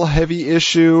Marvel-heavy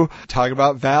issue. Talking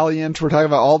about Valiant. We're talking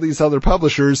about all these other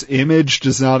publishers. Image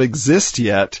does not exist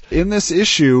yet. In this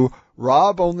issue,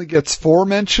 Rob only gets 4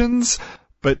 mentions,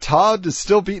 but Todd is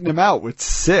still beating him out with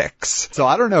 6. So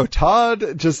I don't know.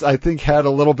 Todd just, I think, had a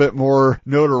little bit more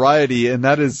notoriety, and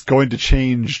that is going to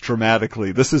change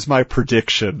dramatically. This is my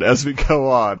prediction as we go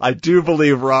on. I do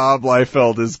believe Rob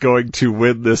Liefeld is going to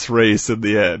win this race in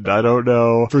the end. I don't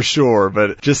know for sure, but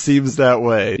it just seems that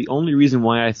way. The only reason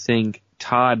why I think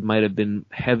Todd might have been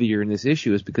heavier in this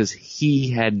issue is because he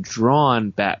had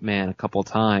drawn Batman a couple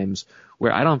times,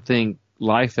 where I don't think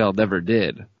Liefeld ever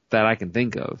did, that I can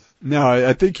think of. No,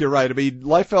 I think you're right. I mean,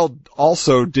 Liefeld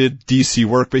also did DC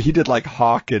work, but he did like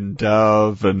Hawk and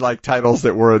Dove and like titles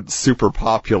that weren't super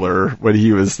popular when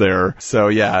he was there. So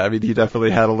yeah, I mean, he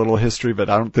definitely had a little history, but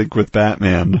I don't think with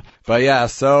Batman. But yeah,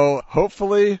 so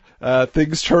hopefully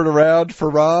things turn around for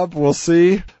Rob. We'll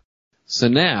see. So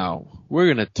now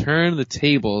we're going to turn the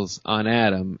tables on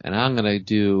Adam, and I'm going to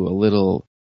do a little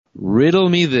riddle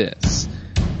me this.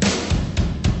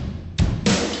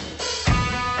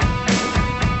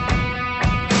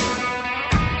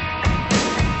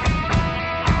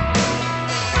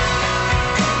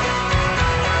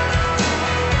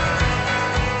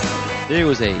 There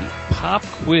was a pop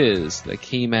quiz that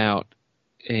came out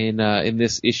in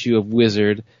this issue of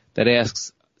Wizard that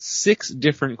asks 6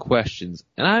 different questions,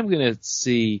 and I'm going to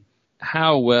see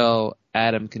how well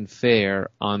Adam can fare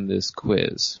on this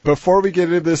quiz. Before we get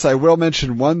into this, I will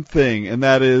mention one thing, and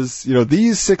that is,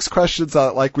 these 6 questions,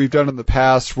 like we've done in the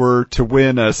past, were to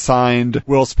win a signed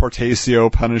Whilce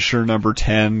Portacio Punisher number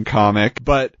 10 comic,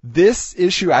 but this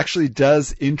issue actually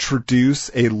does introduce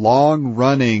a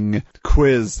long-running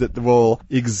quiz that will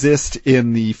exist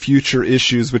in the future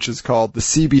issues, which is called the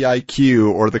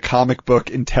CBIQ, or the Comic Book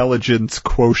Intelligence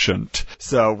Quotient.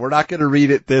 So we're not going to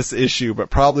read it this issue, but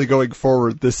probably going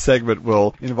forward, this segment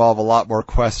will involve a lot more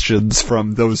questions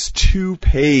from those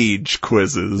 2-page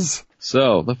quizzes.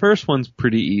 So, the first one's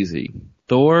pretty easy.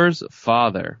 Thor's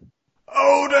father.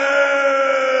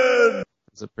 Odin!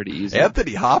 That's a pretty easy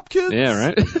Anthony Hopkins? Yeah,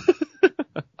 right?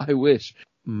 I wish.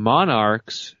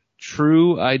 Monarch's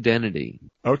true identity.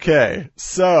 Okay,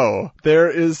 so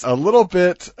there is a little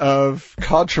bit of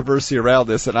controversy around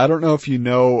this, and I don't know if you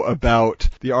know about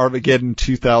the Armageddon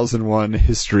 2001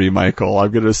 history, Michael.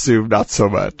 I'm going to assume not so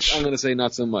much. I'm going to say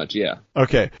not so much, yeah.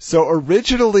 Okay, so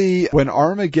originally when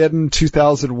Armageddon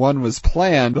 2001 was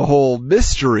planned, the whole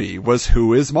mystery was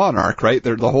who is Monarch, right?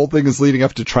 The whole thing is leading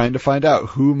up to trying to find out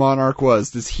who Monarch was,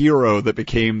 this hero that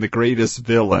became the greatest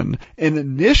villain. And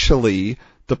initially,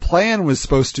 the plan was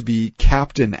supposed to be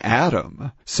Captain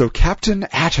Atom. So Captain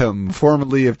Atom,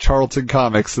 formerly of Charlton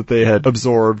Comics that they had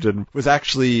absorbed and was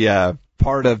actually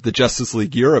part of the Justice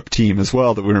League Europe team as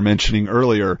well that we were mentioning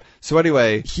earlier. So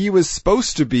anyway, he was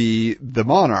supposed to be the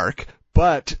Monarch,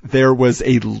 but there was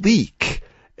a leak.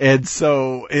 And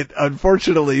so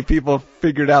unfortunately, people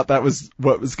figured out that was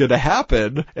what was going to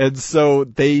happen. And so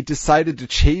they decided to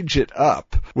change it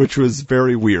up, which was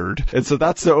very weird. And so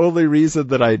that's the only reason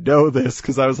that I know this,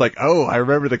 because I was like, oh, I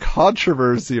remember the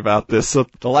controversy about this. So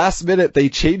the last minute they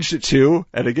changed it to,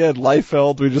 and again,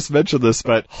 Liefeld, we just mentioned this,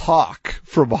 but Hawk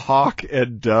from Hawk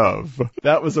and Dove.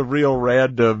 That was a real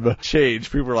random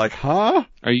change. People were like, huh?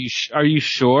 Are you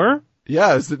sure?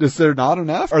 Yeah, is there not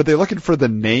enough? Are they looking for the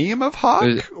name of Hawk?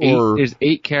 There's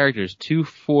 8 characters, 2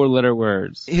 4-letter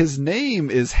words. His name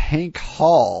is Hank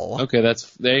Hall. Okay,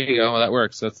 there you go. That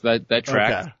works. That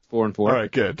tracks. Okay. 4 and 4. All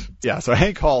right, good. Yeah, so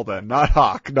Hank Hall then, not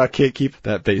Hawk. Can't keep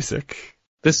that basic.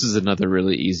 This is another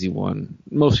really easy one.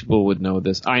 Most people would know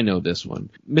this. I know this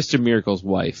one. Mr. Miracle's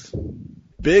wife.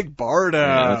 Big Barda.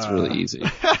 Yeah, that's really easy.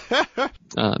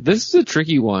 This is a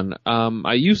tricky one.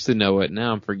 I used to know it.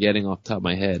 Now I'm forgetting off the top of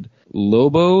my head.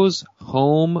 Lobo's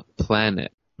Home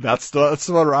Planet. That's the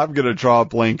one where I'm going to draw a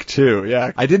blank too.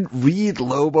 Yeah. I didn't read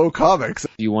Lobo comics.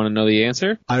 Do you want to know the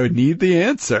answer? I would need the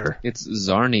answer. It's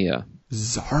Zarnia.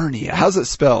 Zarnia. How's it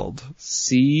spelled?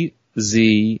 CZARNIA.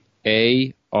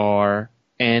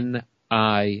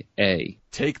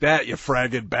 Take that, you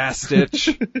fragged bastitch.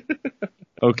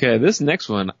 Okay, this next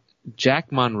one,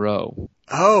 Jack Monroe.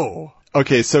 Oh.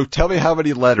 Okay, so tell me how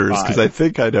many letters, because I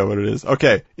think I know what it is.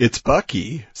 Okay, it's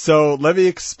Bucky. So let me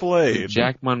explain. Did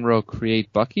Jack Monroe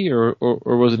create Bucky, or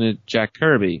wasn't it Jack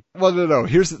Kirby? Well, no.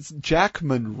 Jack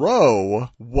Monroe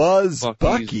was Bucky's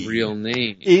Bucky. Real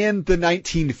name. In the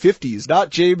 1950s, not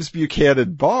James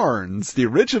Buchanan Barnes, the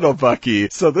original Bucky.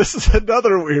 So this is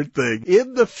another weird thing.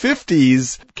 In the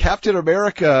 50s, Captain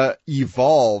America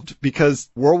evolved because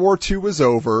World War II was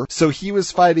over, so he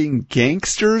was fighting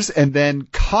gangsters and then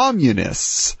communists.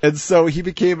 And so he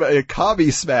became a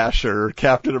commie smasher,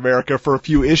 Captain America, for a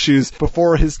few issues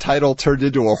before his title turned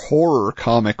into a horror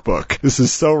comic book. This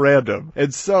is so random.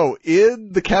 And so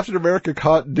in the Captain America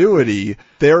continuity,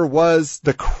 there was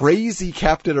the crazy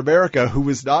Captain America who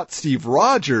was not Steve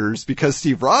Rogers, because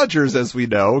Steve Rogers, as we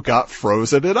know, got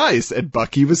frozen in ice and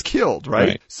Bucky was killed,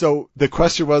 right? So the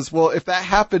question was, well, if that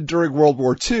happened during World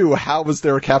War II, how was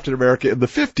there a Captain America in the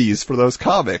 50s for those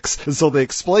comics? And so they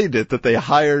explained it, that they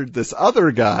hired this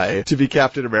other guy to be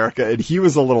Captain America, and he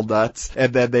was a little nuts,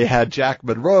 and then they had Jack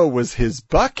Monroe was his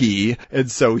Bucky,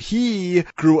 and so he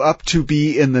grew up to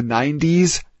be in the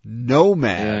 90s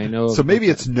Nomad. Yeah, I know. So maybe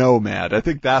it's Nomad. I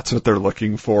think that's what they're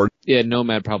looking for. Yeah,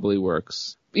 Nomad probably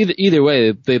works. Either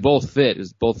way, they both fit.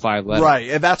 It's both 5 letters. Right,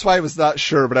 and that's why I was not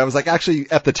sure, but I was like,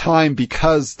 actually, at the time,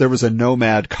 because there was a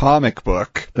Nomad comic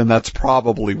book, then that's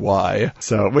probably why.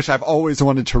 So, which I've always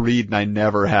wanted to read, and I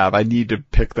never have. I need to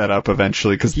pick that up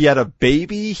eventually, because he had a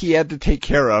baby he had to take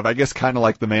care of, I guess kind of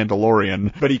like the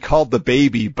Mandalorian, but he called the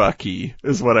baby Bucky,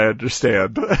 is what I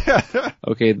understand.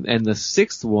 Okay, and the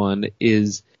 6th one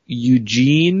is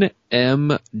Eugene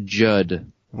M.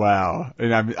 Judd. Wow.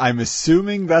 And I'm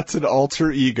assuming that's an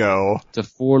alter ego. It's a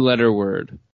 4-letter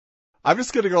word. I'm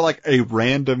just gonna go like a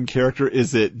random character.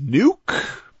 Is it Nuke?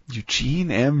 Eugene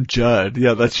M. Judd.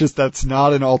 Yeah, that's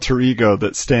not an alter ego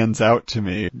that stands out to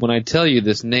me. When I tell you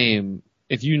this name,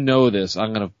 if you know this,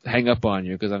 I'm gonna hang up on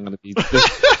you, because I'm gonna be...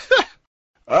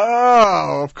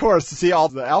 Oh, of course. See, all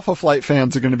the Alpha Flight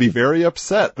fans are gonna be very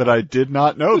upset that I did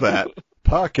not know that.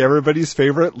 Puck, everybody's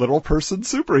favorite little person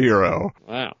superhero.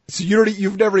 Wow. So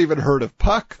you've never even heard of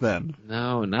Puck, then?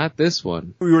 No, not this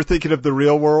one. We were thinking of the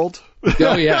real world?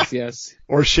 Oh, yes.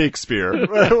 Or Shakespeare. The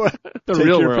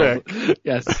real world. Pick.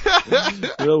 Yes.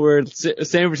 Real world. San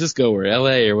Francisco or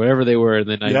LA or wherever they were in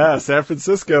the 90s. Yeah, San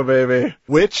Francisco, baby.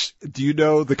 Which, do you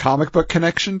know the comic book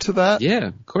connection to that? Yeah,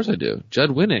 of course I do.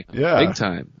 Judd Winnick. Yeah. Big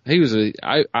time. He was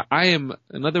I am,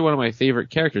 another one of my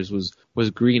favorite characters was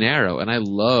Green Arrow, and I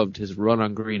loved his run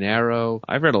on Green Arrow.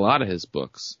 I've read a lot of his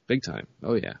books. Big time.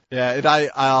 Oh, yeah. Yeah, and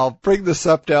I'll bring this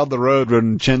up down the road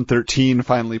when Gen 13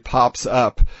 finally pops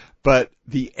up. But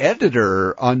the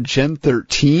editor on Gen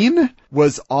 13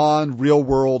 was on Real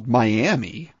World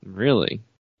Miami. Really?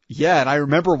 Yeah, and I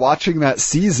remember watching that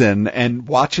season and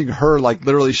watching her, like,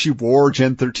 literally she wore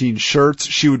Gen 13 shirts.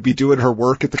 She would be doing her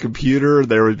work at the computer.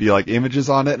 There would be, like, images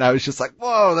on it. And I was just like,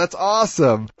 whoa, that's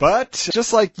awesome. But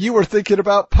just like you were thinking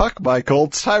about Puck, Michael,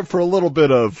 it's time for a little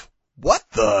bit of what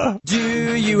the?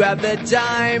 Do you have the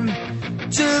time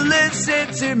to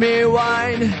listen to me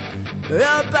whine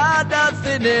about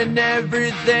nothing and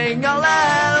everything all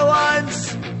at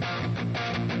once?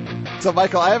 So,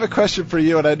 Michael, I have a question for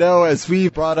you, and I know as we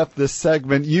brought up this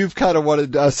segment, you've kind of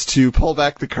wanted us to pull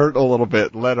back the curtain a little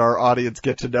bit and let our audience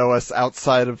get to know us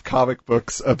outside of comic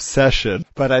books obsession.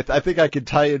 But I think I could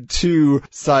tie in two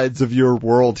sides of your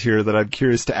world here that I'm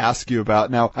curious to ask you about.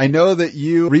 Now, I know that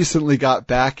you recently got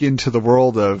back into the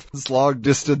world of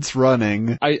long-distance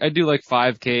running. I do like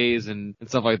 5Ks and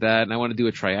stuff like that, and I want to do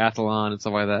a triathlon and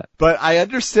stuff like that. But I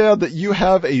understand that you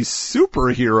have a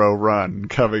superhero run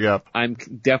coming up. I'm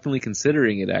definitely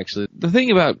considering it, actually. The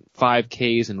thing about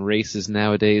 5Ks and races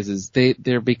nowadays is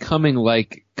they're becoming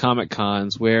like Comic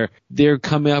Cons, where they're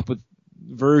coming up with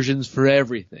versions for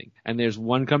everything. And there's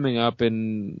one coming up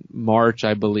in March,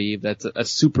 I believe, that's a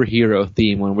superhero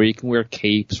theme one where you can wear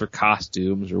capes or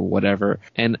costumes or whatever.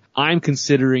 And I'm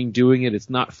considering doing it. It's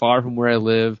not far from where I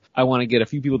live. I want to get a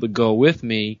few people to go with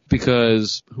me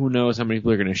because who knows how many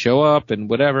people are going to show up and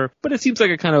whatever. But it seems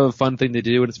like a kind of a fun thing to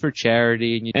do, and it's for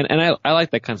charity. And I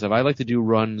like that kind of stuff. I like to do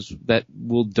runs that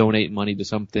will donate money to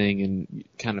something and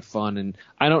kind of fun. And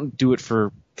I don't do it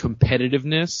for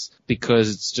competitiveness because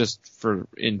it's just for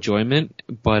enjoyment,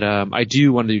 but I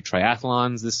do want to do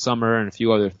triathlons this summer and a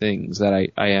few other things that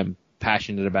I am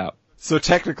passionate about. So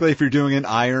technically, if you're doing an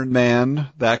Iron Man,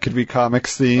 that could be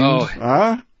comics themed. Oh.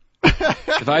 Huh?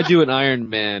 If I do an Iron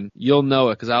Man, you'll know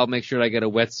it because I'll make sure I get a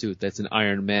wetsuit that's an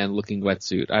Iron Man looking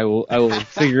wetsuit. I will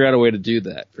figure out a way to do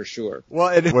that for sure. Well,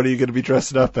 and what are you going to be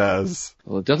dressed up as?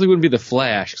 Well, it definitely wouldn't be the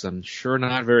Flash because I'm sure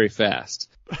not very fast.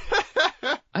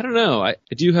 I don't know. I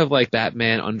do have like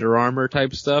Batman Under Armour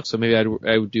type stuff, so maybe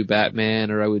I would do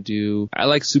Batman, or I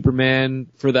like Superman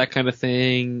for that kind of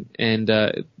thing, and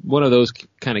one of those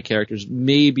kind of characters.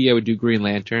 Maybe I would do Green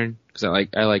Lantern because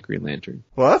I like Green Lantern.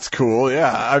 Well, that's cool.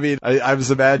 Yeah, I mean, I was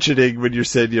imagining when you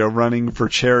said running for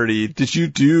charity. Did you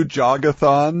do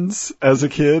jogathons as a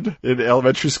kid in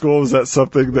elementary school? Was that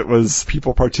something that was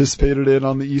people participated in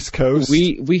on the East Coast?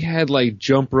 We had like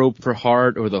jump rope for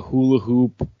heart or the hula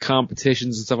hoop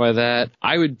competitions and stuff like that.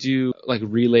 I would do like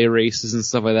relay races and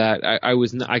stuff like that.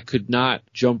 I could not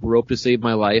jump rope to save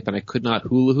my life, and I could not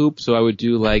hula hoop, so I would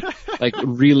do like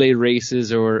relay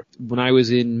races. Or when I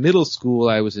was in middle school,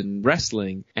 I was in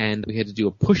wrestling, and we had to do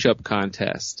a push-up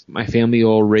contest. My family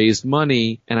all raised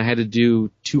money, and I had to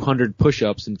do 200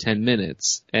 push-ups in 10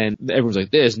 minutes. And everyone's like,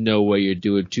 there's no way you're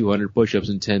doing 200 push-ups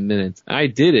in 10 minutes. I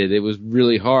did it. It was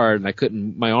really hard,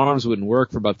 and my arms wouldn't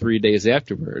work for about 3 days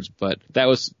afterwards. But that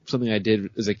was something I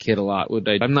did as a kid a lot.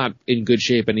 I'm not in good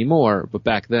shape anymore, but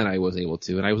back then I was able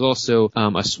to. And I was also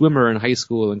a swimmer in high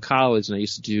school and college, and I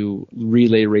used to do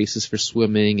relay races for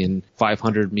swimming and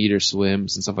 500-meter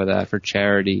swims and stuff like that for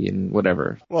charity and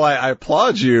whatever. Well, I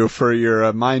applaud you for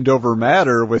your mind over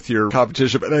matter with your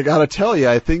competition, but I gotta tell you,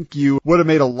 I think you would have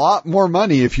made a lot more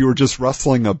money if you were just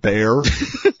wrestling a bear.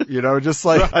 Just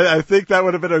like, I think that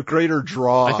would have been a greater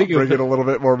draw. I think bring in a little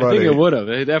bit more money. I think it would have,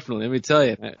 definitely. Let me tell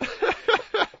you.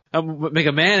 I'll make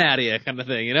a man out of you kind of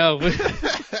thing,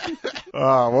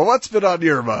 Well, what's been on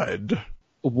your mind?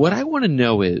 What I want to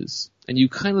know is, and you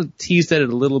kind of teased at it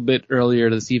a little bit earlier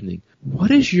this evening,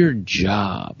 what is your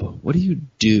job? What do you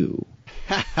do?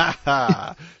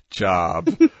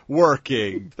 Job.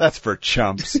 Working. That's for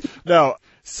chumps. No.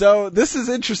 So this is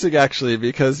interesting, actually,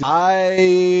 because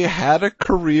I had a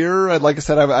career. Like I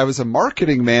said, I was a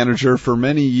marketing manager for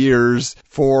many years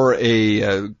for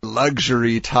a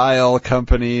luxury tile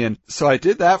company. And so I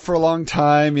did that for a long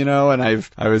time, and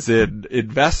I was in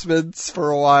investments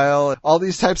for a while, all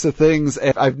these types of things.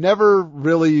 And I've never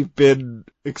really been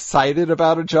excited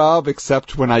about a job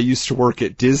except when I used to work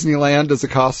at Disneyland as a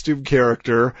costume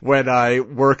character, when I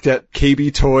worked at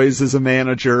KB Toys as a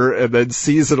manager, and then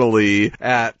seasonally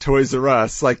at Toys R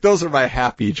Us. Like, those are my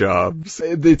happy jobs.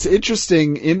 It's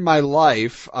interesting, in my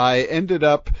life, I ended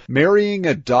up marrying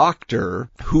a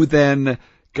doctor who then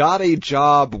got a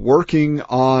job working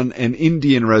on an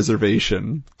Indian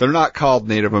reservation. They're not called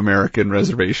Native American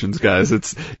reservations, guys.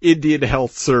 It's Indian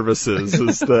Health Services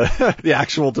is the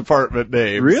actual department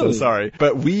name. Really? So sorry.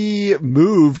 But we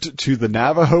moved to the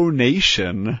Navajo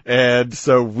Nation, and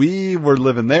so we were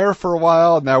living there for a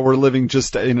while. Now we're living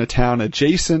just in a town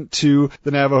adjacent to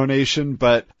the Navajo Nation,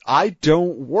 but I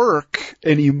don't work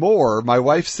anymore. My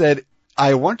wife said,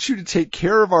 I want you to take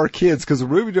care of our kids because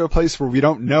we're moving to a place where we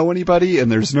don't know anybody and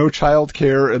there's no child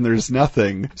care and there's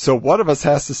nothing. So one of us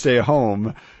has to stay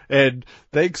home. And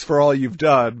thanks for all you've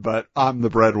done, but I'm the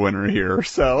breadwinner here.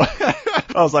 So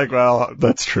I was like, well,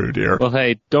 that's true, dear. Well,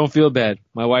 hey, don't feel bad.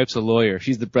 My wife's a lawyer.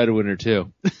 She's the breadwinner,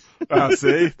 too.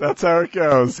 See, that's how it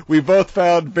goes. We both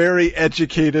found very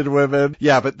educated women.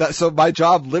 Yeah, but so my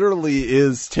job literally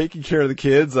is taking care of the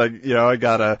kids. I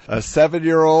got a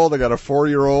 7-year-old, I got a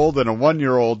 4-year-old, and a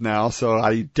 1-year-old now, so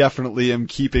I definitely am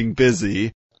keeping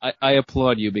busy. I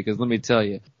applaud you because let me tell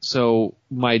you. So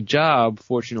my job,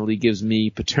 fortunately, gives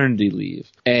me paternity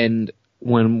leave. And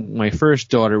when my first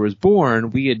daughter was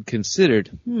born, we had considered,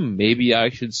 maybe I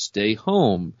should stay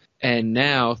home. And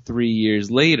now, 3 years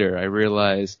later, I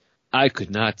realize I could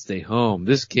not stay home.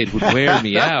 This kid would wear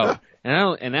me out.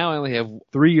 And now I only have a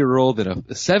 3-year-old and a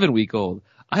 7-week-old.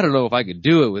 I don't know if I could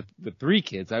do it with 3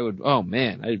 kids.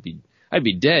 I'd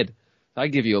be dead. I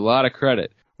give you a lot of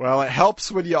credit. Well, it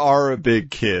helps when you are a big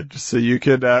kid, so you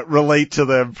can relate to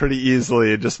them pretty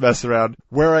easily and just mess around.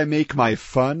 Where I make my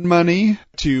fun money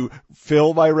to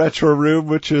fill my retro room,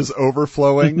 which is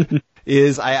overflowing,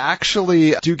 is I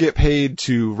actually do get paid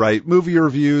to write movie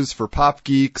reviews for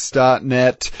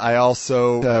popgeeks.net. I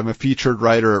also am a featured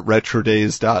writer at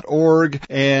retrodays.org,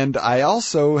 and I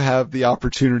also have the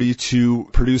opportunity to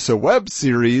produce a web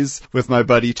series with my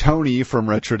buddy Tony from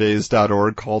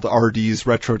retrodays.org called RD's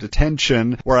Retro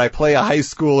Detention, where I play a high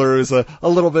schooler who's a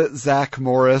little bit Zach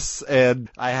Morris, and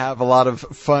I have a lot of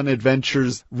fun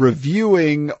adventures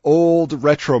reviewing old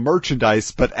retro merchandise,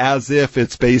 but as if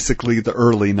it's basically the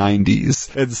early 90s.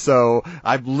 And so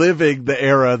I'm living the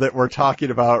era that we're talking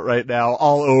about right now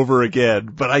all over again,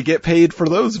 but I get paid for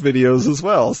those videos as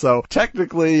well. So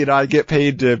technically, I get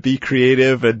paid to be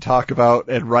creative and talk about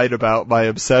and write about my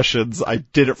obsessions. I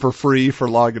did it for free for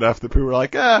long enough that people were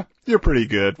like, you're pretty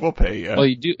good. We'll pay you. Well,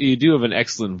 you do have an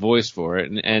excellent voice for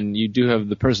it, and you do have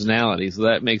the personality, so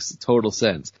that makes total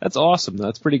sense. That's awesome.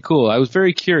 That's pretty cool. I was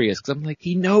very curious because I'm like,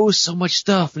 he knows so much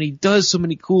stuff and he does so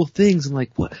many cool things. I'm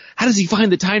like, what? How does he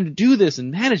find the time to do this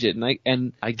and manage it?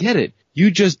 And I get it. You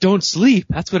just don't sleep.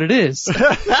 That's what it is.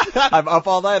 I'm up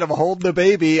all night. I'm holding the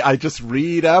baby. I just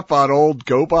read up on old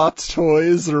GoBots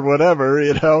toys or whatever,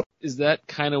 Is that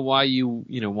kind of why you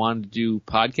wanted to do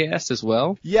podcasts as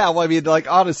well? Yeah, well, I mean,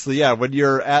 honestly, yeah, when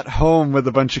you're at home with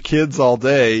a bunch of kids all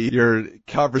day, your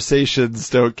conversations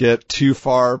don't get too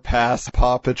far past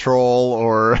Paw Patrol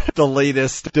or the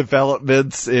latest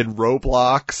developments in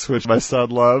Roblox, which my son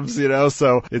loves,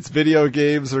 so it's video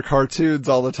games or cartoons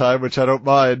all the time, which I don't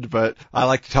mind, but I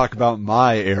like to talk about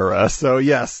my era. So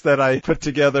yes, then I put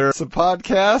together some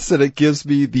podcasts and it gives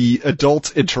me the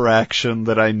adult interaction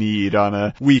that I need on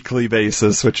a weekly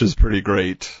basis, which is pretty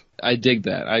great. I dig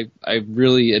that. I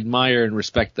really admire and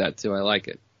respect that too. I like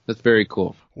it. That's very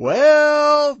cool.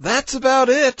 Well, that's about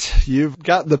it. You've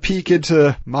gotten the peek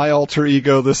into my alter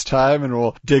ego this time, and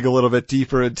we'll dig a little bit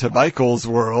deeper into Michael's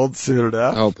world soon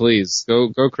enough. Oh, please.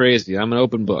 Go crazy. I'm an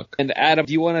open book. And Adam,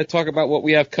 do you want to talk about what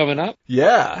we have coming up?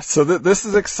 Yeah, so this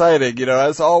is exciting.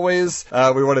 As always,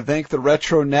 we want to thank the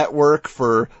Retro Network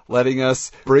for letting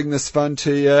us bring this fun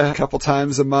to you a couple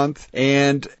times a month.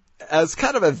 And as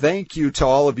kind of a thank you to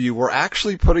all of you, we're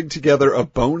actually putting together a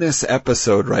bonus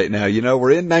episode right now.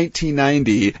 We're in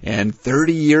 1990, and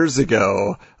 30 years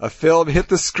ago, a film hit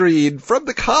the screen from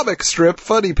the comic strip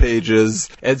Funny Pages,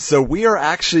 and so we are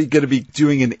actually going to be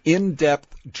doing an in-depth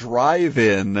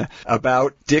drive-in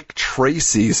about Dick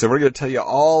Tracy. So we're going to tell you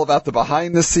all about the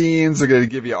behind the scenes. We're going to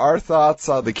give you our thoughts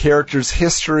on the character's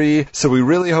history. So we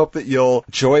really hope that you'll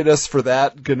join us for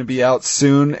that. Going to be out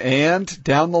soon. And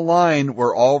down the line,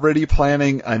 we're already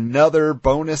planning another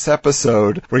bonus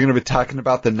episode. We're going to be talking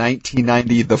about the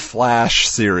 1990 The Flash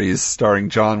series starring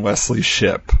John Wesley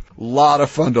Shipp. Lot of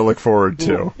fun to look forward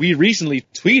to. We recently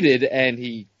tweeted and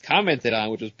he commented on,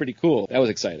 which was pretty cool. That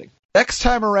was exciting. Next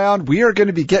time around, we are going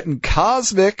to be getting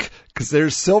cosmic, because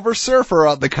there's Silver Surfer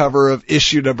on the cover of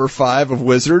issue number 5 of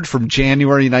Wizard from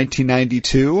January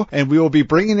 1992, and we will be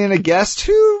bringing in a guest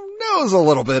who knows a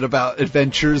little bit about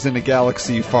adventures in a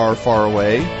galaxy far, far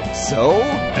away. So,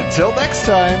 until next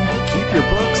time, keep your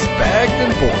books bagged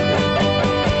and boarded.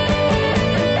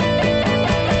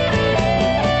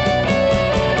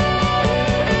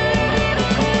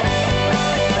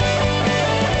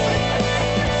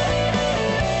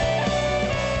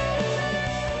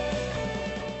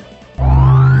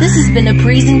 This has been a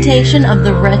presentation of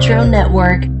the Retro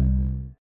Network.